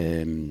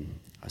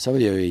 Og så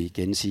vil jeg jo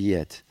igen sige,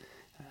 at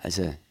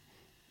altså,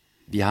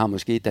 vi har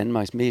måske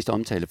Danmarks mest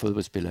omtalte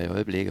fodboldspiller i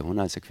øjeblikket, hun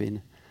er altså kvinde,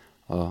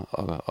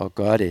 og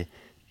gør det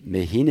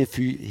med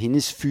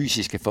hendes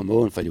fysiske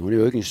formåen, fordi hun er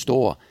jo ikke en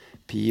stor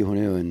pige, hun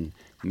er jo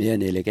mere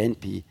en elegant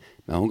pige,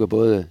 men hun kan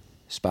både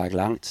sparke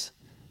langt,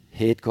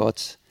 head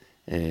godt,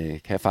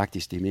 kan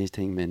faktisk de mest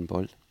ting med en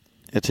bold.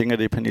 Jeg tænker,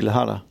 det er Pernille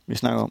Harder, vi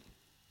snakker om.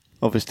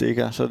 Og hvis det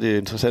ikke er, så er det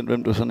interessant,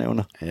 hvem du så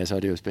nævner. Ja, så er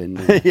det jo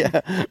spændende. Ja.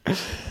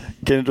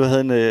 Kenneth, du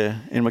havde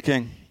en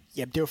markering.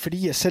 Jamen, det var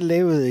fordi, jeg selv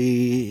lavede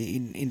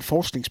en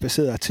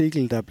forskningsbaseret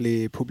artikel, der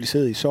blev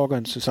publiceret i Soccer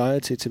and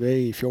Society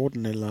tilbage i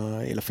 14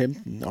 eller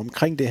 15,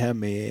 omkring det her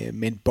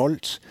med en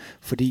bold.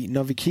 Fordi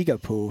når vi kigger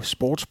på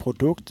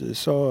sportsproduktet,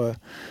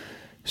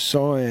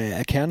 så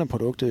er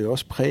kerneproduktet jo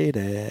også præget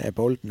af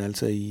bolden.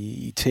 Altså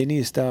i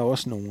tennis, der er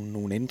også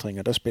nogle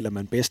ændringer. Der spiller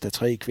man bedst af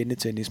 3 i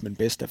kvindetennis, men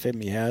bedst af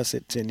 5 i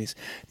herresæt-tennis.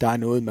 Der er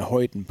noget med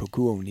højden på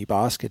kurven i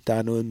basket. Der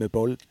er noget med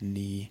bolden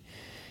i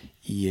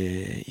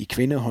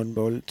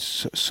kvindehåndbold.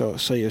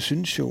 Så jeg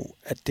synes jo,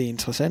 at det er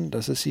interessant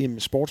at så sige,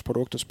 at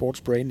sportsprodukt og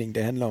sportsbranding,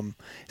 det handler om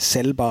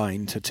salgbar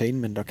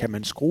entertainment, og kan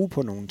man skrue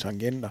på nogle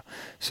tangenter,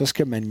 så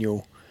skal man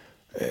jo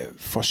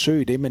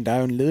forsøge det, men der er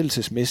jo en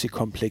ledelsesmæssig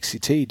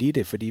kompleksitet i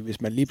det, fordi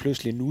hvis man lige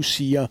pludselig nu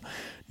siger,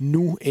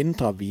 nu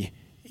ændrer vi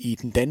i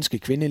den danske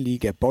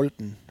kvindeliga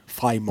bolden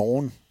fra i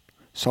morgen,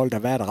 så vil der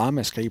være et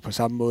ramaskrig på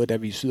samme måde, da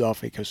vi i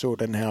Sydafrika så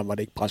den her, var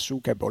det ikke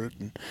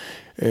Brazuca-bolden,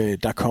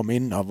 der kom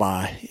ind og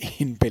var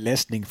en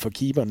belastning for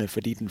keeperne,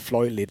 fordi den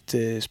fløj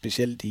lidt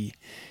specielt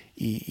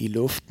i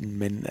luften,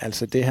 men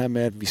altså det her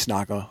med, at vi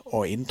snakker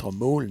og ændrer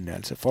målene,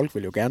 altså folk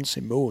vil jo gerne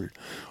se mål,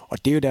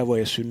 og det er jo der, hvor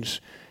jeg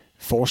synes,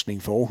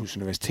 forskning fra Aarhus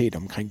Universitet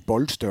omkring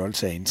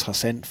boldstørrelse er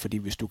interessant, fordi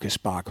hvis du kan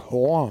sparke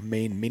hårdere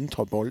med en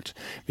mindre bold,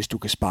 hvis du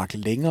kan sparke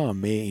længere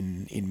med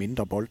en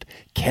mindre bold,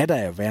 kan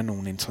der jo være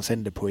nogle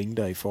interessante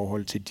pointer i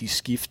forhold til de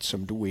skift,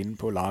 som du er inde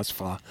på, Lars,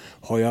 fra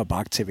højre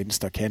bak til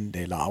venstre kant,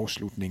 eller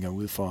afslutninger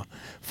ud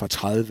for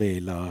 30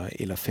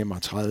 eller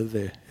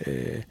 35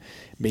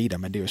 meter.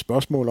 Men det er jo et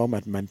spørgsmål om,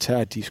 at man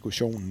tager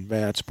diskussionen,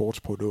 hvad er et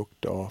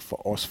sportsprodukt, og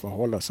også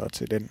forholder sig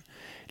til den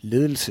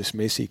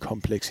ledelsesmæssige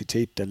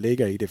kompleksitet, der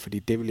ligger i det, fordi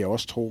det vil jeg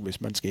også tro,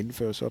 hvis man skal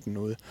indføre sådan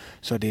noget,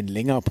 så er det en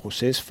længere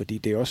proces, fordi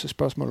det er også et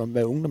spørgsmål om,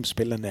 hvad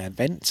ungdomsspillerne er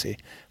vant til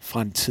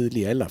fra en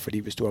tidlig alder, fordi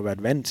hvis du har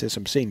været vant til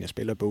som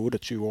seniorspiller på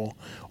 28 år,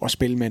 og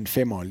spille med en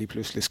 5'er, og lige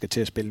pludselig skal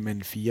til at spille med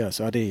en 4'er,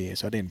 så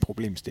er det en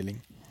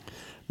problemstilling.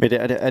 Men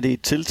er det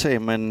et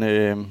tiltag, man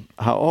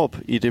har op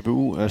i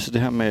DBU, altså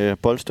det her med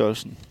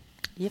boldstørrelsen?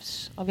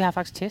 Yes, og vi har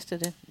faktisk testet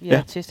det. Vi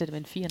har testet det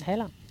med en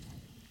 4,5'er.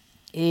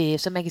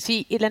 Så man kan sige,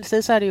 et eller andet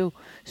sted, så er det jo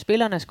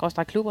spillerne,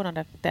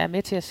 klubberne, der er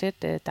med til at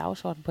sætte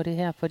dagsordenen på det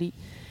her, fordi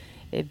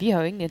vi har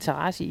jo ingen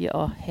interesse i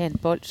at have en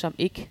bold, som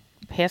ikke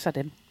passer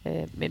dem.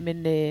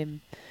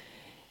 Men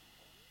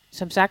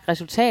som sagt,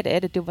 resultatet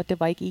af det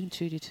var ikke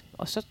entydigt.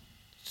 Og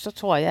så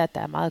tror jeg, at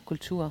der er meget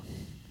kultur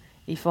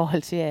i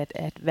forhold til,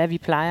 at hvad vi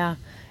plejer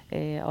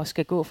og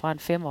skal gå fra en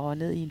 5'er og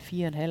ned i en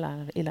 4,5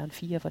 eller en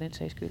 4 for den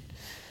sags skyld.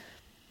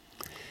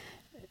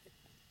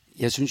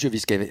 Jeg synes jo, vi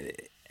skal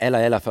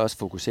allerførst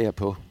fokusere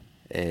på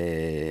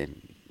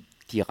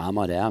de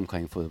rammer, der er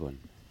omkring fodbold.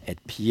 At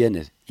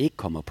pigerne ikke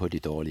kommer på de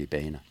dårlige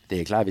baner. Det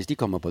er klart, hvis de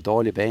kommer på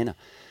dårlige baner,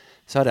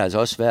 så er det altså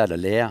også svært at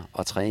lære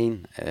at træne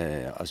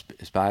og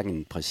sparke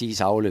en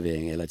præcis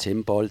aflevering, eller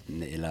tæmme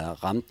bolden,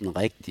 eller ramme den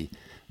rigtigt,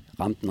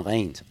 ramme den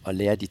rent, og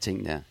lære de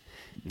ting der.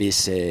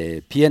 Hvis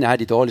pigerne har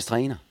de dårlige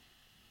træner,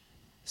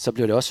 så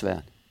bliver det også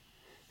svært.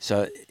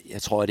 Så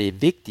jeg tror, det er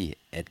vigtigt,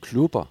 at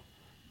klubber,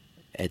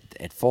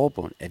 at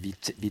forbund, at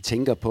vi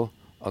tænker på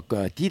at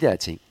gøre de der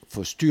ting,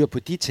 få styr på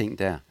de ting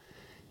der,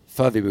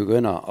 før vi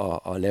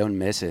begynder at lave en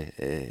masse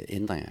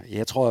ændringer.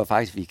 Jeg tror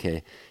faktisk,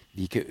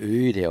 vi kan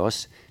øge det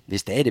også, ved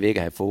stadigvæk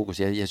at have fokus.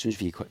 Jeg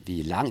synes, vi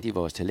er langt i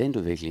vores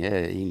talentudvikling. Jeg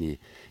er egentlig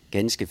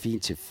ganske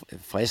fint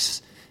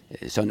tilfreds,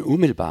 sådan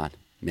umiddelbart,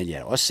 men jeg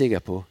er også sikker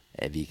på,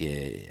 at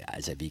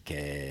vi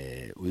kan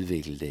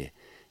udvikle det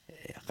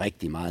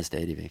rigtig meget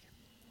stadigvæk.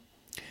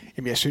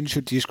 Jamen, jeg synes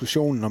jo, at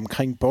diskussionen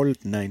omkring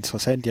bolden er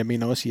interessant. Jeg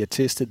mener også, at I har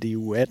testet det i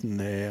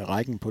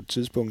U18-rækken på et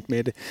tidspunkt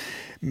med det.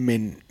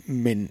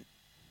 Men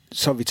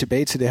så er vi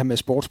tilbage til det her med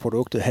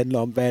sportsproduktet. handler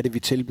om, hvad er det, vi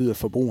tilbyder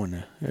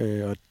forbrugerne.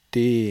 Og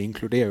det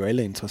inkluderer jo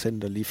alle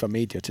interessenter, lige fra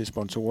medier til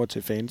sponsorer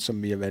til fans,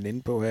 som vi har været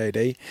inde på her i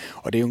dag.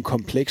 Og det er jo en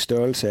kompleks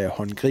størrelse af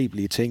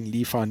håndgribelige ting,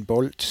 lige fra en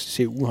bold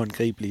til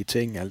uhåndgribelige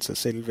ting, altså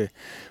selve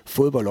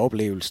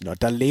fodboldoplevelsen.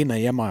 Og der læner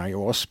jeg mig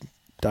jo også,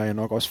 der er jeg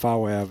nok også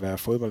farve af at være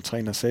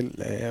fodboldtræner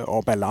selv,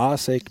 og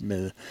ballast, ikke,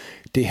 med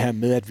det her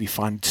med, at vi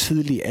fra en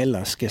tidlig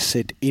alder skal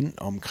sætte ind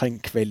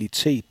omkring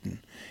kvaliteten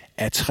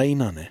af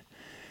trænerne.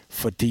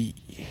 Fordi,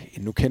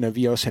 nu kender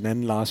vi også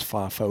hinanden, Lars,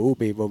 fra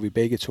OB, hvor vi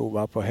begge to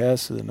var på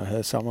herresiden og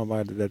havde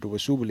samarbejdet, da du var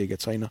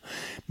Superliga-træner.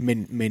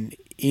 Men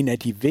en af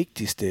de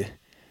vigtigste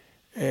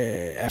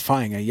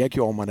erfaringer, jeg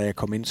gjorde mig, da jeg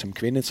kom ind som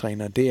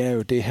kvindetræner, det er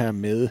jo det her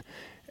med,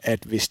 at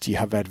hvis de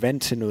har været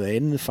vant til noget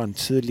andet fra en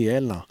tidlig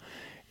alder,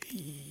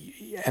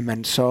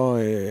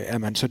 er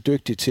man så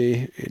dygtig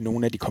til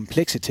nogle af de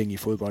komplekse ting i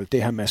fodbold.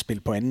 Det her med at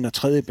spille på anden og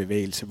tredje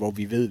bevægelse, hvor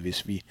vi ved,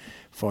 hvis vi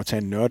for at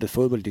tage en nørdet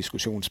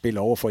fodbolddiskussion,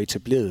 spiller over for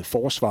etableret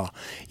forsvar,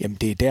 jamen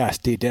det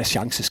er der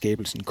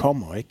chanceskabelsen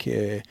kommer,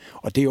 ikke?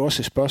 Og det er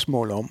også et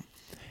spørgsmål om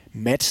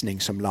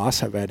matchning, som Lars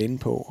har været inde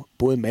på.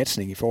 Både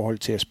matchning i forhold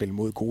til at spille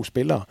mod gode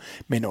spillere,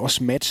 men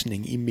også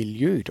matchning i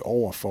miljøet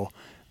over for,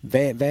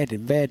 hvad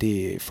er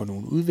det for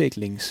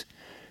nogle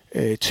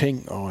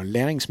ting og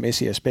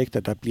læringsmæssige aspekter,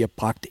 der bliver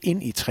bragt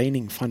ind i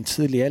træningen fra en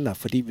tidlig alder,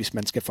 fordi hvis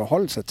man skal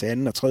forholde sig til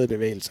anden og tredje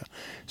bevægelser,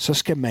 så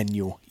skal man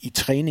jo i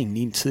træningen i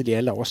en tidlig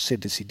alder også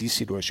sættes i de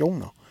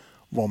situationer,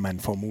 hvor man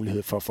får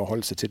mulighed for at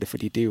forholde sig til det,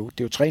 fordi det er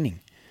jo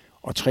træning,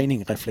 og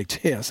træning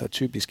reflekterer sig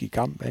typisk i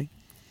kamp, ikke?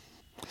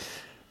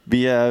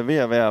 Vi er ved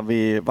at være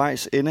ved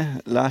vejs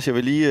ende. Lars, jeg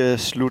vil lige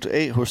slutte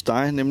af hos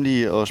dig,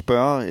 nemlig at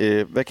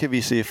spørge, hvad kan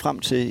vi se frem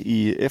til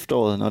i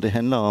efteråret, når det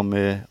handler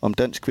om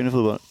dansk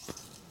kvindefodbold?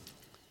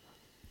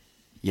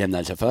 Jamen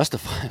altså først og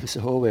fremmest så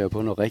håber jeg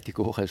på nogle rigtig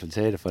gode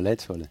resultater for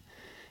landsholdet.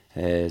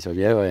 Så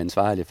vi er jo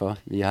ansvarlige for.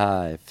 Vi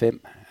har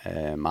 5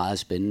 meget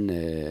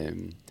spændende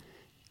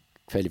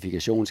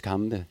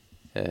kvalifikationskampe.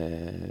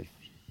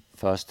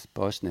 Først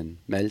Bosnien,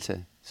 Malta,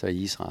 så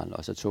Israel,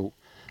 og så 2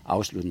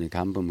 afsluttende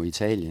kampe mod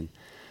Italien.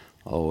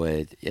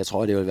 Og jeg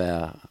tror, det vil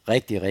være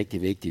rigtig,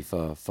 rigtig vigtigt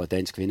for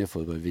dansk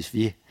kvindefodbold, hvis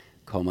vi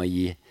kommer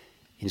i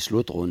en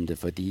slutrunde,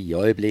 fordi i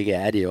øjeblikket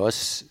er det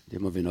også,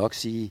 det må vi nok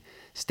sige,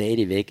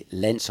 stadigvæk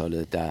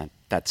landsholdet,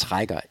 der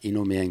trækker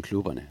endnu mere end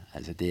klubberne.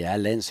 Altså det er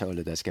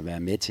landsholdet, der skal være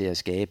med til at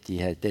skabe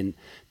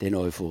den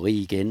eufori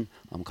igen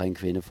omkring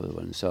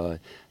kvindefodbolden. Så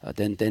og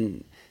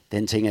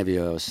den ting er vi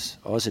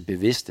også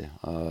bevidste.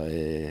 Og,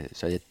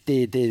 så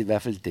det er i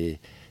hvert fald det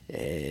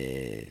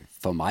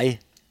for mig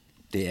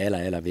det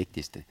aller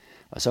vigtigste.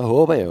 Og så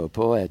håber jeg jo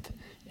på,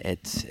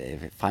 at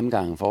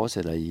fremgangen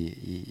fortsætter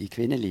i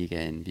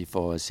kvindeligaen. Vi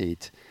får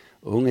set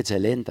unge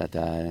talenter,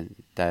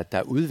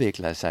 der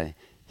udvikler sig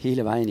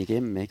hele vejen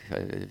igennem. Ikke?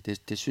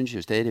 Det synes jeg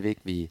jo stadigvæk,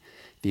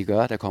 vi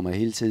gør. Der kommer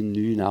hele tiden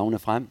nye navne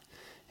frem.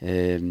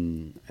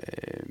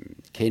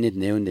 Kenneth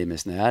nævnte det med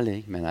Snærle,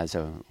 ikke? Men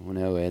altså, hun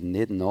er jo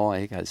 18-19 år,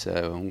 ikke?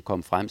 Altså, hun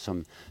kom frem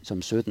som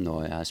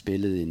 17-årig og har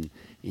spillet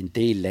en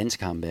del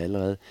landskampe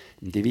allerede.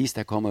 Men det viser,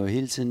 der kommer jo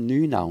hele tiden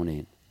nye navne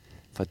ind.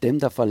 For dem,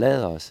 der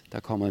forlader os, der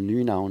kommer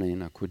nye navne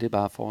ind, og kunne det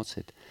bare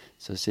fortsætte,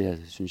 så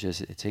synes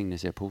jeg, at tingene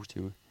ser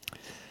positive ud.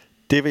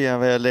 Det vil jeg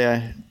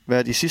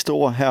være de sidste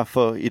ord her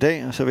for i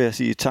dag, og så vil jeg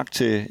sige tak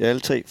til jer alle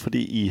tre,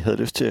 fordi I havde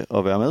lyst til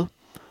at være med.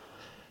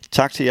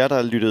 Tak til jer,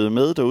 der lyttede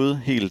med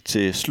derude helt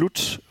til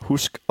slut.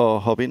 Husk at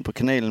hoppe ind på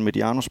kanalen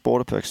Mediano Sport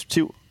og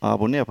Perspektiv og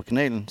abonnere på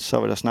kanalen, så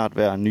vil der snart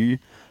være nye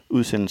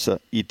udsendelser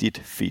i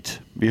dit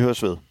feed. Vi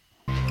høres ved.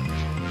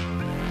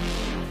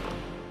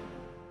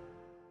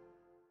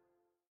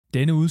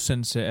 Denne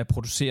udsendelse er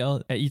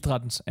produceret af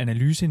Idrættens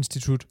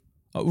Analyseinstitut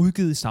og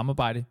udgivet i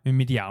samarbejde med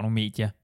Mediano Media.